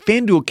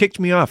 FanDuel kicked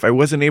me off. I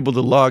wasn't able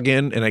to log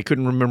in, and I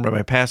couldn't remember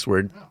my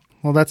password.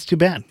 Well, that's too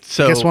bad.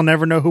 So, guess we'll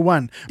never know who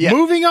won. Yeah.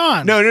 Moving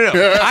on. No.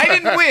 I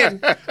didn't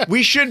win.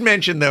 We should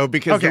mention, though,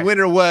 because the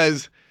winner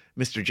was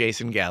Mr.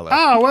 Jason Gallo.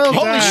 Oh, well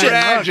holy done. Shit.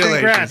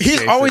 Congratulations.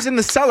 He's always in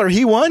the cellar.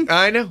 He won?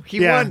 I know. He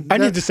won. I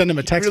need to send him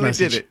a text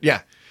message. Did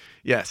it.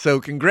 Yeah.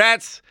 So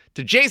congrats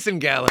to Jason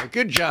Gallo.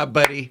 Good job,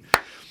 buddy.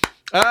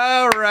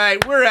 All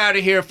right, we're out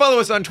of here. Follow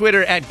us on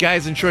Twitter at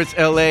Guys in Shorts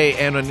LA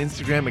and on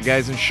Instagram at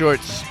Guys in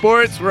Shorts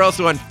Sports. We're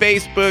also on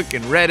Facebook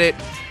and Reddit.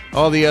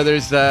 All the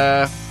others,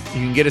 you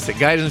can get us at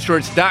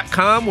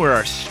guysinshorts.com where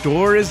our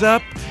store is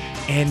up.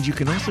 And you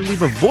can also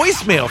leave a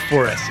voicemail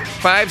for us at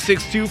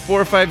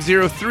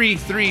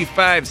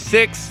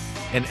 562-450-3356.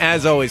 And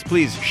as always,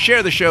 please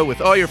share the show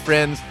with all your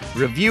friends.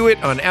 Review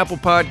it on Apple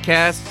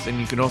Podcasts, and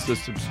you can also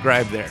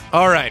subscribe there.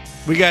 All right,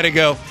 we got to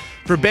go.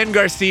 For Ben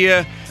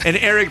Garcia and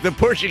Eric the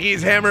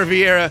Portuguese Hammer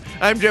Vieira,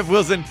 I'm Jeff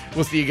Wilson.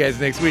 We'll see you guys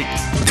next week.